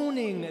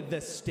owning the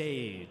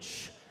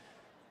stage.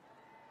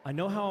 I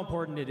know how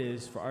important it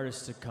is for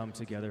artists to come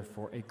together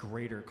for a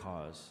greater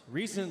cause.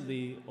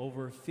 Recently,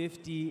 over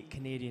 50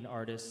 Canadian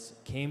artists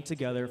came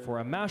together for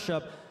a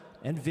mashup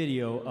and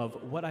video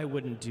of What I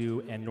Wouldn't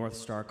Do and North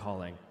Star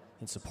Calling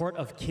in support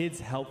of Kids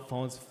Help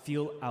Phone's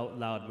Feel Out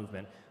Loud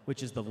movement,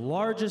 which is the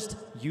largest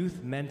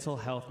youth mental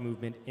health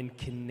movement in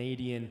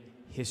Canadian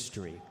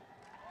history.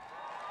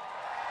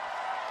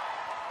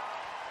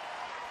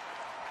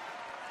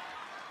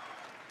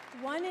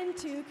 One in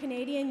two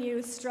Canadian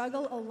youth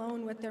struggle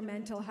alone with their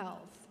mental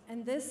health,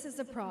 and this is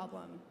a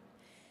problem.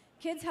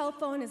 Kids Help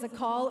Phone is a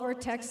call or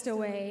text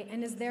away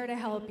and is there to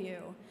help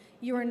you.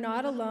 You are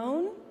not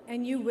alone,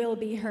 and you will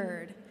be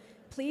heard.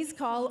 Please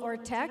call or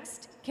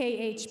text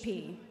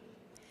KHP.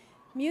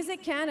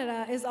 Music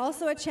Canada is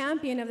also a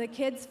champion of the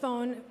Kids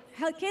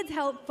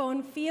Help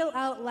Phone Feel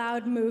Out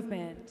Loud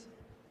movement.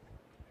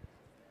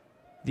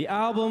 The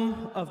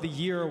Album of the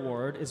Year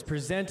award is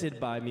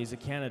presented by Music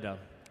Canada,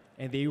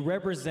 and they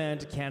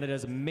represent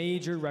Canada's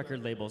major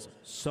record labels,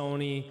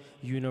 Sony,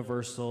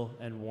 Universal,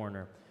 and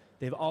Warner.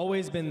 They've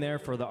always been there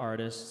for the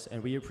artists,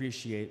 and we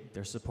appreciate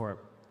their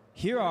support.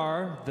 Here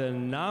are the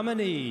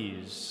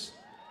nominees.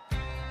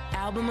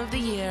 Album of the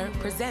Year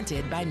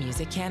presented by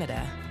Music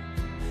Canada.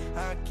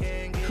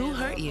 Who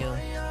Hurt You?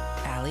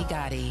 Ali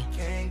Gotti.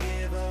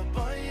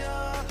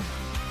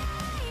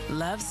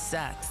 Love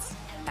Sucks.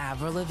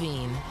 Avril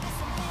Lavigne.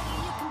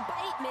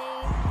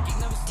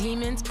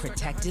 Demons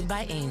Protected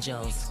by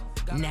Angels.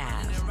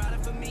 Nav.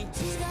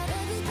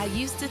 I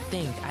Used to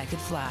Think I Could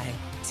Fly.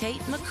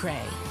 Tate McRae.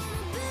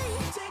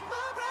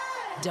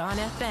 Dawn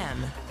FM.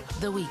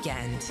 The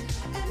Weekend.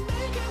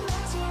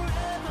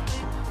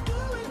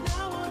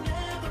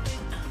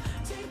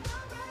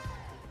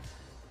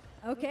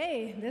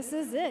 Okay, this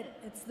is it.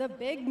 It's the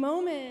big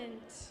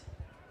moment.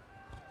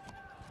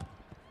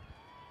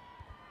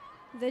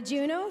 The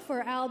Juno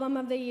for Album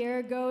of the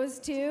Year goes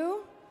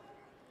to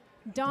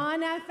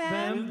Dawn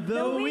FM,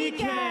 The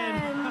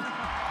Weekend.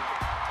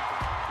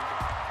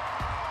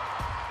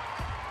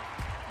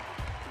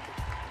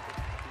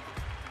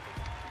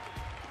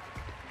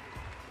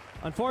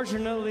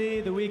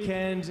 Unfortunately, The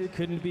Weeknd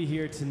couldn't be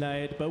here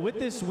tonight, but with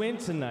this win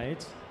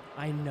tonight,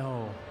 I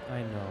know.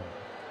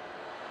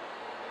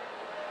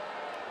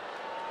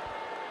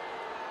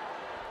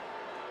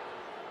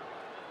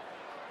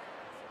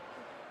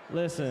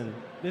 Listen,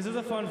 this is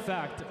a fun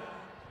fact.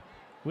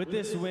 With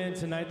this win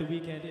tonight, The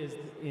Weeknd is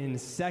in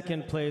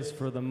second place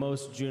for the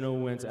most Juno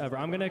wins ever.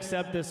 I'm gonna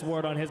accept this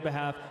award on his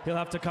behalf. He'll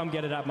have to come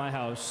get it at my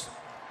house.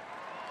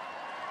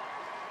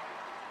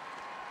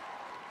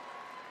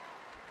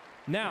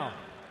 Now,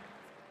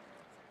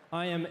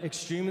 I am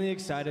extremely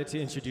excited to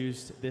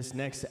introduce this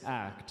next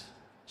act.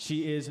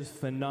 She is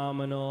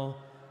phenomenal.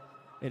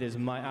 It is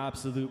my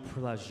absolute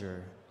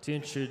pleasure to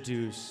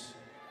introduce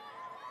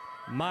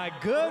my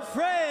good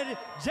friend,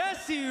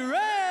 Jessie Reyes!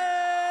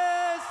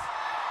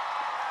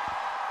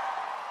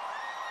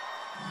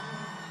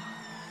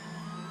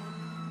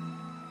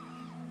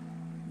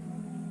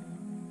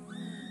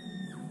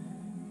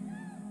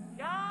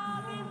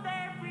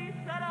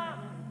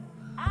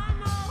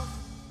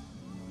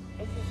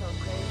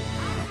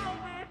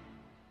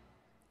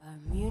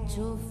 A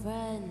mutual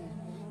friend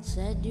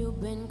said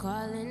you've been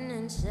calling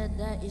and said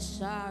that you're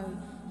sorry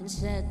and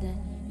said that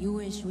you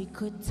wish we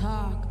could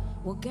talk.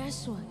 Well,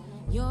 guess what?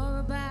 You're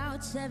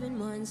about 7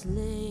 months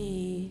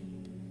late.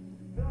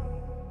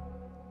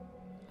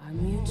 Our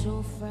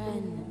mutual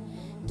friend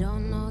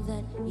don't know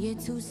that you're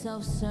too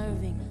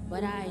self-serving,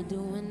 but I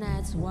do, and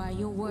that's why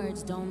your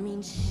words don't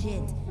mean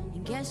shit.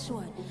 And guess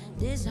what?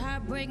 This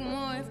heartbreak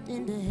morphed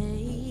into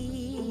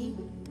hate.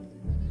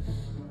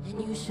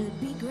 And you should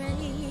be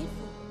grateful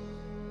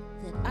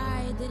that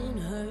I didn't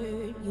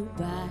hurt you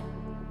back.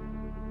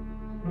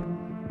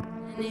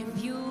 And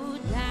if you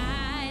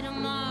die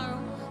tomorrow,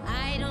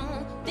 I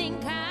don't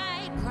think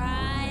I'd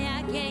cry.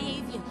 I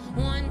gave you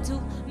one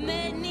too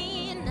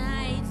many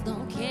nights.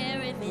 Don't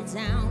care if it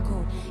sounds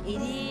cold,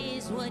 it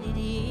is what it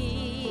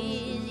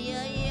is,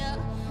 yeah, yeah.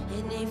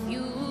 And if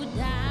you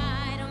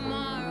die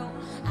tomorrow,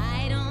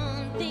 I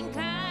don't think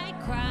I'd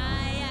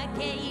cry. I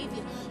gave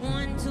you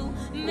one too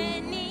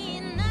many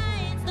nights.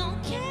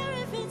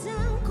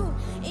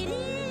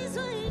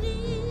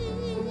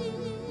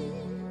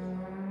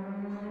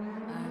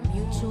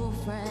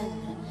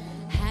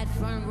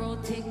 front row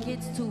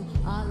tickets to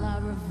all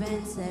our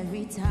events.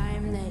 Every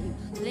time that you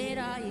played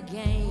all your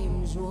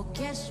games, well,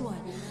 guess what?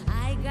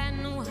 I got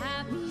no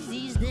hobbies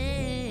these days.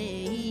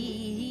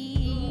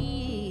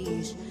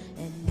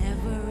 And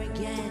never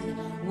again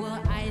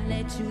will I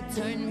let you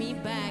turn me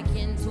back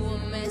into a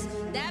mess.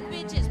 That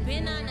bitch has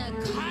been on a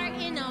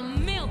carton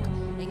of milk.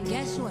 And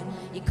guess what?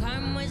 Your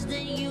karma's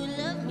that you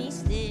love me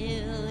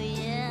still,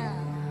 yeah.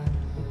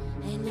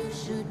 And you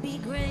should be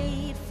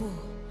grateful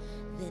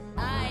that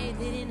I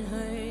didn't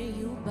hurt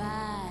you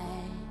by.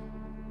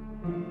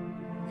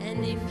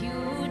 And if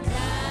you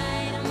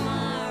die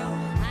tomorrow,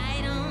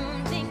 I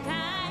don't think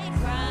I'd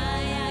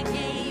cry. I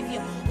gave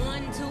you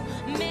one too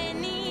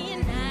many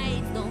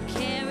nights. Don't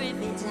care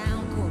if it's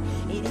down cold.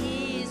 It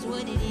is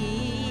what it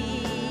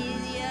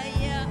is, yeah,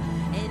 yeah.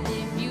 And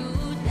if you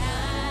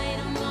die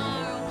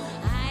tomorrow,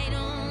 I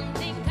don't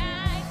think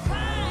I'd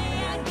cry.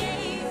 I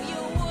gave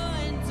you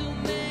one too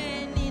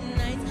many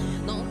nights.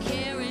 Don't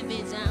care if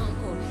it's down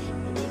cold.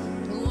 It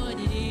is what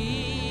it is,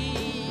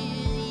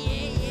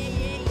 yeah, yeah,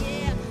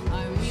 yeah, yeah.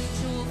 Our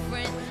mutual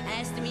friend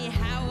asked me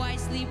how I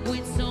sleep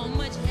with so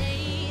much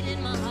hate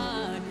in my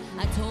heart.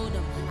 I told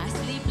him I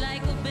sleep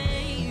like a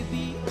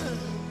baby.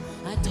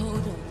 I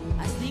told him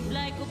I sleep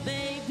like a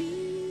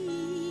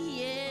baby,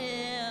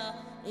 yeah.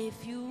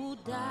 If you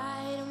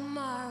die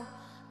tomorrow,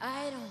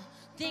 I don't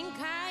think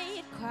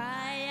I'd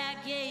cry. I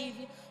gave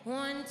you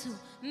one too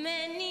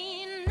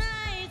many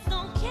nights.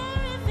 Don't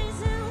care if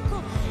it's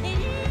alcohol. It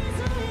is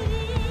what it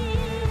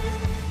is,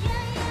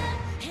 yeah,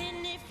 yeah.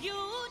 And if you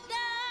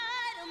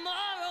die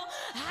tomorrow,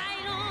 I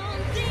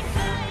don't think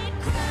I'd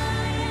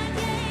cry. I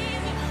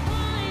gave you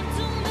one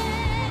too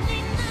many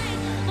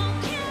nights. Don't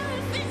care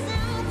if it's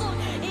alcohol.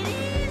 It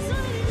is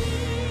what it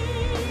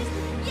is,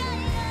 yeah,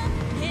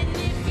 yeah. And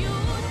if you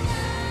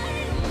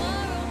die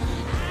tomorrow,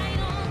 I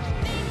don't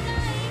think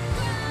I'd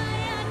cry.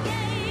 I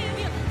gave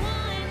you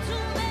one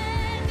too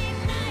many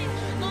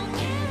nights. Don't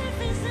care if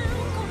it's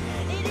alcohol.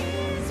 It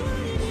is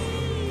what it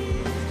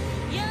is,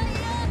 yeah,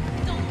 yeah.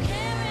 Don't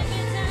care if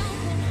it's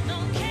alcohol.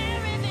 Don't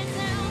care if it's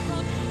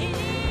alcohol. It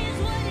is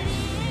what it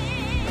is,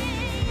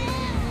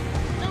 yeah.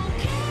 Don't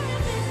care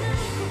if it's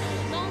alcohol.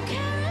 Don't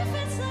care if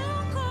it's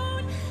alcohol.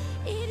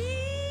 It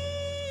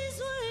is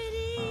what it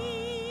is,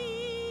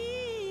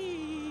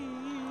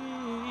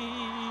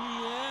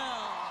 yeah.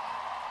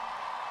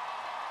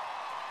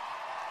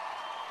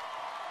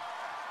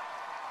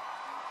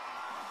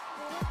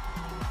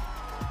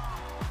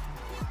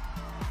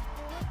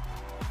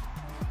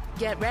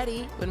 Get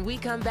ready. When we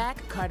come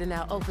back,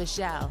 Cardinal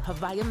Official,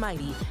 Havaya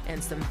Mighty,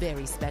 and some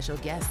very special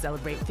guests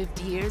celebrate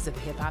 50 years of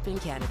hip-hop in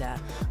Canada.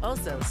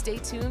 Also, stay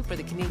tuned for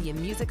the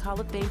Canadian Music Hall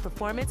of Fame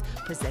performance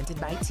presented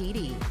by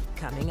TD,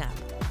 coming up.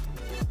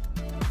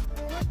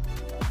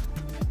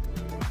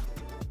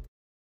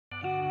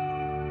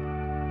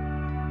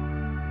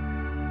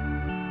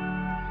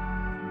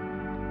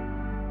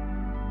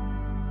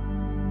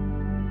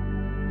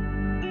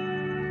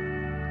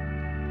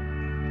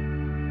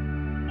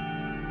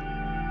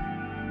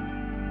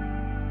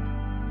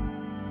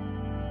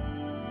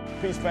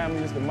 Peace, family.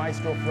 This is the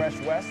Maestro Fresh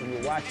West, and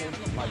you're watching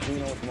my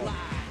Juno's moment.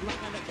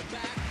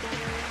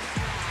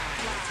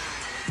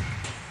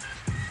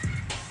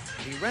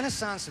 The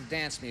renaissance of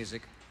dance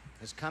music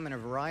has come in a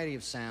variety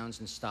of sounds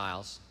and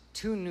styles,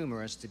 too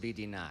numerous to be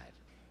denied.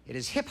 It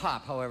is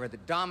hip-hop, however,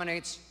 that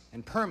dominates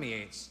and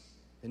permeates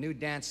the new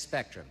dance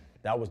spectrum.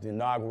 That was the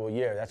inaugural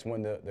year. That's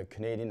when the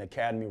Canadian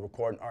Academy of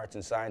Recording Arts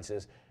and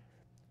Sciences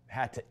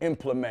had to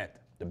implement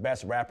the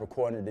best rap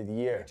recording of the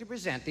year. To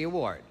present the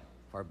award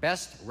for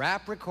Best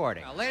Rap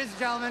Recording. Now, ladies and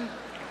gentlemen,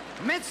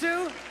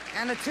 Mitsu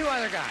and the two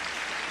other guys.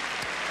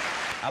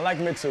 I like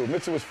Mitsu.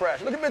 Mitsu was fresh.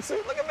 Look at Mitsu.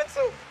 Look at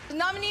Mitsu. The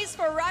nominees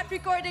for Rap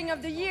Recording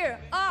of the Year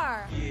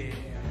are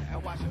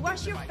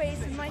Wash Your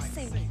Face in My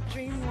Sink,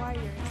 Dream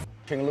Warriors.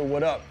 King Lou,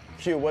 what up?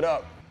 Q, what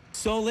up?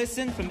 So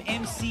Listen from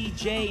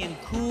MCJ and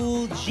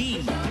Cool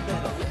G.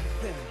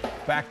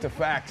 Back to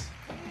Facts.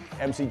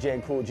 MCJ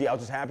and Cool G. I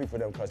was just happy for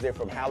them because they're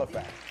from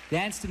Halifax.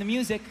 Dance to the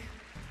Music,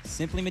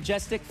 Simply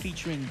Majestic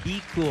featuring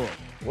Be Cool.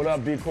 What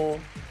up, Be Cool?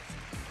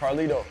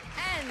 Carlito.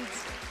 And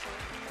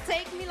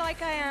Take Me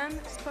Like I Am,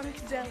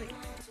 Spunkadelic.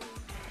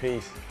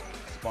 Peace.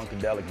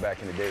 Spunkadelic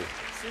back in the day.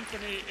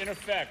 Symphony in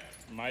Effect,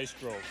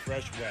 Maestro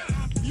Fresh West.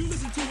 You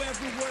listen to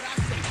every word I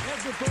say,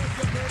 every bird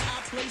the bird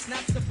I play,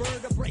 snaps the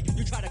bird a break.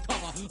 You try to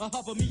cover, a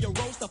hover me, a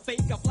roast, a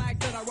fake, a flag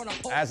that I run a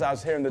post. As I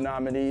was hearing the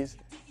nominees,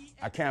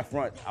 I can't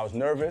front. I was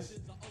nervous.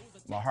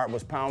 My heart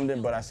was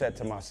pounding, but I said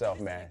to myself,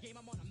 man,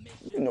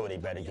 you know they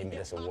better give me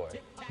this award.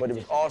 But it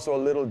was also a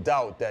little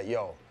doubt that,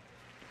 yo,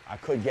 I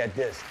could get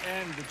this.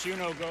 And the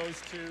Juno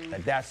goes to...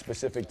 At that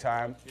specific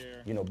time,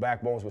 you know,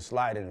 Backbones was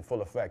sliding in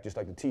full effect, just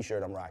like the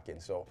t-shirt I'm rocking.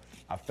 So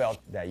I felt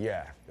that,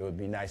 yeah, it would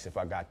be nice if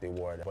I got the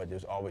award, but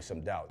there's always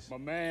some doubts. My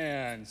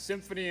man,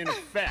 Symphony in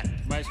Effect,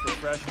 Maestro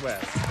Fresh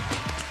West.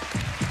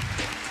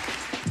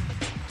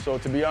 So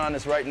to be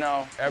honest, right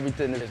now,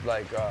 everything is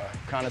like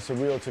kind of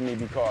surreal to me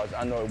because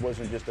I know it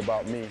wasn't just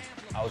about me.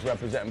 I was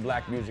representing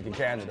black music in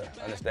Canada,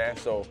 understand?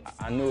 So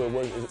I knew it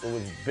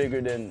was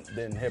bigger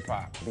than hip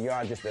hop,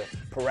 beyond just the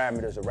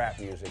parameters of rap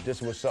music.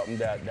 This was something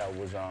that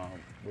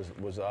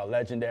was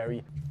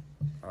legendary.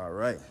 All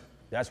right.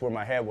 That's where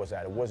my head was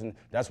at. It wasn't.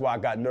 That's why I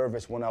got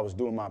nervous when I was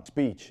doing my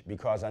speech,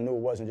 because I knew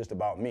it wasn't just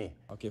about me.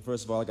 Okay,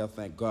 first of all, I gotta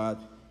thank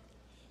God,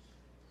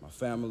 my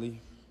family,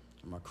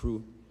 and my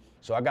crew.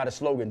 So I got a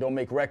slogan: don't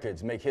make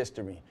records, make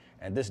history.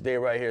 And this day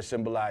right here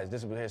symbolized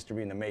this was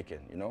history in the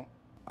making, you know?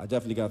 I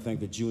definitely gotta thank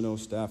the Juno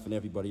staff and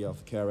everybody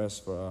else, KRS,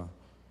 for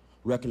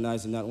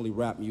recognizing not only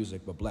rap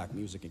music, but black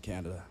music in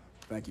Canada.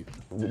 Thank you.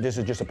 This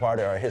is just a part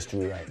of our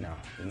history right now,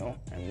 you know?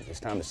 And it's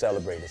time to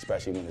celebrate,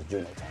 especially when it's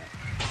Juno time.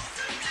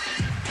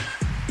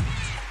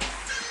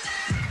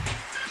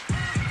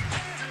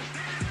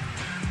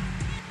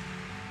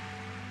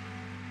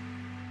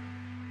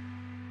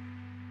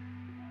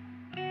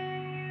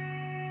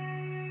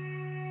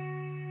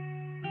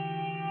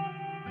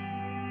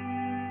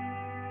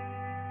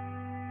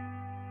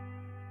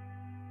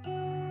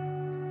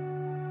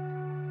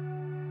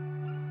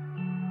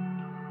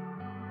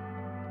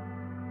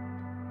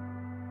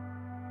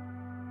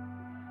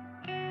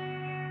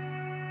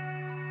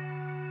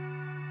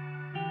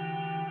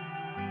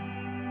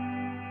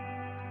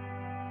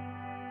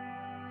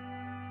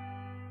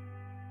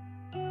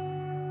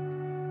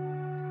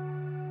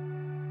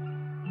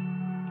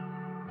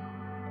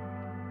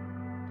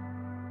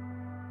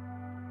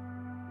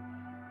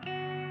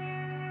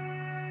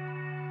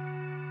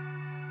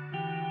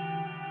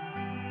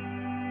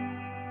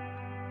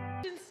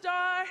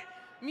 Star,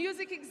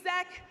 music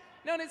exec,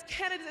 known as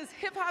Canada's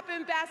hip-hop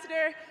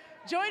ambassador,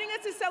 joining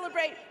us to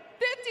celebrate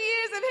 50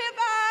 years of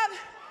hip-hop.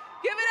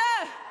 Give it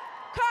up,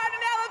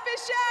 Cardinal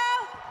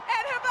Official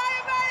and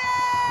Hermione!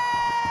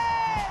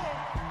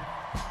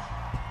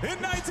 In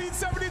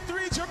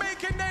 1973,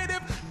 Jamaican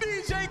native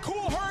DJ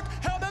Kool Herc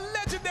held a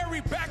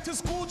legendary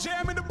back-to-school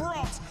jam in the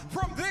Bronx.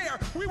 From there,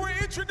 we were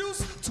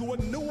introduced to a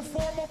new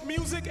form of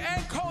music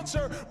and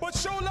culture, but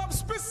show love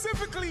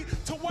specifically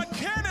to what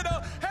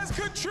Canada has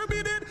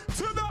contributed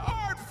to the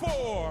art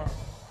form.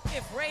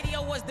 If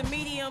radio was the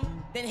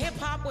medium, then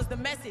hip-hop was the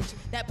message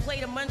that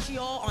played in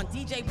Montreal on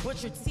DJ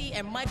Butcher T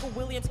and Michael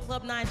Williams'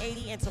 Club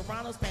 980 and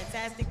Toronto's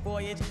Fantastic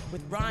Voyage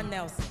with Ron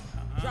Nelson.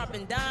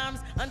 Dropping dimes,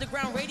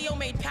 underground radio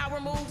made power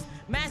moves,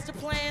 master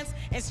plans,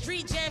 and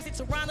street jams in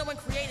Toronto and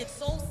created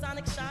soul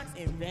sonic shocks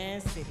in Van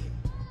City.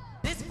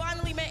 This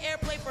finally meant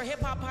airplay for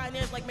hip-hop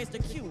pioneers like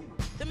Mr. Q,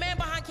 the man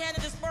behind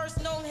Canada's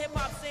first known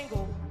hip-hop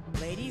single,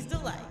 Ladies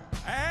Delight.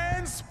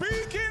 And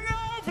speaking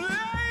of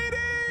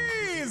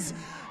ladies,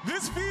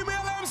 this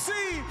female MC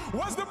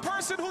was the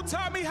person who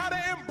taught me how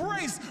to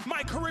embrace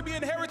my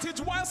Caribbean heritage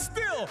while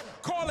still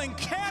calling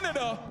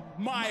Canada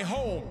my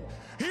home.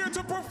 Here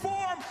to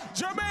perform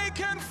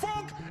Jamaican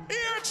funk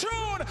ear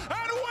tune,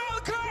 and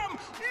welcome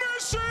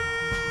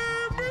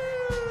Simu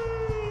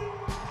Liu.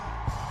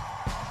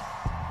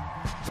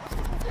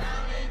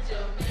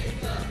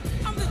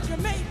 I'm the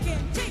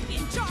Jamaican,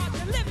 taking charge,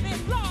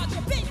 living large,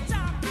 a big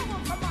time,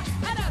 doing for much,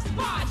 and a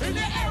sparge in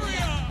the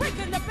area.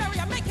 Breaking the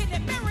barrier, making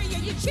it barrier.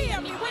 You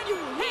cheer me when you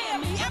hear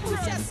me,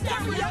 everyone's just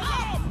stereo.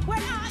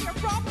 When I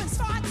erupt and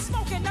start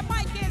smoking, the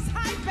mic is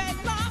hype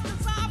and love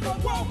is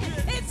awoken.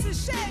 It's a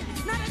shame,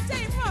 not a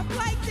day rough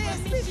like this.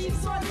 Living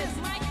on this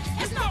mic,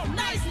 it's no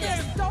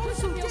niceness. Those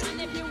who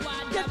didn't,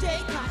 the day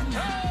cotton.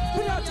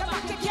 Without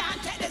tobacco,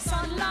 can't take the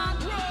sun long.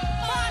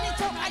 Money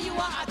talk, are you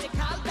a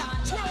article done?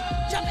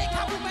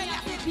 Jamaica women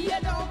have to be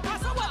a don't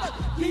pass a weather.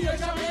 Be a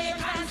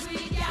Jamaican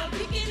sweet girl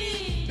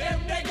bikini. Them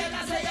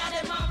regulars say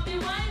them have the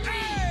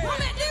winery.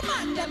 Women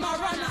demand them a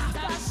run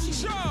after she.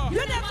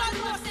 You never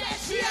know say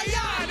she a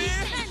yardy.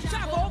 And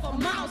travel over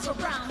miles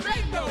around.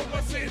 They know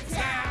what's in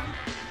town.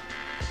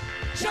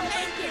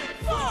 Jamaican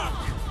funk.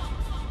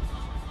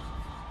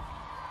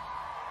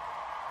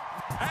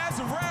 As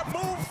rap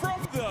moved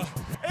from the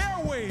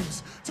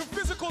airwaves to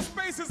physical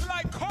spaces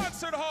like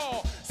Concert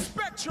Hall,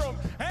 Spectrum,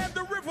 and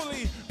the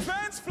Rivoli,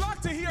 fans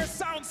flock to hear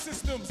sound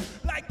systems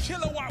like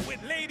Kilowatt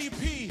with Lady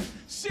P,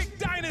 Chic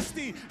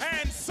Dynasty,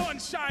 and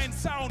Sunshine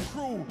Sound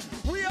Crew.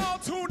 We all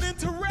tune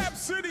into Rap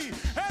City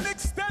and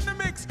extend the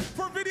mix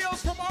for videos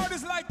from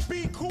artists like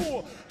Be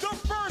Cool, the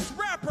first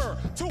rapper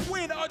to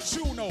win a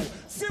Juno,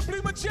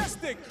 Simply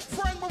Majestic,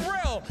 Frank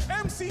Morel,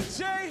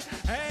 MCJ,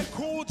 and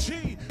Cool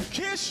G,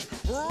 Kish,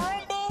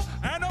 Rumble,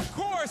 and of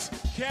course,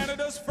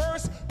 Canada's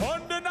first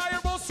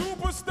undeniable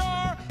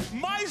superstar,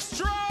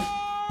 Maestro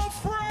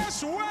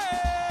Fresh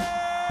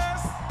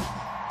West.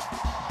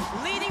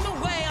 Leading the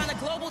way on a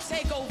global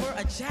takeover,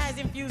 a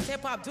jazz-infused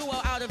hip-hop duo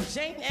out of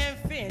Jane and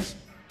Finch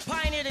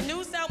pioneered a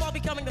new sound while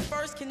becoming the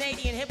first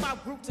Canadian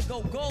hip-hop group to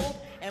go gold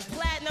and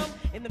platinum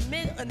in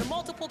the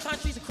multiple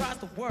countries across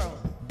the world.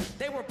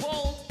 They were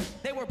bold,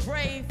 they were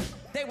brave,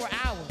 they were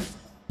ours.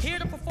 Here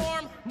to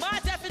perform my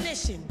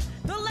definition,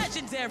 the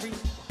legendary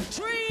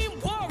Dream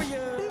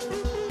Warrior.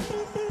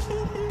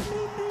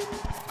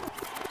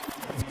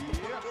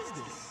 What is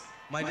this?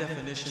 My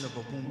definition of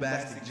a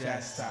bombastic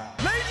jazz style.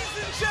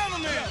 Ladies and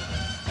gentlemen,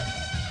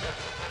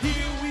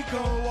 Here we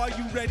go, are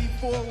you ready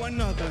for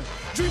another?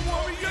 Dream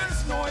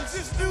Warriors, noise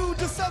is new,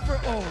 discover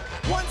old.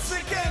 Once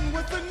again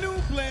with a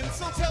new blend,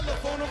 so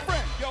telephone a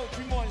friend. Yo,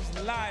 Dream Warriors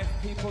live,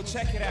 people,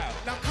 check it out.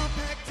 Now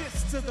compact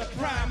this to the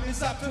prime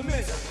is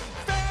optimist.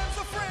 Fans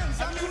are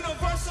friends, I'm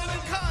universal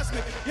and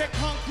cosmic, yet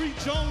concrete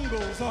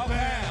jungles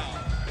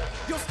abound.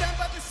 You'll stand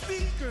by the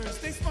speakers,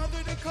 they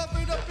smothered and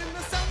covered up in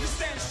the sound. You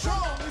stand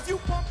strong as you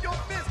pump your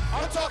fist.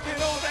 I'm talking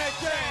all that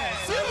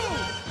gas.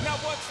 Now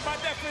what's my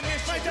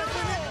definition? My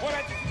definition. What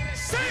I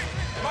say?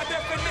 My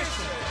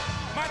definition.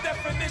 My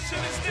definition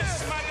is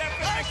this. My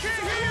definition. I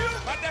can't hear you.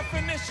 My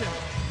definition.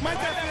 My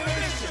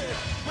definition.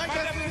 My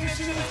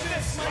definition is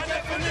this. My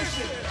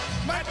definition.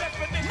 My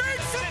definition.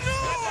 Make some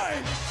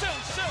noise.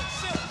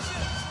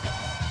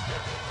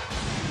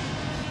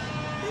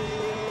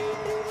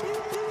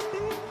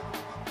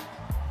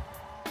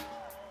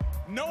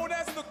 Known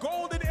as the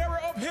golden era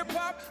of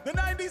hip-hop, the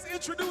 90s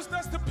introduced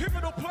us to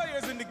pivotal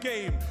players in the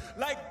game,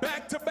 like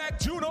back-to-back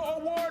Juno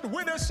Award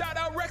winners, shout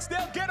out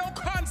Rexdale, Ghetto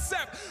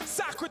Concept,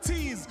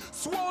 Socrates,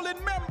 Swollen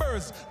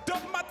Members,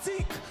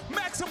 Dogmatique,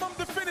 Maximum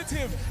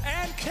Definitive,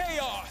 and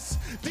Chaos.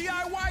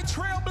 DIY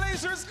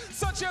trailblazers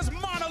such as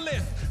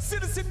Monolith,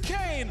 Citizen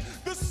Kane,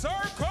 The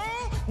Circle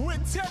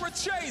with Terra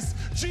Chase,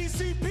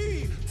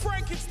 GCP,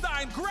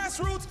 Frankenstein,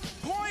 Grassroots,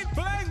 Point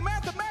Blank,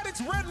 Mathematics,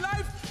 Red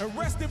Life, and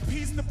rest in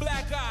peace the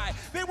Black Eye.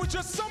 They were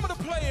just some of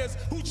the players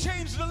who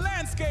changed the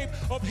landscape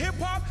of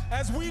hip-hop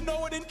as we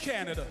know it in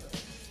Canada.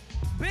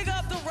 Big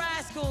up the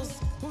Rascals,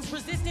 whose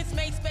resistance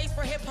made space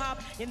for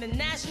hip-hop in the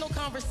national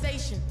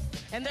conversation.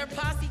 And their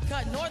posse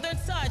cut Northern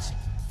Touch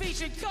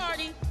featured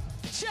Cardi,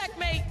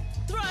 Checkmate,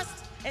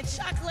 Thrust, and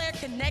Chocolate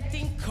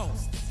Connecting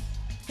Coasts.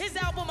 His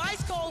album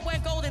Ice Cold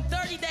went gold in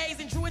 30 days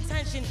and drew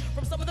attention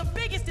from some of the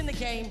biggest in the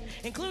game,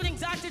 including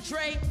Dr.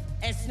 Dre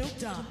and Snoop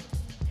Dogg.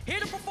 Here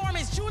to perform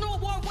his Juno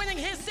Award winning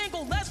hit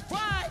single, Let's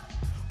Ride,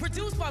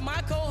 produced by my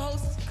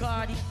co-host,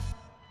 Cardi.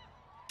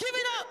 Give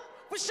it up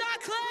for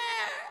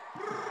Chocolate!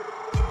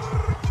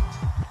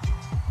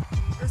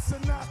 It's a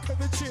knock of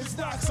the chin's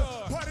knocker.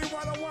 Party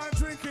while I wine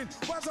drinking.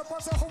 Why's I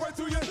bust a whole right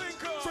through your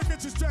thinker?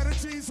 Forget your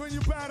strategies when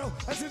you battle.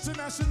 As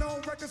international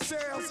record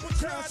sales.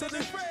 Crash on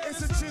it.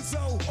 It's a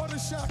chisel. On the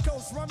shot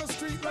coast. Run the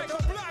street like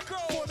a blacko.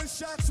 For the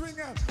shots ring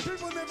out.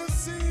 People never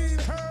seen,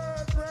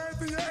 heard, read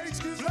the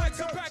HQs like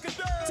a pack of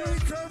dirt.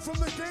 T-curve from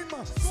the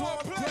gamer.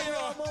 Sword player.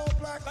 I'm all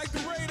black like the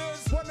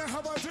Raiders. Wonder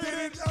how I did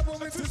it.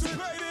 Album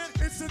anticipated.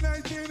 It's the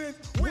ninth inning.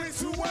 Win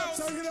 2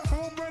 outs. I hit a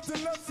home run to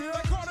left field.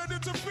 Like Carter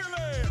did to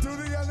Philly. Do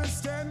they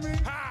understand me?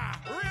 Ha!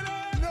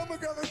 Really? No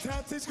McGovern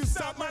tactics can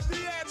stop my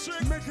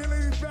theatrics. Make a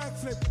lady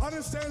backflip.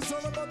 Understand it's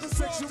all about the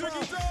sexual.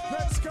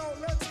 Let's go,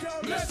 let's go,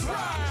 let's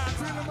ride.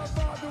 Feeling my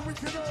vibe and we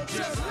can all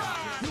just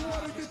ride. You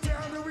wanna get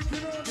down and we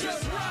can all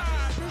just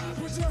ride.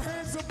 Baby, put your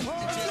hands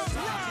apart. Just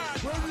ride.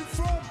 Where you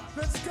from?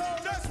 Let's go.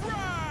 Let's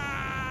ride.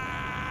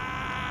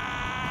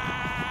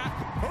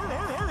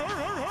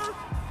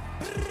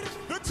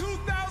 The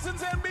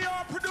 2000s and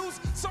beyond produced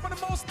some of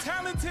the most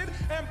talented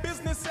and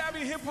business-savvy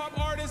hip-hop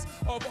artists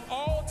of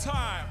all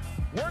time.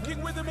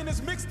 Working with him in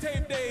his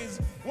mixtape days,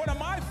 one of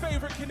my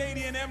favorite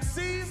Canadian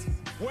MCs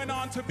went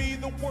on to be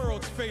the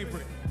world's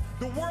favorite.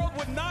 The world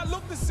would not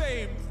look the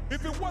same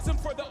if it wasn't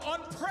for the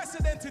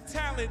unprecedented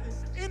talent,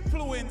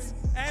 influence,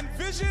 and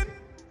vision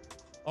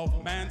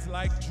of mans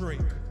like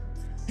Drake.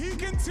 He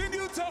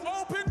continued to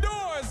open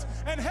doors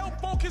and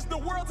help focus the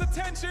world's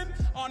attention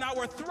on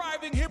our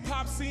thriving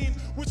hip-hop scene,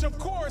 which of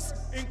course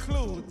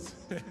includes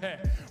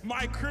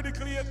my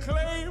critically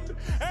acclaimed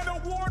and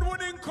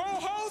award-winning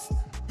co-host,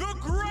 the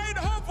great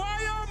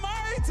Havaya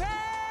Maite!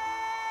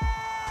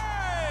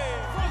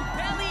 From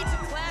Belly to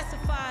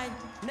Classified,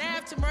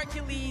 Nav to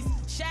Mercules,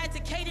 Shad to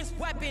Cadence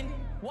Weapon,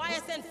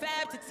 YSN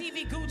Fab to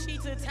TV Gucci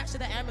to attach to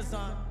the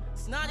Amazon,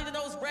 Snotty to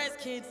those Rez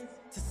Kids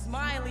to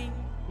Smiley,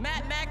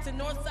 Matt Mac to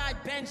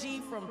Northside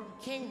Benji, from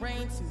King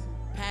Rain to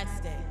Pat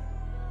Stay.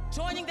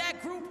 Joining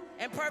that group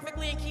and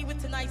perfectly in key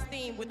with tonight's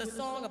theme with a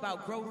song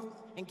about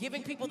growth and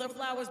giving people their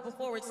flowers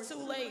before it's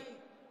too late.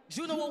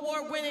 Juno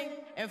Award winning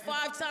and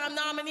 5-time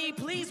nominee,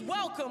 please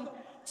welcome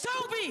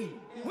Toby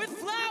with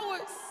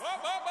Flowers.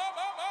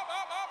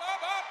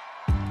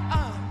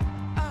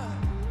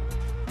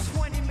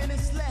 20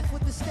 minutes left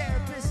with this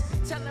therapist,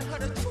 telling her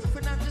the truth,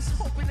 and I'm just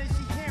hoping that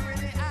she hearing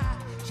it. I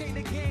change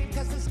the game,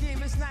 cause this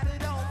game is not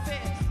at all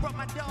fair. Brought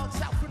my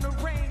dogs out from the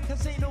rain,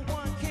 cause ain't no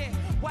one care.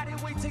 Why they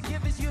wait to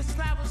give us your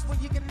flowers when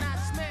you cannot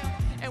smell?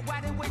 And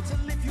why they wait to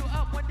lift you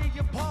up when they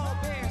your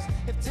pallbearers?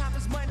 If time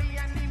is money,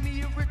 I need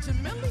me a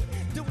Richard Millie.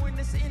 Doing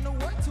this in the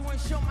work to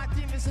ensure my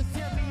demons will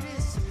feel me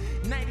this.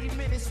 90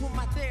 minutes with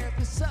my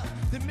therapist up.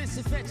 The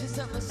misadventures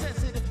of a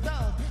sensitive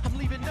love. I'm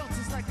leaving notes,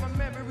 it's like my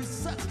memory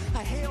sucks.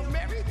 I Hail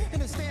Mary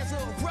and the stanza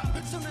of rough.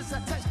 Soon as I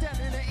touch down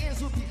and the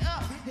ends will be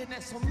up. And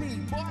that's on me,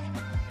 boy.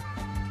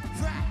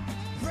 Right,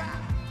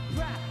 right,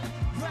 right,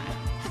 right.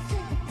 I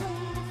can't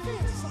complain, I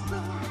feel so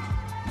good.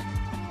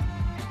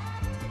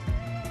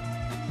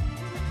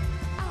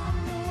 I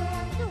don't know what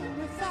I'd do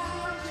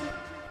without you.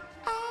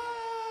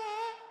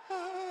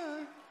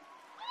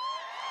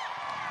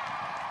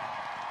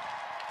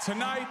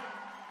 Tonight,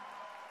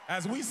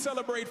 as we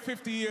celebrate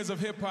 50 years of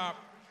hip hop,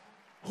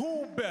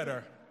 who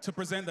better to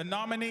present the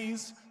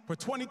nominees for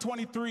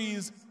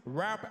 2023's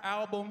Rap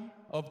Album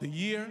of the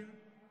Year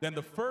than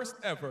the first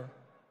ever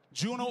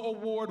Juno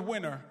Award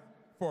winner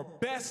for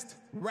Best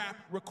Rap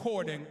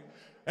Recording.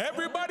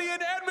 Everybody in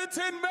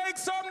Edmonton, make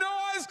some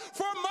noise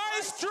for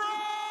Maestro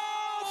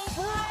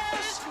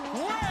Fresh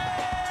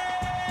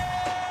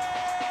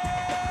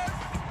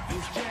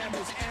This jam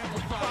is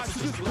amplified, so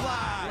just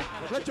glide.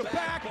 Let your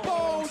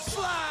backbone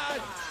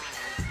slide.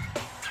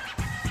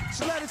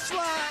 Just let it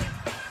slide.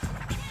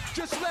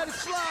 Just let it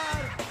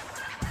slide.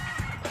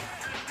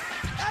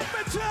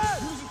 Edmonton!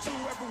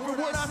 For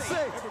what I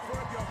say.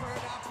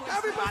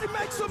 Everybody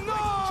make some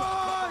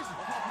noise!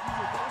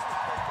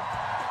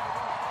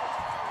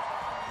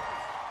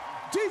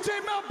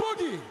 DJ Mel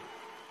Boogie.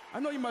 I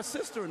know you're my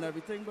sister and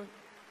everything, but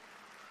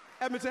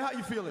Edmonton, how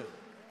you feeling?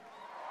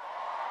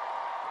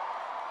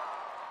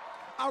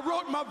 I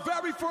wrote my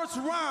very first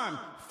rhyme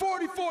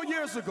 44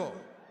 years ago.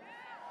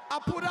 I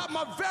put out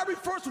my very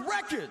first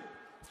record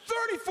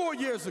 34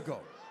 years ago.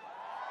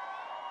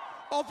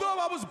 Although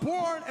I was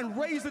born and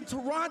raised in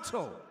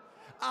Toronto,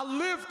 I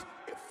lived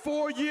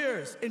 4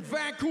 years in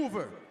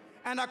Vancouver,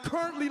 and I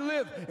currently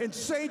live in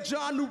St.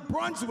 John, New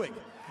Brunswick,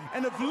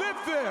 and have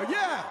lived there,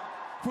 yeah,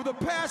 for the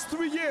past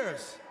 3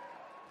 years.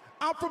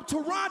 I'm from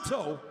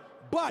Toronto,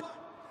 but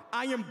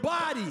I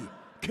embody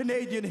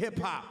Canadian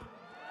hip-hop.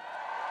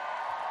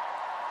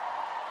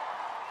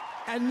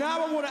 And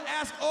now I want to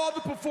ask all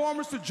the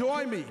performers to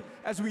join me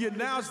as we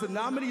announce the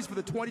nominees for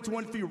the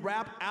 2023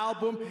 Rap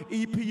Album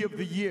EP of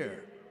the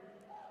Year.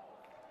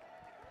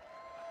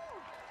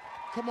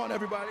 Come on,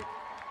 everybody.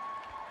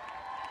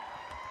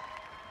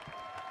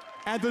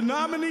 And the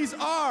nominees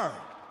are...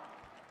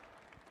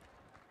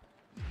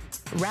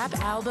 Rap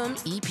Album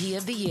EP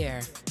of the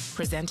Year,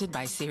 presented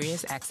by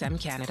SiriusXM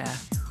Canada.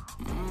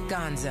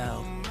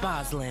 Gonzo,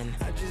 Boslin.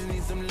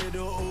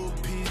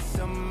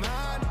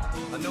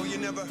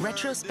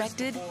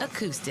 Retrospected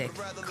Acoustic,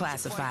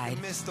 Classified.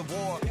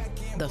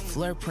 The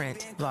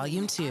Flurprint,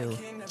 Volume 2,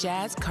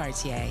 Jazz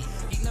Cartier.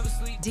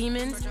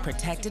 Demons,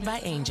 Protected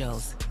by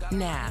Angels,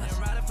 Nav.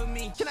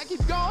 Can I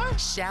keep going?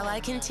 Shall I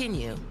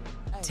Continue,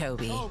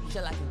 Toby.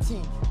 Shall I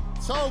continue?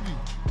 Toby.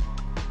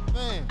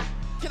 Man,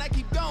 can I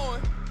keep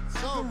going?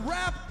 The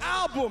Rap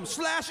Album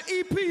 /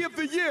 EP of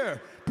the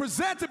Year,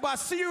 presented by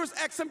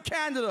SiriusXM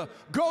Canada,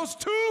 goes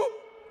to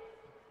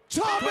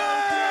Toby!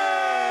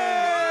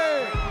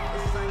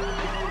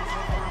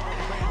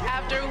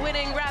 After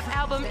winning Rap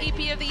Album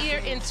EP of the Year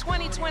in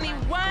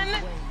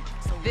 2021,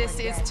 this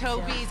is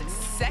Toby's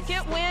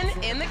second win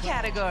in the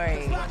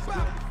category. My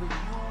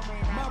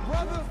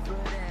brother.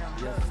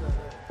 Yes, sir.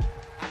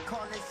 I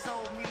call it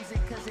soul music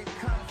because it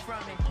comes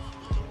from it.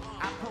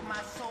 I put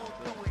my soul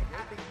through it.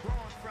 I've been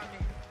growing from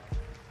it.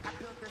 I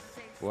built the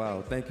safe.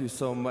 Wow, thank you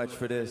so much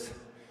for this.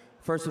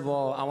 First of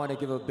all, I want to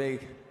give a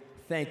big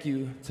thank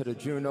you to the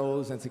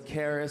Junos and to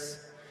Karis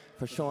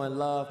for showing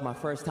love my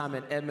first time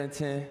in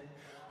Edmonton.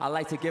 I'd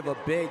like to give a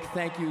big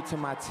thank you to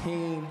my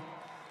team,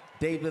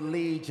 David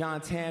Lee,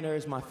 John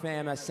Tanners, my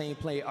fam at St.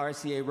 Play,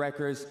 RCA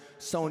Records,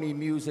 Sony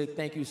Music,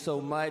 thank you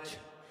so much.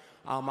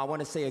 I want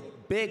to say a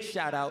big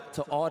shout out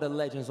to all the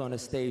legends on the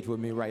stage with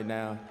me right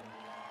now.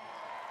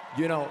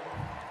 You know,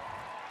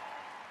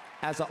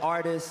 as an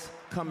artist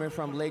coming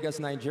from Lagos,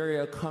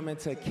 Nigeria, coming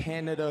to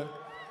Canada,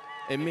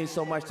 it means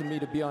so much to me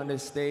to be on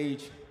this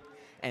stage.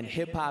 And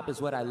hip hop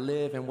is what I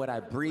live and what I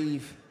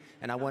breathe.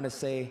 And I want to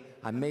say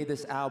I made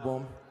this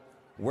album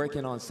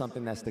working on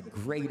something that's the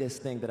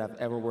greatest thing that I've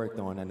ever worked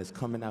on, and it's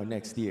coming out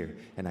next year,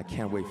 and I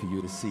can't wait for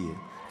you to see it.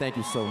 Thank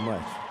you so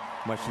much.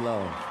 Much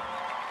love.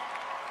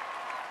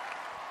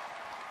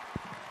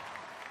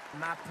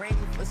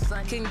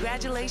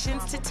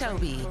 Congratulations to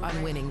Toby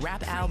on winning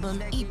Rap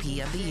Album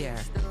EP of the Year,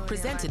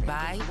 presented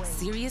by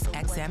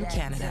SiriusXM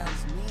Canada.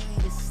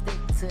 Stick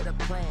to the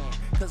plan,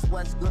 because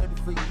what's good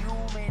for you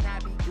may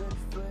not be good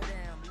for them.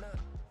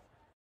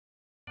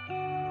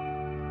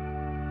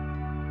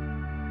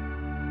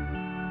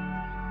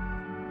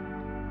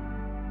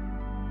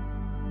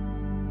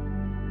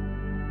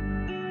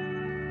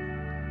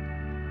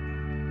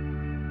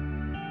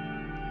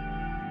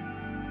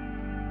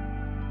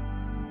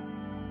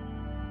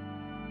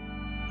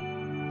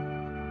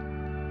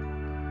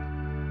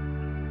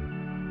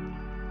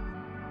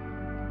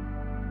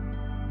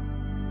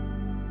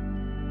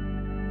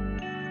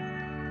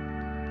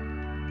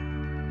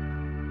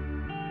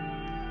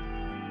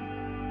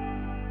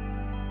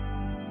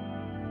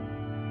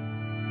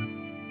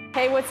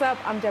 Hey, what's up?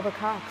 I'm Deborah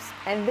Cox,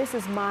 and this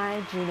is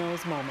my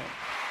Juno's moment.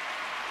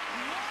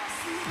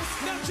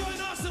 Now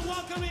join us in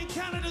welcoming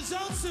Canada's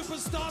own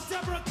superstar,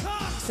 Deborah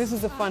Cox. This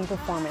is a fun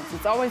performance.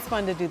 It's always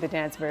fun to do the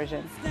dance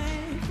version.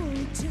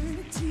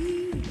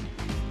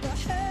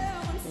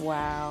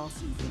 Wow.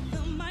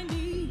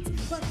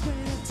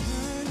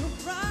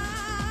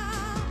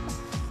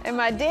 And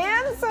my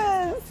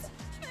dancers!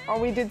 Oh,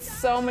 we did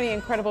so many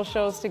incredible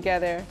shows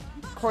together.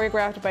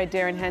 Choreographed by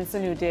Darren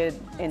Henson, who did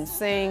In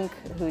Sync,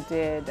 who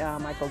did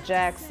Michael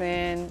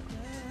Jackson,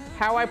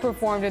 How I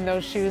performed in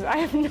those shoes, I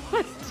have no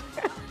idea.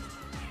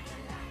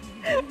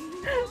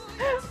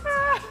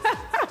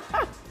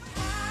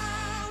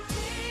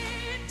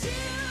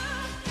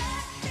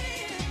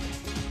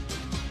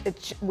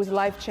 It was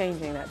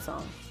life-changing, that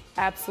song.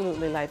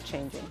 Absolutely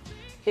life-changing.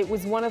 It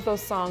was one of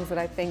those songs that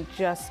I think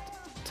just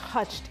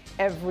touched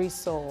every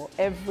soul.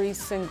 Every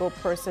single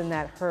person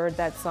that heard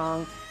that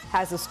song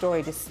has a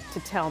story to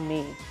tell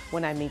me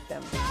when I meet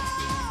them.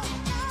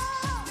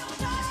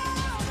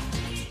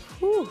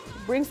 Whew,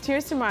 brings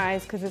tears to my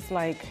eyes because it's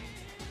like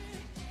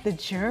the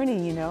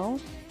journey, you know?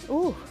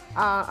 Ooh,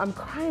 I'm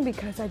crying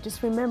because I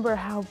just remember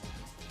how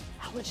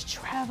much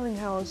traveling,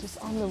 how I was just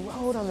on the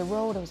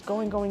road, I was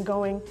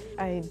going.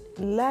 I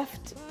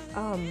left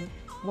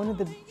one of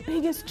the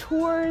biggest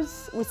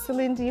tours with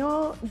Celine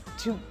Dion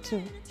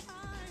to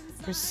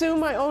pursue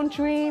my own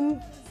dream.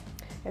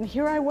 And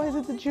here I was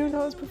at the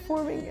Junos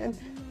performing, and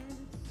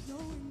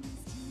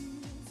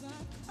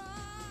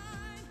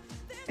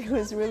it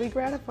was really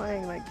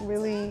gratifying, like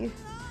really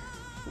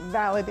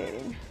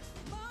validating.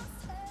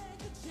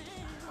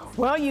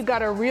 Well, you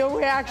got a real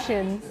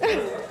reaction.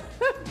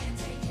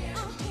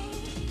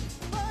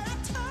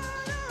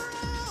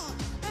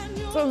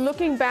 So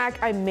looking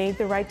back, I made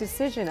the right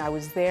decision. I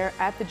was there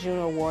at the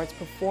Juno Awards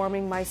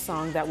performing my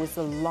song that was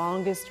the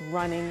longest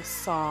running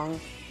song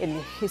in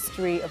the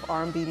history of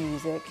R&B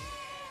music,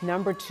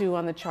 #2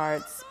 on the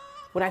charts.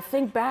 When I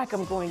think back,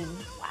 I'm going,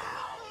 wow.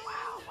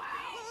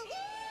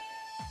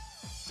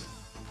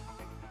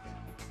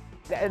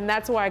 And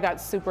that's why I got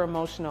super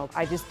emotional.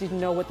 I just didn't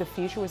know what the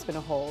future was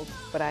gonna hold,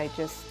 but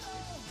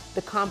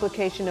the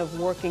complication of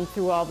working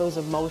through all those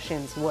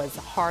emotions was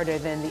harder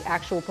than the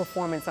actual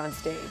performance on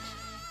stage.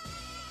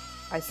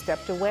 I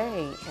stepped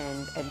away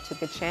and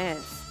took a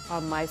chance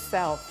on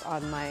myself,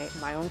 on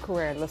my own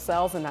career.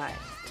 Lascelles and I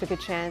took a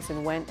chance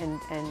and went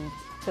and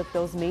took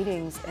those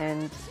meetings,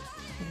 and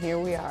here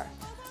we are.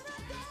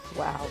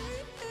 Wow.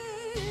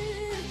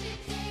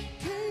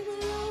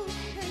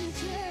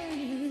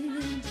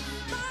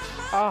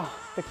 Oh,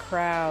 the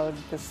crowd,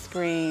 the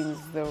screams,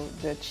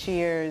 the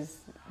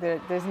cheers.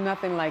 There's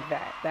nothing like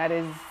that.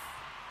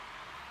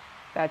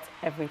 That's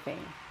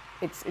everything.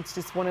 It's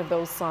just one of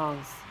those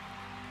songs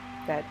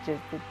that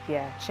just,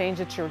 yeah,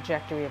 changed the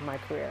trajectory of my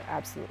career,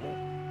 absolutely.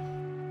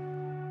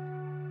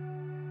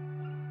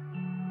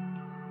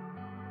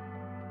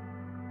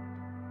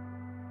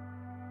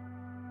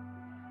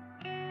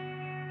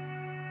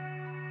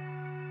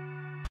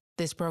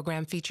 This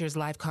program features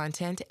live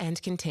content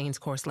and contains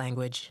coarse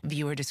language.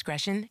 Viewer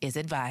discretion is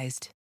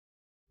advised.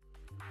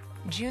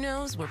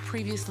 Junos were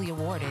previously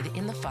awarded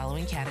in the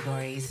following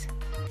categories: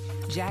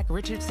 Jack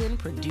Richardson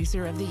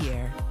Producer of the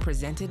Year,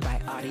 presented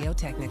by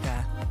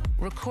Audio-Technica.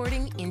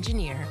 Recording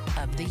Engineer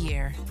of the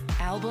Year.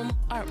 Album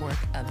Artwork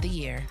of the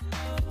Year.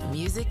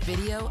 Music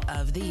Video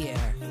of the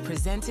Year,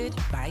 presented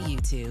by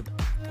YouTube.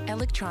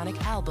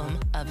 Electronic Album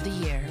of the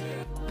Year.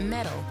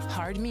 Metal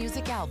Hard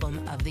Music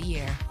Album of the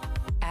Year.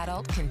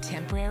 Adult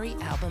Contemporary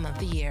Album of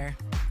the Year.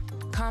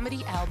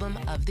 Comedy Album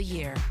of the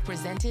Year,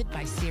 presented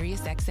by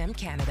SiriusXM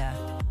Canada.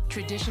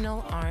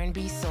 Traditional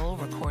R&B Soul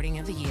Recording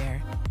of the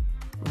Year.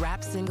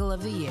 Rap Single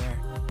of the Year.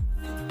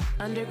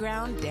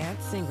 Underground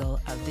Dance Single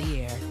of the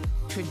Year.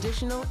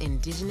 Traditional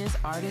Indigenous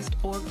Artist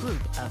or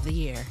Group of the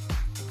Year.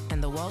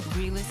 And the Walt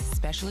Grealis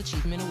Special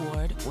Achievement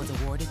Award was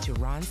awarded to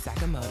Ron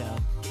Sakamoto.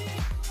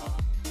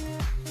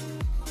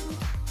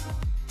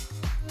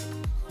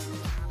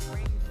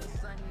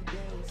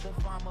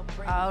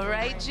 All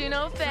right,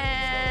 Juno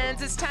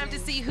fans, it's time to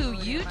see who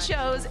you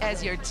chose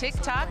as your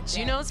TikTok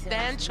Junos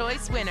Fan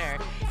Choice winner.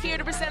 Here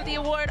to present the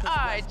award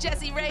are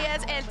Jessie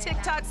Reyes and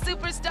TikTok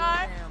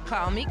superstar,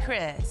 Call Me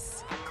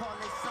Chris.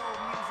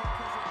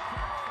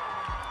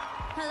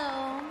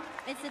 Hello,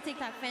 it's the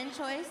TikTok Fan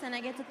Choice, and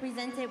I get to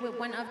present it with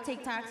one of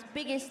TikTok's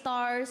biggest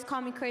stars,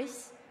 Call Me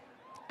Chris.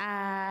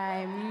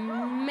 I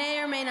may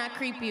or may not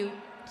creep you,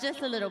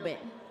 just a little bit.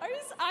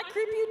 I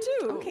creep you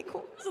too. Okay,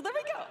 cool. So there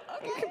we go.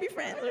 Okay. We could be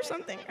friends or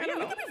something. I don't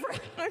know. We could be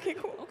friends. Okay,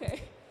 cool.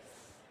 Okay.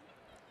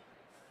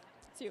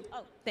 It's you.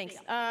 Oh, thanks.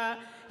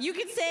 You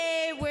could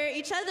say we're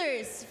each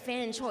other's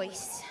fan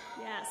choice.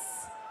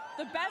 Yes.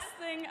 The best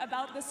thing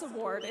about this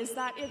award is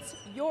that it's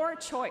your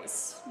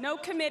choice. No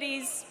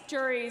committees,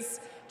 juries,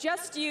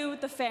 just you,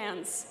 the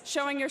fans,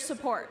 showing your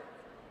support.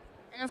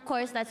 And of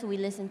course, that's who we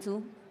listen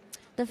to,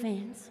 the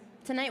fans.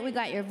 Tonight we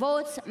got your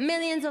votes,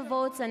 millions of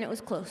votes, and it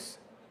was close.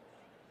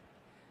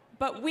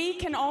 But we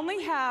can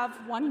only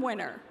have one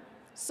winner.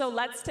 So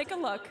let's take a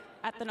look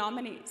at the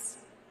nominees.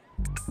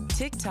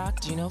 TikTok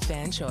Juno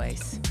Fan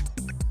Choice.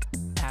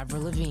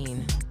 Avril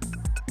Lavigne.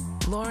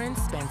 Lauren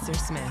Spencer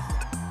Smith.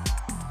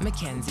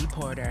 Mackenzie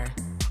Porter.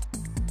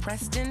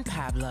 Preston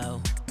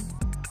Pablo.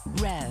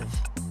 RêVE.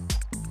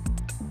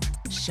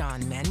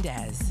 Shawn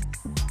Mendes.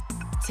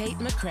 Tate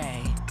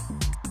McRae.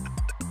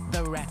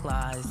 The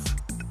Reclaws.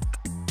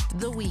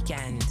 The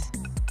Weeknd.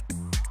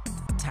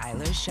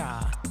 Tyler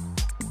Shaw.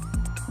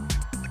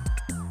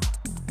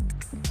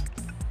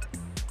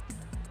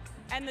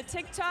 And the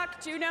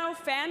TikTok Juno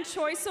Fan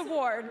Choice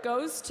Award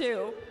goes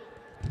to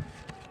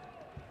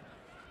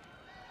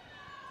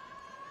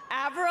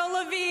Avril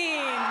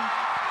Lavigne.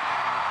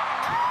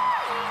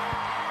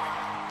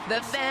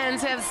 The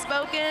fans have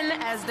spoken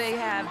as they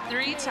have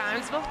 3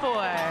 times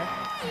before.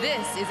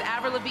 This is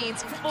Avril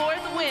Lavigne's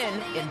 4th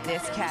win in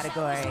this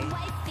category.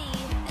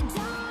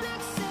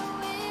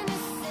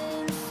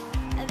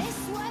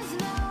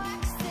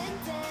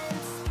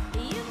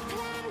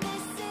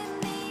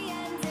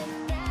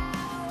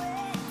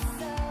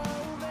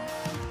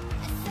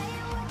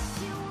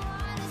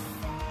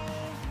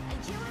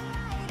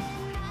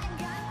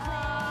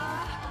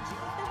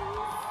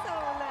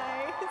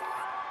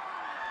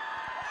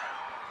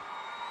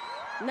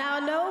 Now,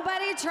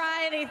 nobody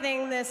try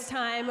anything this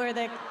time, or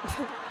the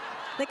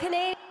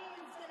Canadians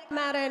gonna come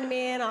out at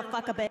me and I'll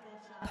fuck a bit.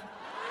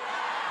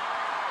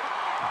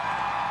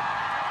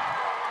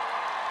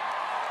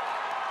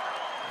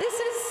 This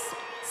is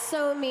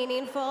so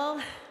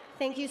meaningful.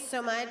 Thank you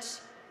so much.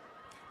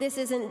 This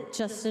isn't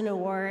just an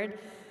award.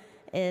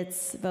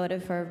 It's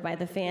voted for by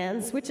the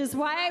fans, which is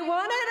why I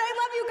won it. I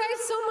love you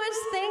guys so much.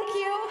 Thank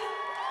you.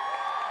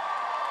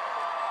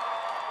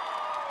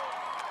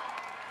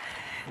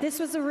 This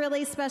was a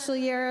really special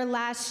year.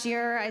 Last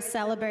year, I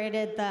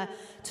celebrated the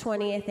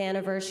 20th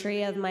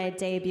anniversary of my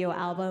debut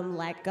album,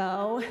 Let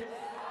Go.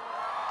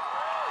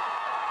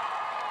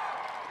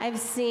 I've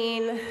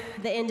seen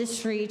the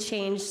industry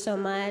change so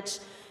much.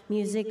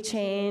 Music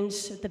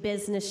changed, the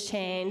business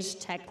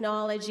changed,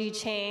 technology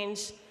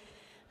changed,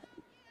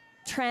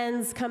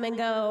 trends come and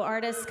go,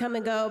 artists come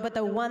and go, but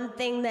the one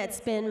thing that's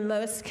been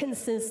most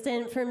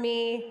consistent for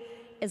me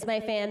is my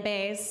fan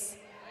base.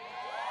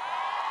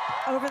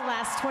 Over the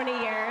last 20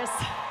 years.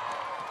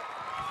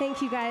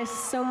 Thank you guys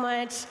so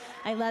much.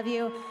 I love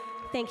you.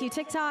 Thank you,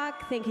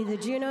 TikTok. Thank you, the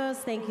Junos.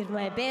 Thank you to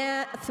my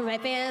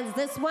fans.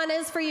 This one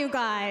is for you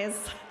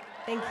guys.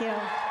 Thank you.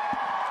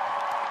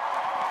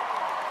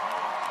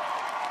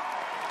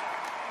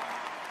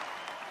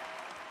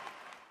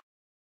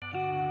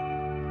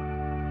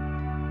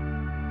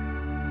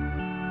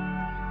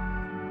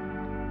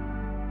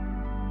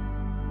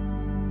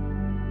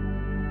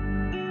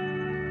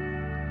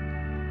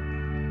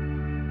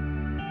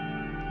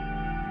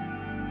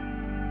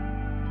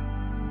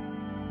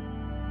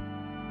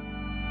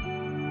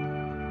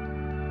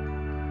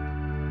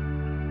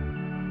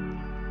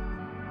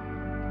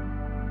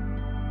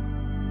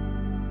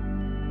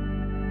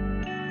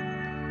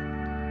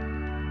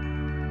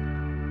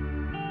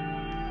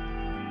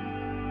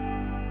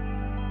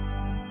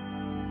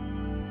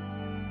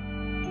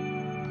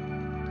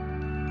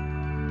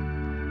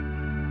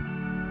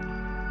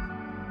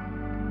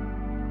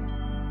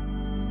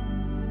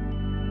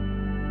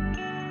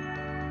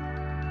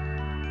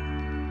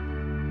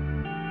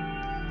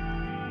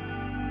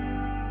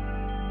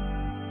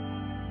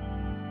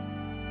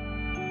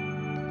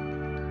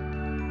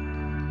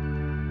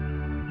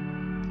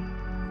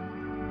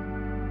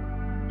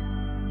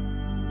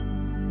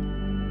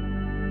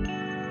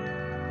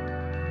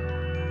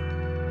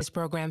 This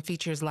program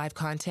features live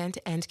content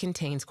and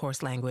contains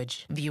coarse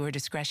language. Viewer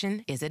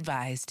discretion is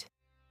advised.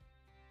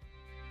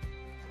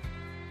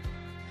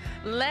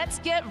 Let's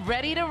get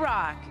ready to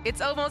rock. It's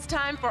almost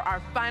time for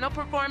our final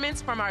performance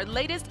from our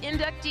latest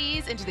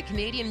inductees into the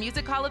Canadian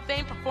Music Hall of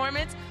Fame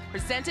performance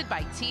presented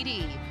by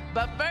TD.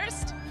 But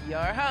first, your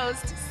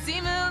host,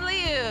 Simu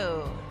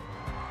Liu.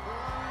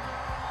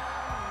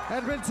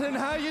 Edmonton,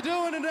 how you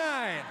doing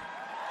tonight?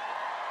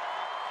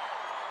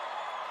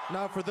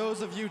 Now, for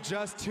those of you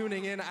just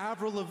tuning in,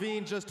 Avril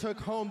Lavigne just took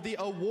home the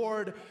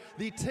award,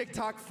 the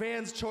TikTok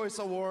Fans' Choice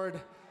Award.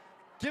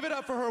 Give it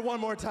up for her one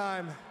more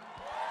time.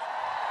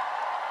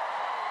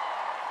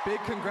 Big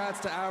congrats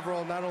to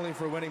Avril, not only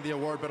for winning the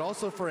award, but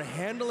also for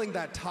handling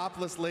that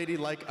topless lady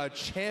like a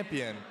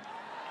champion.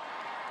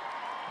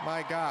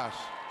 My gosh.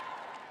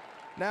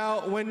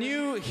 Now, when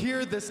you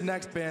hear this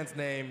next band's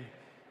name,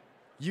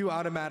 you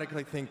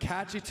automatically think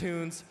catchy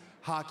tunes,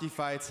 hockey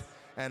fights,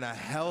 and a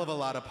hell of a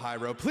lot of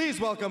pyro. Please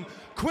welcome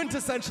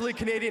quintessentially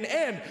Canadian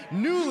and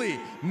newly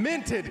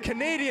minted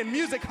Canadian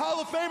Music Hall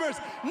of Famers,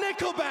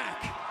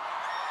 NICKELBACK.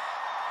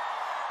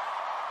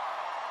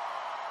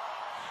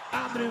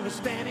 I'm through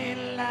standing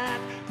in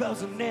line,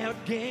 closing now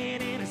again,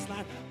 and it's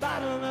like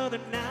bottom of the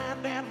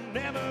night that I'm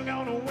never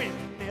gonna win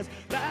this.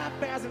 Life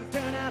hasn't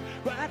turned out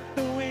quite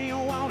the way you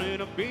want it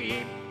to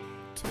be.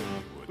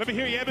 Let me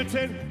hear you,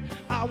 Edmonton.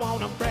 I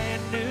want a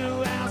brand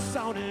new house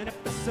on an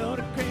episode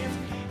of CREE,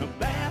 a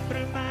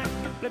bathroom I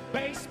can play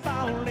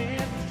baseball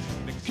in,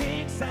 the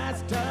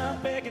king-size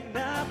tub big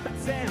enough to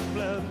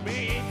sample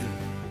me.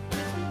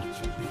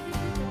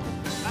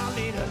 I'll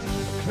need a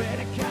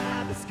credit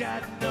card that's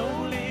got no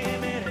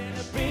limit, and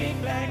a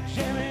big black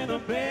chair in the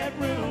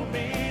bedroom,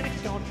 and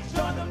it's gonna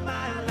join the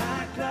Mile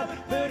High Club,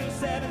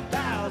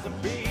 37,000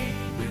 feet.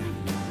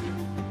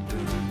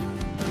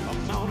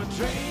 I'm gonna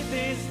trade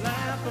this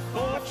life for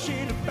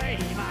fortune and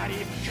fame. I'd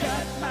even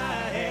cut my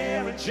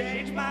hair and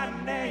change my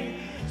name.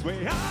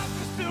 Swear I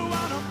just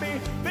wanna be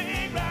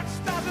big rock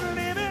stars and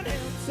living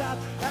inside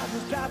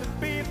houses driving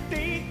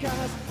 50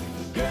 cars.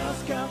 The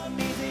girls come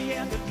easy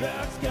and the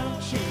drugs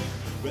come cheap.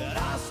 Well,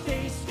 I'll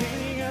stay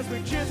skinny 'cause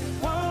we just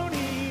won't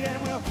eat,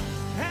 and we'll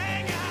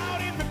hang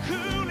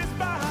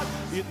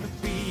in the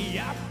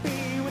VIP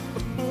with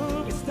the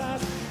movie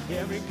stars.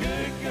 Every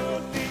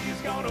good thing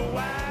is gonna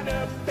wind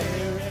up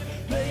there. And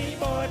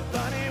Playboy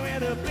bunny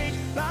with a big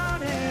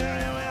blonde hair.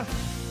 And well,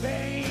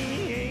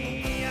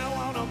 hey, I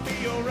wanna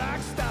be a rock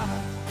star.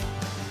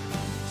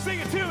 Sing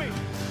it to me.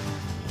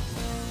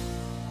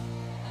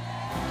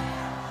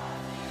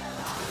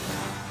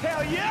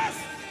 Hell yes!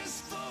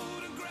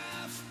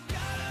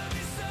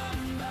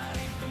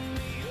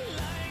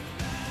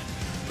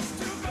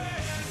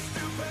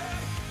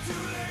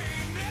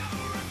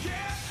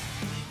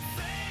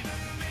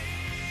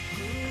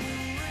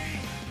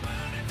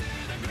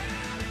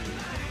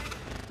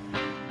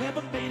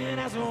 Never made it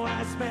as a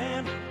wise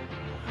man.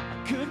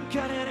 I couldn't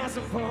cut it as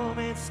a poor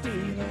man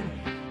stealing.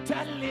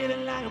 Tried to live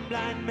it like a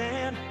blind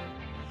man.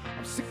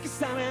 I'm sick of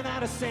time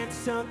without a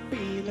sense of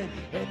feeling.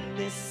 And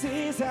this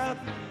is how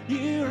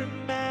you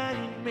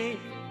remind me.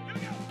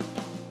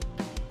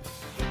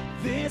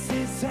 This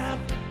is how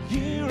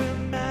you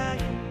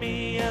remind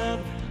me of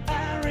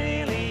I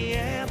really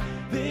am.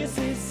 This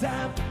is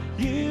how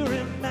you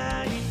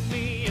remind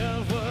me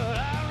of what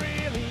I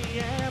really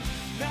am.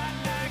 Not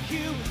like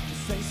you to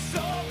say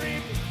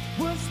sorry.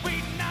 Was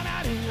waiting on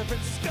a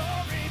different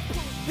story.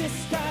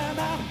 This time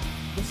I'm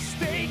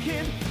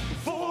mistaken.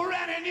 For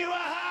running you a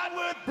heart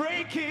worth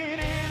breaking.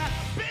 And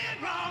I've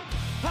been wrong.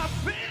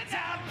 I've been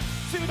down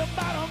to the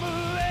bottom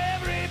of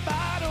every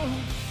bottle.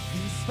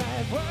 These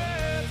 5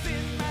 words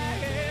in my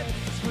head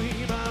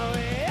scream my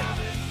way out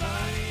of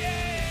money.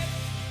 Yeah,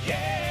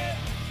 yeah,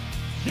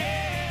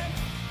 yeah,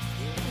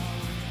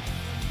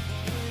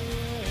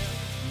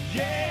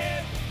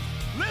 yeah.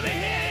 Let me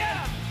hear ya.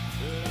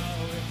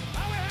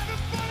 Are we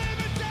having fun in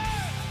the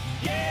dark?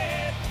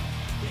 Yeah,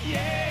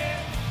 yeah.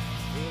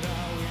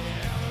 Are we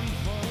having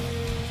fun?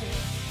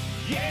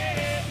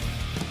 Yeah,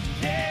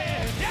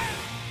 yeah, yeah.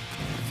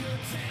 Your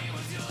day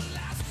was your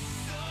last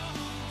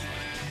day.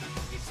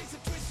 She's a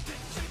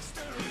twisted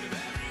trickster.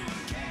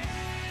 Everyone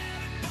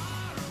can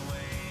far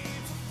away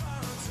from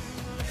far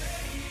too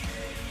late.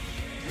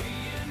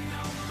 You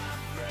know my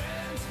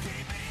friends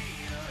keep me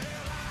the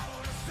hell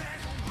out of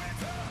second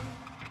winter.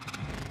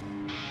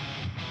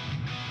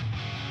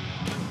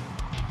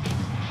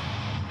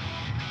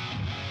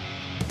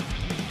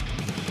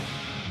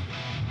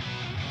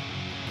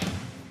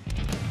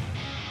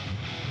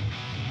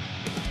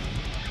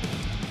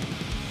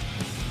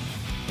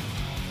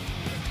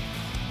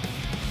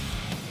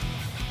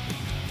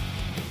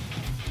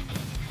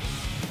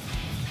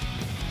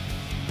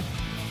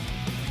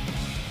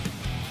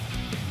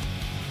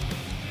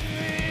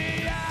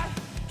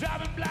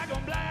 Driving black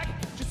on black,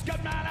 just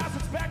got my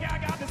license back. I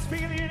got this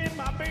feeling in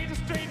my veins, the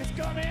strain is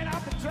coming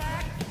off the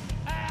track.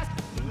 Ask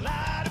the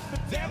light if the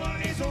devil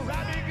is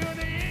alright, because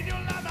the angel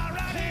of my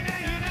right hand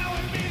hanging out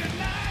with me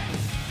tonight.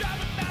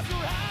 Driving past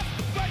your house,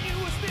 but you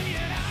were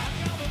staying out.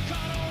 Now the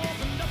corner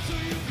opened up so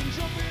you can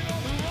jump in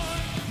on the run.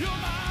 Your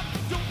mom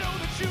don't know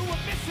that you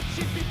were missing.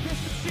 She'd be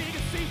pissed if she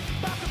could see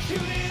about to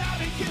shoot it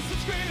out and kiss and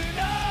screaming.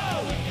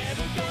 No, we're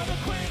never gonna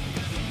quit.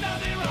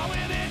 Nothing wrong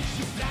with it.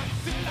 She's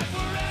acting like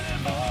we're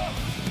animals.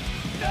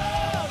 No,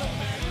 no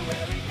matter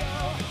where we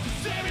go,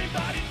 'cause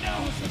everybody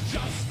knows we're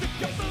just a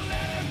couple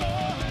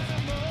animals.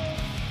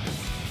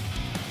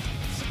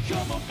 So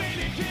come on,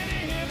 baby, get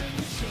in.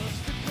 We're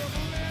just a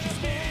couple animals. Just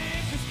get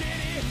in, just get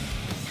in.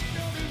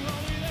 Nothing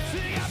wrong with that.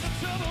 Sing out the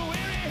trouble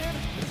we're in.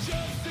 We're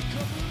just a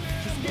couple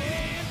animals. Just get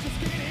in, just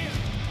get in.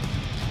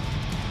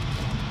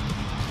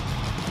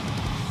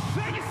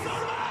 Thank you so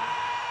much.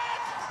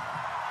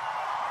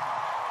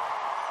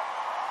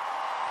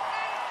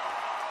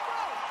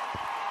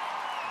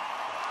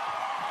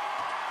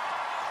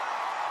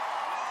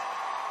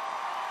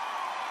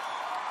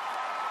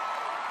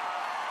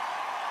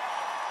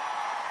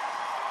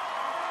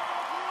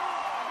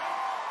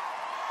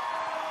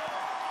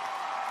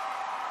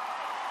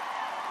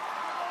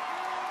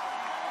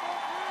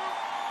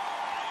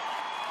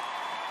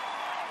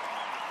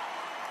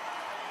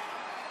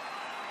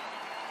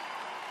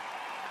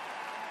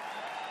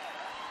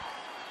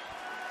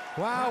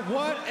 Wow,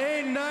 what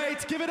a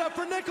night. Give it up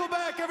for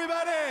Nickelback,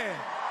 everybody.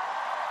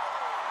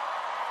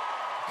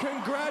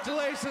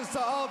 Congratulations to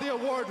all the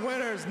award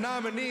winners,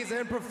 nominees,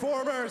 and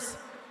performers.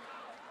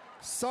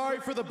 Sorry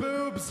for the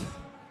boobs.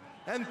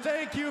 And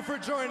thank you for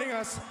joining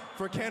us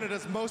for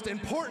Canada's most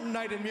important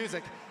night in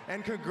music.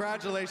 And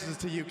congratulations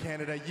to you,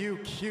 Canada, you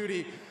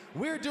cutie.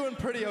 We're doing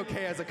pretty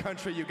okay as a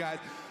country, you guys.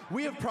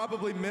 We have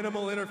probably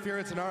minimal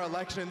interference in our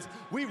elections.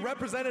 We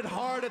represented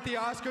hard at the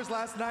Oscars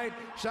last night.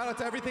 Shout out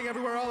to Everything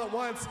Everywhere All at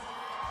Once.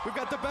 We've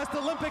got the best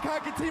Olympic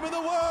hockey team in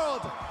the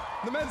world.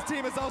 The men's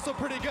team is also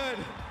pretty good.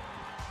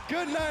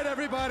 Good night,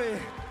 everybody.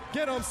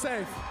 Get home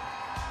safe.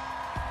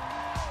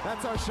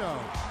 That's our show.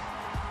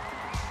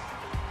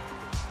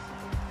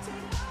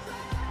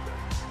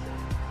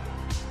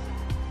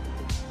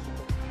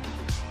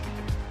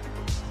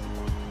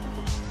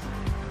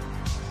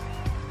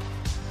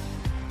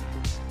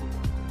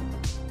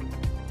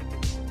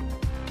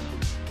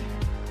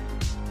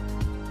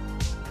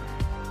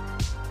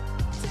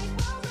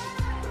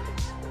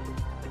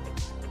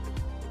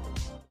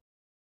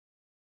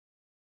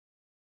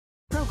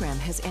 Program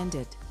has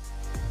ended.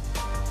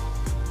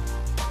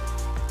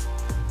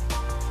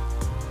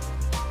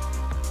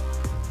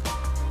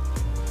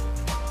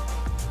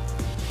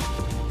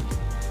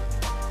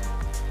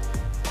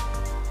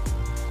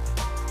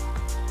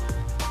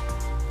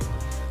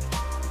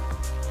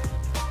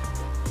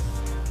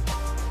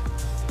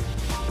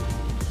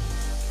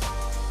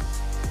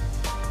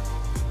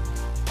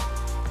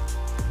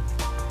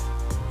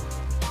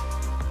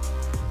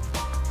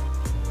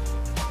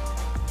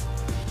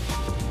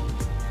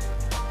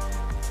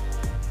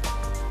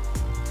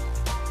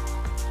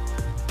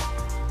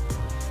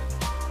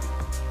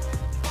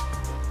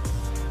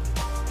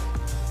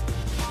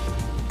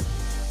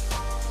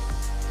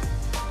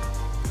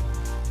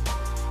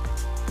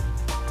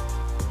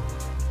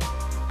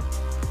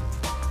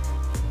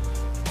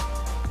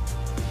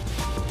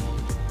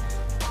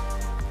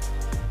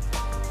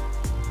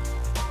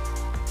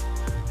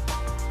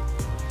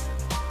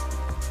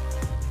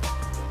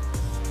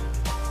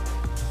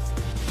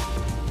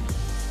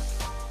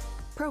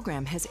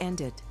 Program has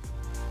ended.